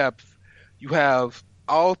build. You have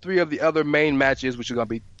all three of the other main matches, which are going to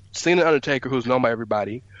be Cena, Undertaker, who's known by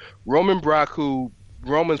everybody, Roman, Brock, who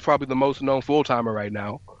Roman's probably the most known full timer right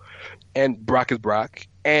now, and Brock is Brock,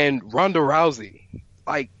 and Ronda Rousey.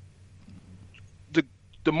 Like,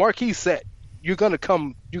 the marquee set, you're gonna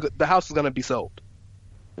come. The house is gonna be sold,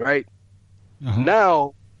 right?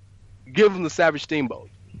 Now, give him the Savage Steamboat.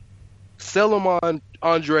 Sell him on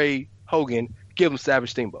Andre Hogan. Give him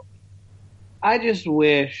Savage Steamboat. I just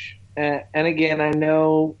wish, and again, I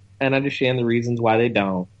know and understand the reasons why they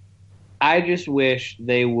don't. I just wish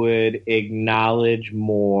they would acknowledge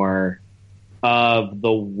more of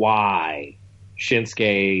the why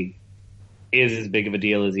Shinsuke is as big of a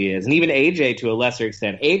deal as he is. And even AJ to a lesser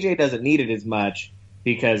extent. AJ doesn't need it as much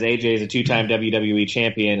because AJ is a two-time WWE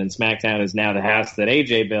champion and SmackDown is now the house that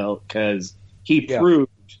AJ built because he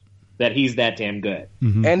proved that he's that damn good.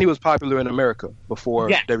 Mm-hmm. And he was popular in America before.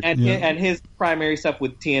 Yeah, and his primary stuff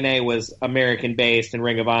with TNA was American-based and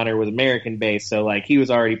Ring of Honor was American-based, so like he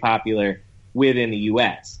was already popular within the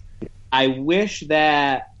U.S. I wish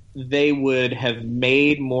that they would have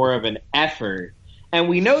made more of an effort. And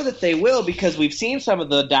we know that they will because we've seen some of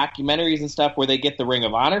the documentaries and stuff where they get the Ring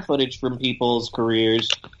of Honor footage from people's careers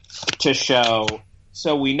to show.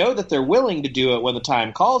 So we know that they're willing to do it when the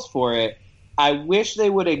time calls for it. I wish they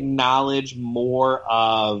would acknowledge more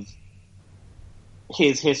of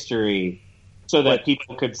his history so that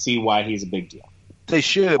people could see why he's a big deal. They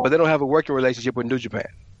should, but they don't have a working relationship with New Japan.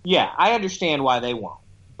 Yeah, I understand why they won't.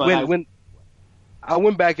 But when I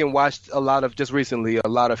went back and watched a lot of his when he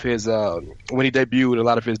debuted, a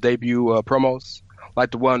lot of his debut promos,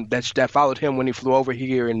 like the one that followed him when he flew over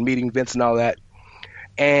here and meeting Vince and all that.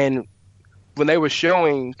 And when they were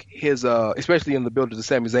showing his, especially in the build of the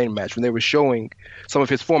Sami Zayn match, when they were showing some of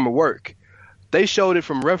his former work, they showed it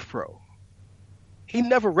from Rev Pro. He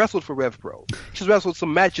never wrestled for Rev Pro. He just wrestled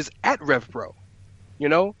some matches at Rev Pro, you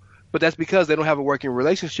know? But that's because they don't have a working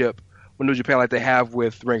relationship with New Japan like they have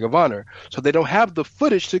with Ring of Honor. So they don't have the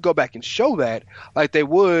footage to go back and show that like they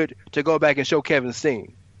would to go back and show Kevin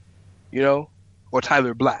Steen, you know, or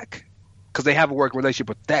Tyler Black, because they have a working relationship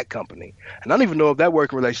with that company. And I don't even know if that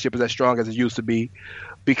working relationship is as strong as it used to be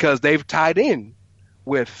because they've tied in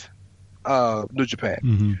with New Japan.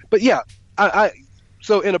 Mm-hmm. But yeah,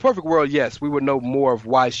 so in a perfect world, yes, we would know more of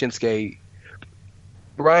why Shinsuke.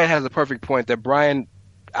 Bryan has a perfect point that Bryan,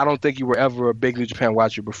 I don't think you were ever a big New Japan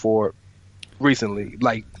watcher before recently.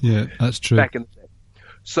 Like, yeah, that's true. Back in the day.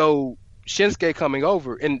 So Shinsuke coming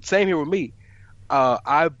over, and same here with me.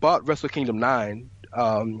 I bought Wrestle Kingdom 9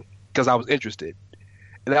 because I was interested.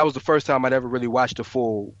 And that was the first time I'd ever really watched a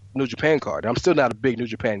full New Japan card. I'm still not a big New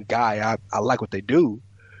Japan guy. I like what they do.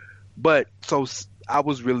 But so I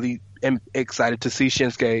was really excited to see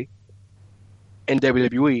Shinsuke in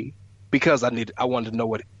WWE because I wanted to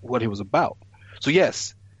know what he was about. So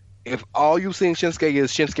yes, if all you've seen Shinsuke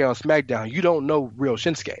is Shinsuke on SmackDown, you don't know real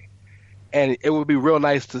Shinsuke. And it would be real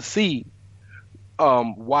nice to see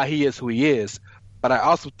why he is who he is. But I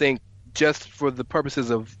also think just for the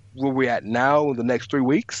purposes of where we're at now in the next 3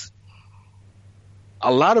 weeks,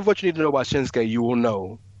 a lot of what you need to know about Shinsuke you will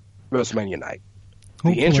know WrestleMania night.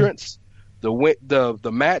 Hopefully. The entrance,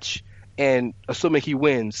 the match, and assuming he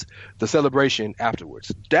wins, the celebration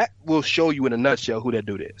afterwards. That will show you in a nutshell who that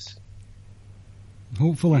dude is.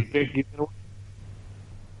 Hopefully.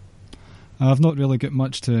 I've not really got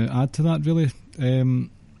much to add to that, really.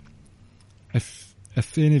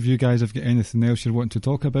 If any of you guys have got anything else you want to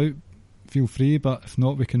talk about, feel free, but if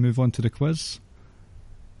not, we can move on to the quiz.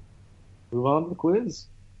 Move on to the quiz.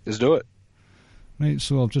 Let's do it. Right,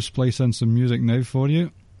 so I'll just splice in some music now for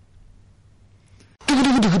you.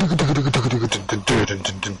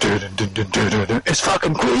 It's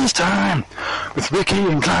fucking quiz time with Ricky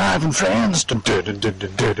and Clive and friends. A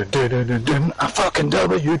fucking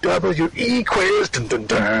WWE quiz.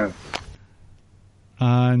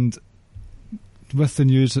 And with the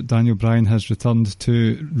news that Daniel Bryan has returned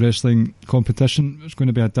to wrestling competition, it's going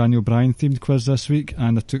to be a Daniel Bryan themed quiz this week,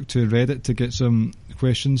 and I took to Reddit to get some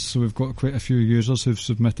questions, so we've got quite a few users who've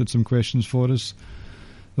submitted some questions for us.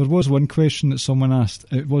 There was one question that someone asked.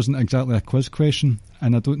 It wasn't exactly a quiz question,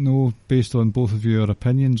 and I don't know, based on both of your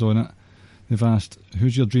opinions on it, they've asked,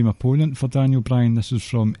 who's your dream opponent for Daniel Bryan? This is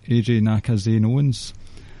from AJ Naka Zane Owens.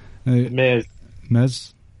 Miz.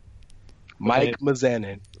 Mike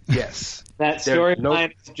Mizanin. Yes. That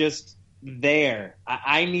storyline is just there.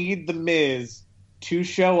 I need the Miz to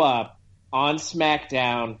show up on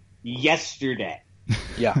SmackDown yesterday.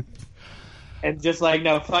 Yeah. And just like,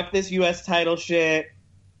 no, fuck this U.S. title shit.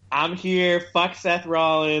 I'm here. Fuck Seth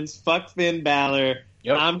Rollins. Fuck Finn Balor.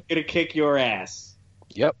 Yep. I'm going to kick your ass.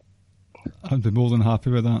 Yep. I'd be more than happy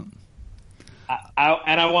with that.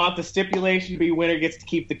 And I want the stipulation to be winner gets to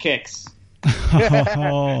keep the kicks. Keep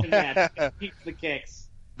the kicks.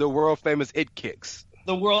 The world famous It Kicks.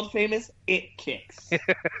 The world famous It Kicks.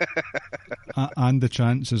 And the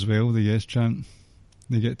chants as well, the yes chant.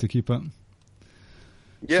 They get to keep it.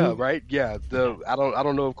 Yeah, right. Yeah, I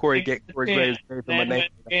don't know if Corey Graves from a name. When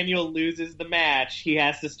Daniel loses the match, he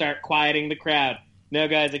has to start quieting the crowd. No,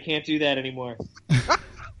 guys, I can't do that anymore.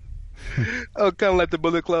 Oh, kind of like the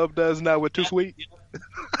Bullet Club does now with Too Sweet.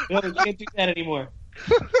 No, we can't do that anymore.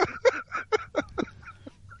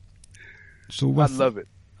 So I love it.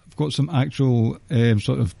 I've got some actual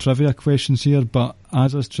sort of trivia questions here, but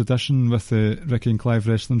as is tradition with the Ricky and Clive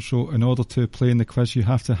Wrestling Show, in order to play in the quiz, you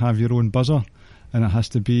have to have your own buzzer, and it has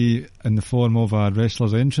to be in the form of a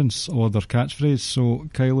wrestler's entrance or their catchphrase. So,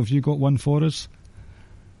 Kyle, have you got one for us?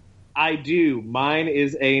 I do. Mine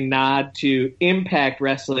is a nod to Impact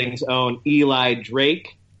Wrestling's own Eli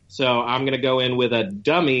Drake. So I'm going to go in with a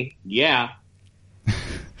dummy. Yeah.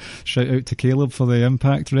 Shout out to Caleb for the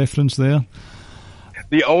Impact reference there.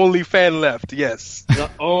 The only fan left, yes. The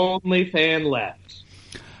only fan left.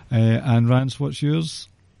 And Rance, what's yours?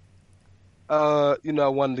 I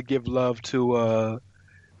wanted to give love to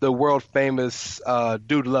the world famous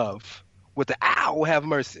Dude Love with the Ow, have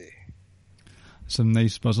mercy. Some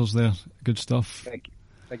nice buzzers there. Good stuff. Thank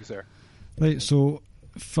you, sir. Right, so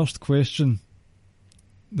first question.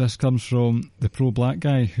 This comes from the pro black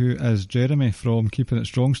guy, who is Jeremy from Keeping It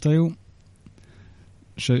Strong Style.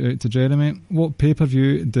 Shout out to Jeremy. What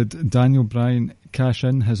pay-per-view did Daniel Bryan cash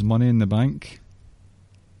in his Money in the Bank?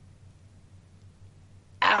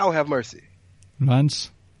 Ow, have mercy.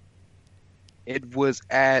 Rance? It was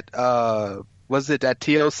at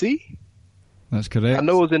TLC? That's correct. I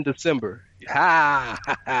know it was in December. Ha!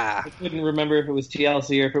 I couldn't remember if it was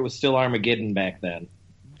TLC or if it was still Armageddon back then.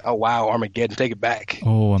 Oh, wow, Armageddon, take it back.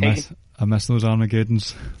 Oh, I miss those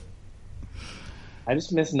Armageddons. I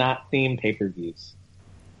just miss not themed pay-per-views.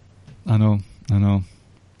 I know.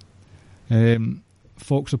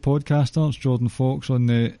 Fox, a podcaster, it's Jordan Fox on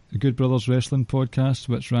the Good Brothers Wrestling podcast,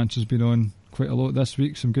 which Rance has been on quite a lot this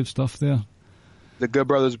week. Some good stuff there. The Good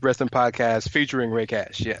Brothers Wrestling podcast featuring Ray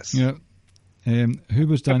Cash, yes. Yeah. Who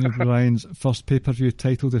was Daniel Bryan's first pay-per-view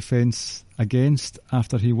title defense against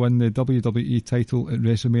after he won the WWE title at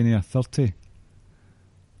WrestleMania 30?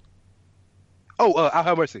 Oh, I'll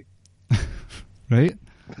have mercy. Right?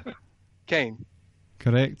 Kane.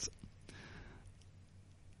 Correct.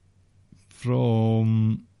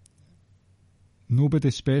 From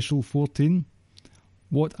Nobody Special 14,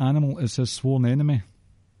 what animal is his sworn enemy?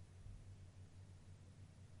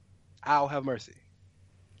 I'll have mercy.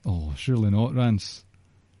 Oh, surely not, Rance.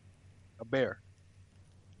 A bear.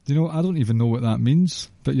 Do you know, I don't even know what that means,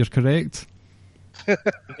 but you're correct.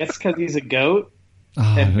 That's because he's a goat,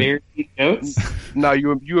 Ah, and right. bears eat goats. Now,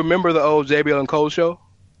 you remember the old JBL and Cole show?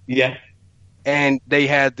 Yeah. And they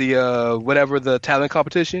had the the talent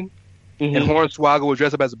competition, and Hornswoggle was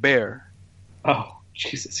dressed up as a bear, Oh,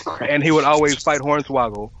 Jesus Christ. and he would always fight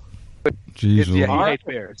Hornswoggle. Jeez, Yeah, oh. he hates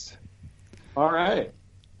bears. All right.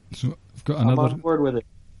 So I've got I'm another on board with it.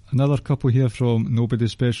 Another couple here from Nobody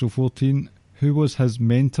Special 14. Who was his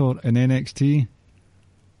mentor in NXT?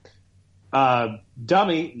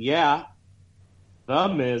 Dummy, yeah. The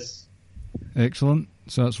Miz. Excellent.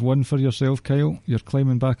 So that's one for yourself, Kyle. You're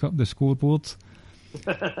climbing back up the scoreboard.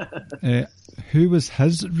 Who was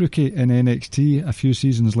his rookie in NXT a few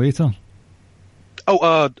seasons later?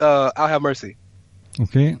 I'll have mercy.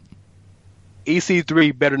 Okay.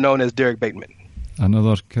 EC3, better known as Derek Bateman.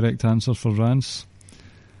 Another correct answer for Rance.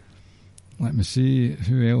 Let me see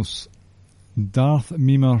who else. Darth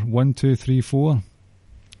Memer 1234.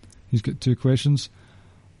 He's got 2 questions.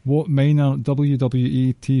 What minor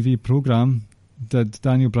WWE TV program did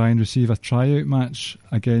Daniel Bryan receive a tryout match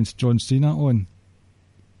against John Cena on?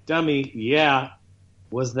 Dummy, yeah.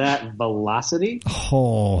 Was that Velocity?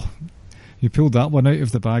 Oh, you pulled that one out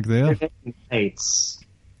of the bag there. Nice.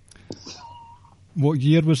 What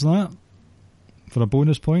year was that? For a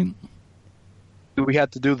bonus point? Do we have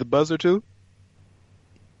to do the buzzer too?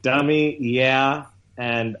 Dummy, yeah.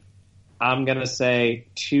 And I'm going to say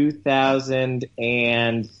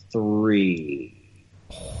 2003.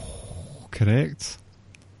 Correct.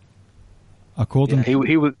 According he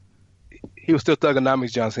was still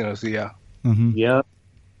thugonomics John Cena, so yeah. Mm-hmm. Yep.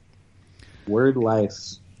 Word life.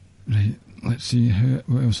 Right, let's see,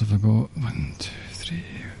 what else have I got? 1, 2, 3,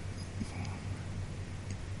 4.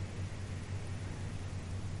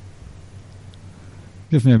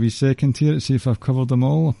 Give me a wee second here to see if I've covered them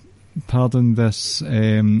all. Pardon this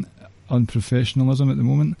unprofessionalism at the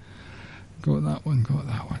moment. Got that one.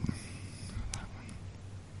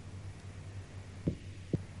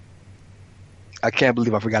 I can't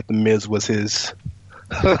believe I forgot The Miz was his.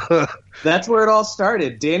 That's where it all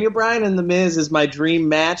started. Daniel Bryan and The Miz is my dream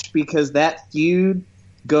match because that feud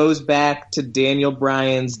goes back to Daniel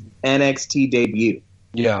Bryan's NXT debut.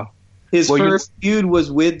 Yeah. His first feud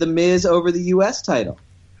was with The Miz over the U.S. title.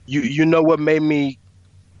 You know what made me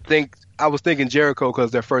think? I was thinking Jericho because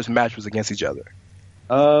their first match was against each other.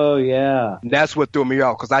 Oh, yeah. And that's what threw me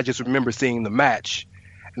off because I just remember seeing the match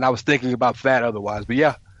and I was thinking about that otherwise. But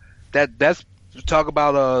yeah, that's talk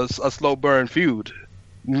about a slow burn feud.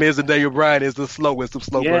 Miz and Daniel Bryan is the slowest of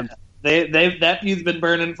slow burn. That feud's been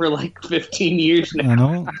burning for like 15 years now. I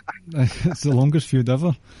know. It's the longest feud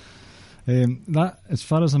ever. That, as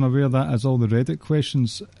far as I'm aware, that is all the Reddit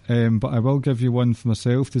questions. But I will give you one for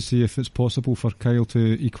myself to see if it's possible for Kyle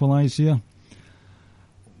to equalise here.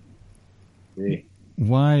 Yeah.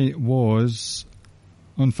 Why was...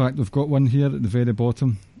 In fact, we've got one here at the very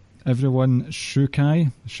bottom. Everyone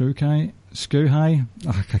Shukai? Skouhai?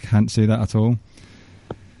 I can't say that at all.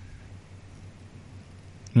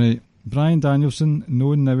 Right. Bryan Danielson,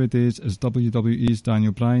 known nowadays as WWE's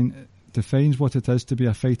Daniel Bryan, defines what it is to be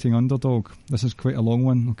a fighting underdog. This is quite a long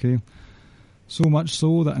one, okay? So much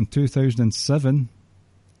so that in 2007,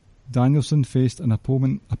 Danielson faced an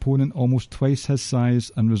opponent almost twice his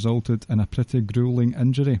size and resulted in a pretty grueling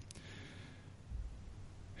injury.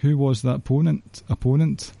 Who was that opponent?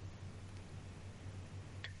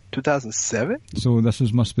 2007? So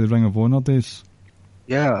this must be Ring of Honor days.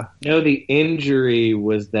 Yeah. No, the injury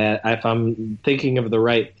was that, if I'm thinking of the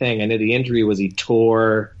right thing, I know the injury was he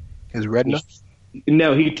tore... His retina?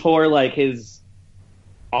 No, he tore like his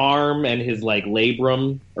arm and his like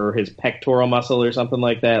labrum or his pectoral muscle or something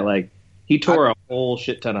like that. Like he tore a whole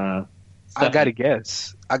shit ton of stuff. I gotta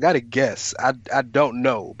guess. I don't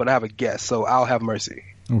know, but I have a guess, so I'll have mercy.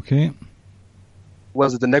 Okay.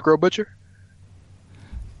 Was it the Necro Butcher?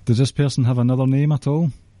 Does this person have another name at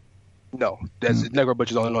all? No, that's Negro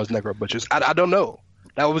Butchers. Only known as Negro Butchers. I don't know.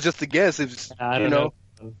 That was just a guess. If I don't know.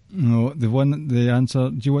 No, the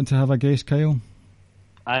answer. Do you want to have a guess, Kyle?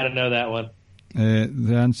 I don't know that one.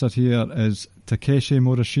 The answer here is Takeshi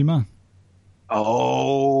Morishima.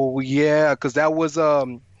 Oh yeah, because that was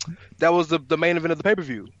the main event of the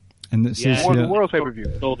pay-per-view. And it says here, the World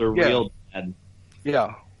pay-per-view. Shoulder real bad.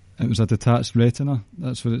 Yeah. It was a detached retina.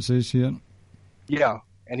 That's what it says here. Yeah,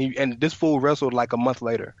 and this fool wrestled like a month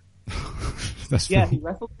later. He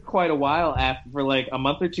wrestled for quite a while for like a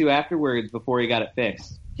month or two afterwards before he got it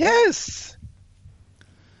fixed. Yes.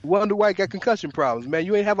 Wonder why he got concussion problems, man.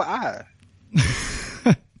 You ain't have an eye.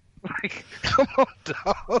 Like, come on,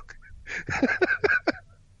 dog.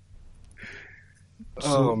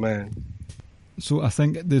 Oh man. So I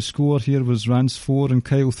think the score here was Rance 4 and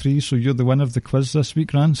Kyle 3. So you're the winner of the quiz this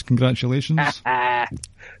week, Rance. Congratulations. Thank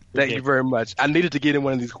you very much. I needed to get in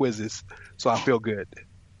one of these quizzes, so I feel good.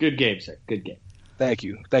 Good game, sir. Good game. Thank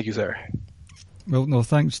you, sir. Well, no,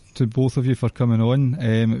 thanks to both of you for coming on.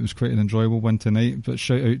 It was quite an enjoyable one tonight. But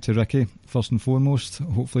shout out to Ricky, first and foremost.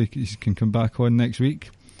 Hopefully he can come back on next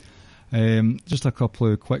week. Just a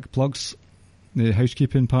couple of quick plugs. the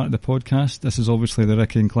housekeeping part of the podcast. This is obviously the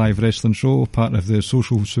Ricky and Clive Wrestling Show, part of the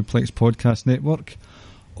Social Suplex Podcast Network,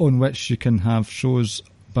 on which you can have shows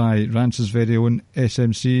by Rance's very own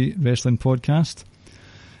SMC Wrestling Podcast.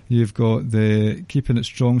 You've got the Keeping It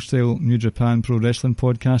Strong Style New Japan Pro Wrestling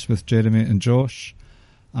Podcast with Jeremy and Josh,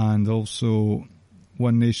 and also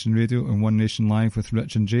One Nation Radio and One Nation Live with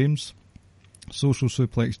Rich and James.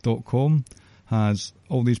 SocialSuplex.com has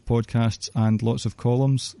all these podcasts and lots of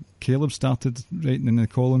columns. Caleb started writing in the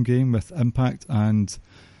column game with Impact and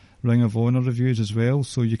Ring of Honor reviews as well,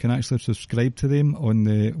 so you can actually subscribe to them on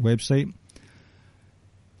the website.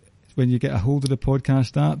 When you get a hold of the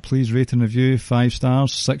podcast app, please rate and review 5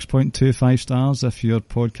 stars, 6.25 stars if your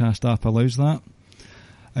podcast app allows that.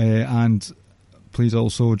 And please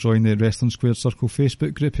also join the Wrestling Squared Circle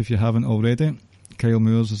Facebook group if you haven't already. Kyle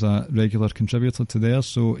Moores is a regular contributor to there,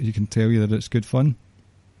 so he can tell you that it's good fun.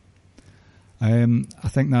 I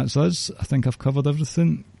think that's us. I think I've covered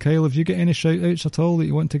everything. Kyle, have you got any shout-outs at all that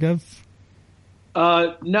you want to give?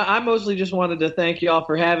 No, I mostly just wanted to thank y'all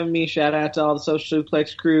for having me. Shout out to all the Social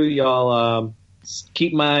Suplex crew. Y'all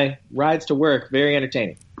keep my rides to work very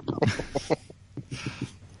entertaining.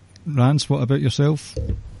 Rance, what about yourself?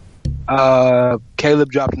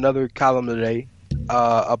 Caleb dropped another column today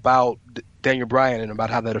about Daniel Bryan and about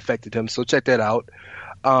how that affected him, so check that out.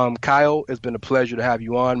 Kyle, it's been a pleasure to have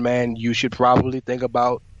you on, man. You should probably think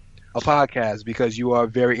about a podcast because you are a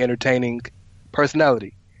very entertaining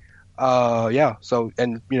personality. So,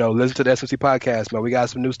 and, listen to the SMC podcast, man. We got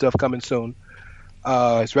some new stuff coming soon.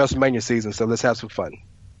 It's Wrestlemania season, so let's have some fun.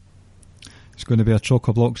 It's going to be a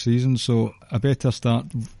chock-a-block season, so I better start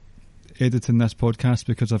editing this podcast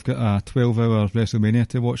because I've got a 12-hour Wrestlemania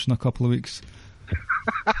to watch in a couple of weeks.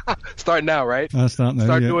 Start now, right? Start now.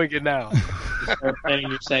 Start doing it now. Start planning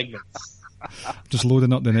your segments. Just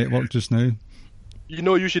loading up the network just now. You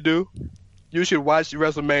know what you should do? You should watch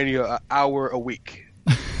Wrestlemania an hour a week.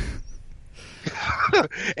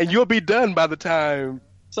 And you'll be done by the time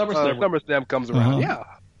SummerSlam comes around. Uh-huh.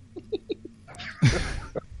 Yeah.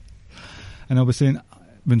 And I'll be saying,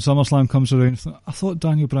 when SummerSlam comes around, I thought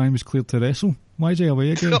Daniel Bryan was cleared to wrestle. Why is he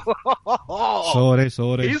away again?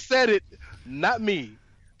 Sorry. He said it, not me.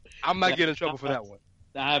 I'm not getting in trouble for that one.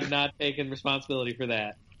 I'm not taking responsibility for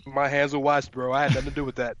that. My hands are washed, bro. I had nothing to do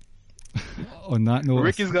with that. On that note,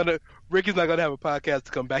 Ricky's not gonna have a podcast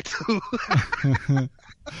to come back to.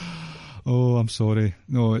 Oh, I'm sorry.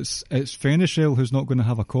 No, it's Fenishel who's not going to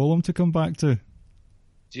have a column to come back to.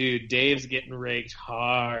 Dude, Dave's getting raked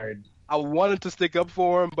hard. I wanted to stick up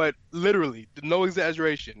for him, but literally, no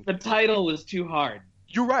exaggeration. The title was too hard.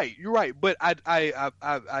 You're right. But I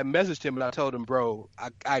messaged him and I told him, bro,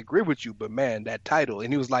 I agree with you, but man, that title.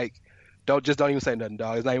 And he was like, don't even say nothing,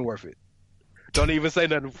 dog. It's not even worth it. Don't even say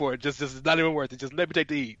nothing for it. Just it's not even worth it. Just let me take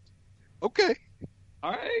the heat. Okay.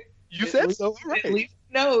 All right. You said so. All right.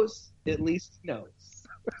 At least he knows.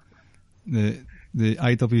 The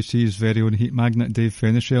IWC's very own heat magnet, Dave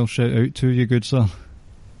Fenishel, shout out to you, good sir.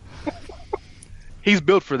 He's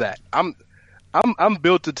built for that. I'm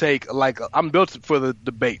built to take I'm built for the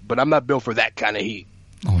debate, but I'm not built for that kind of heat.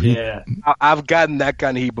 Oh yeah. I've gotten that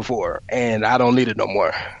kind of heat before, and I don't need it no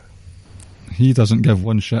more. He doesn't give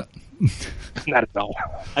one shit. Not at all.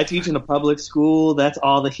 I teach in a public school. That's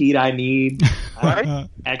all the heat I need. Right?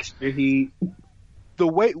 Extra heat. The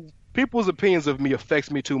way people's opinions of me affects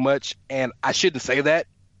me too much, and I shouldn't say that,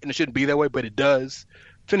 and it shouldn't be that way, but it does.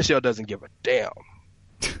 Fenishel doesn't give a damn.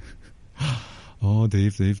 Oh,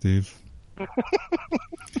 Dave.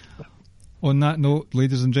 On that note,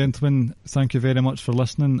 ladies and gentlemen, thank you very much for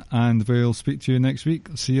listening, and we'll speak to you next week.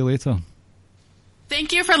 See you later.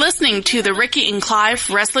 Thank you for listening to the Ricky and Clive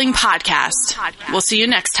Wrestling Podcast. We'll see you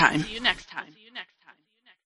next time.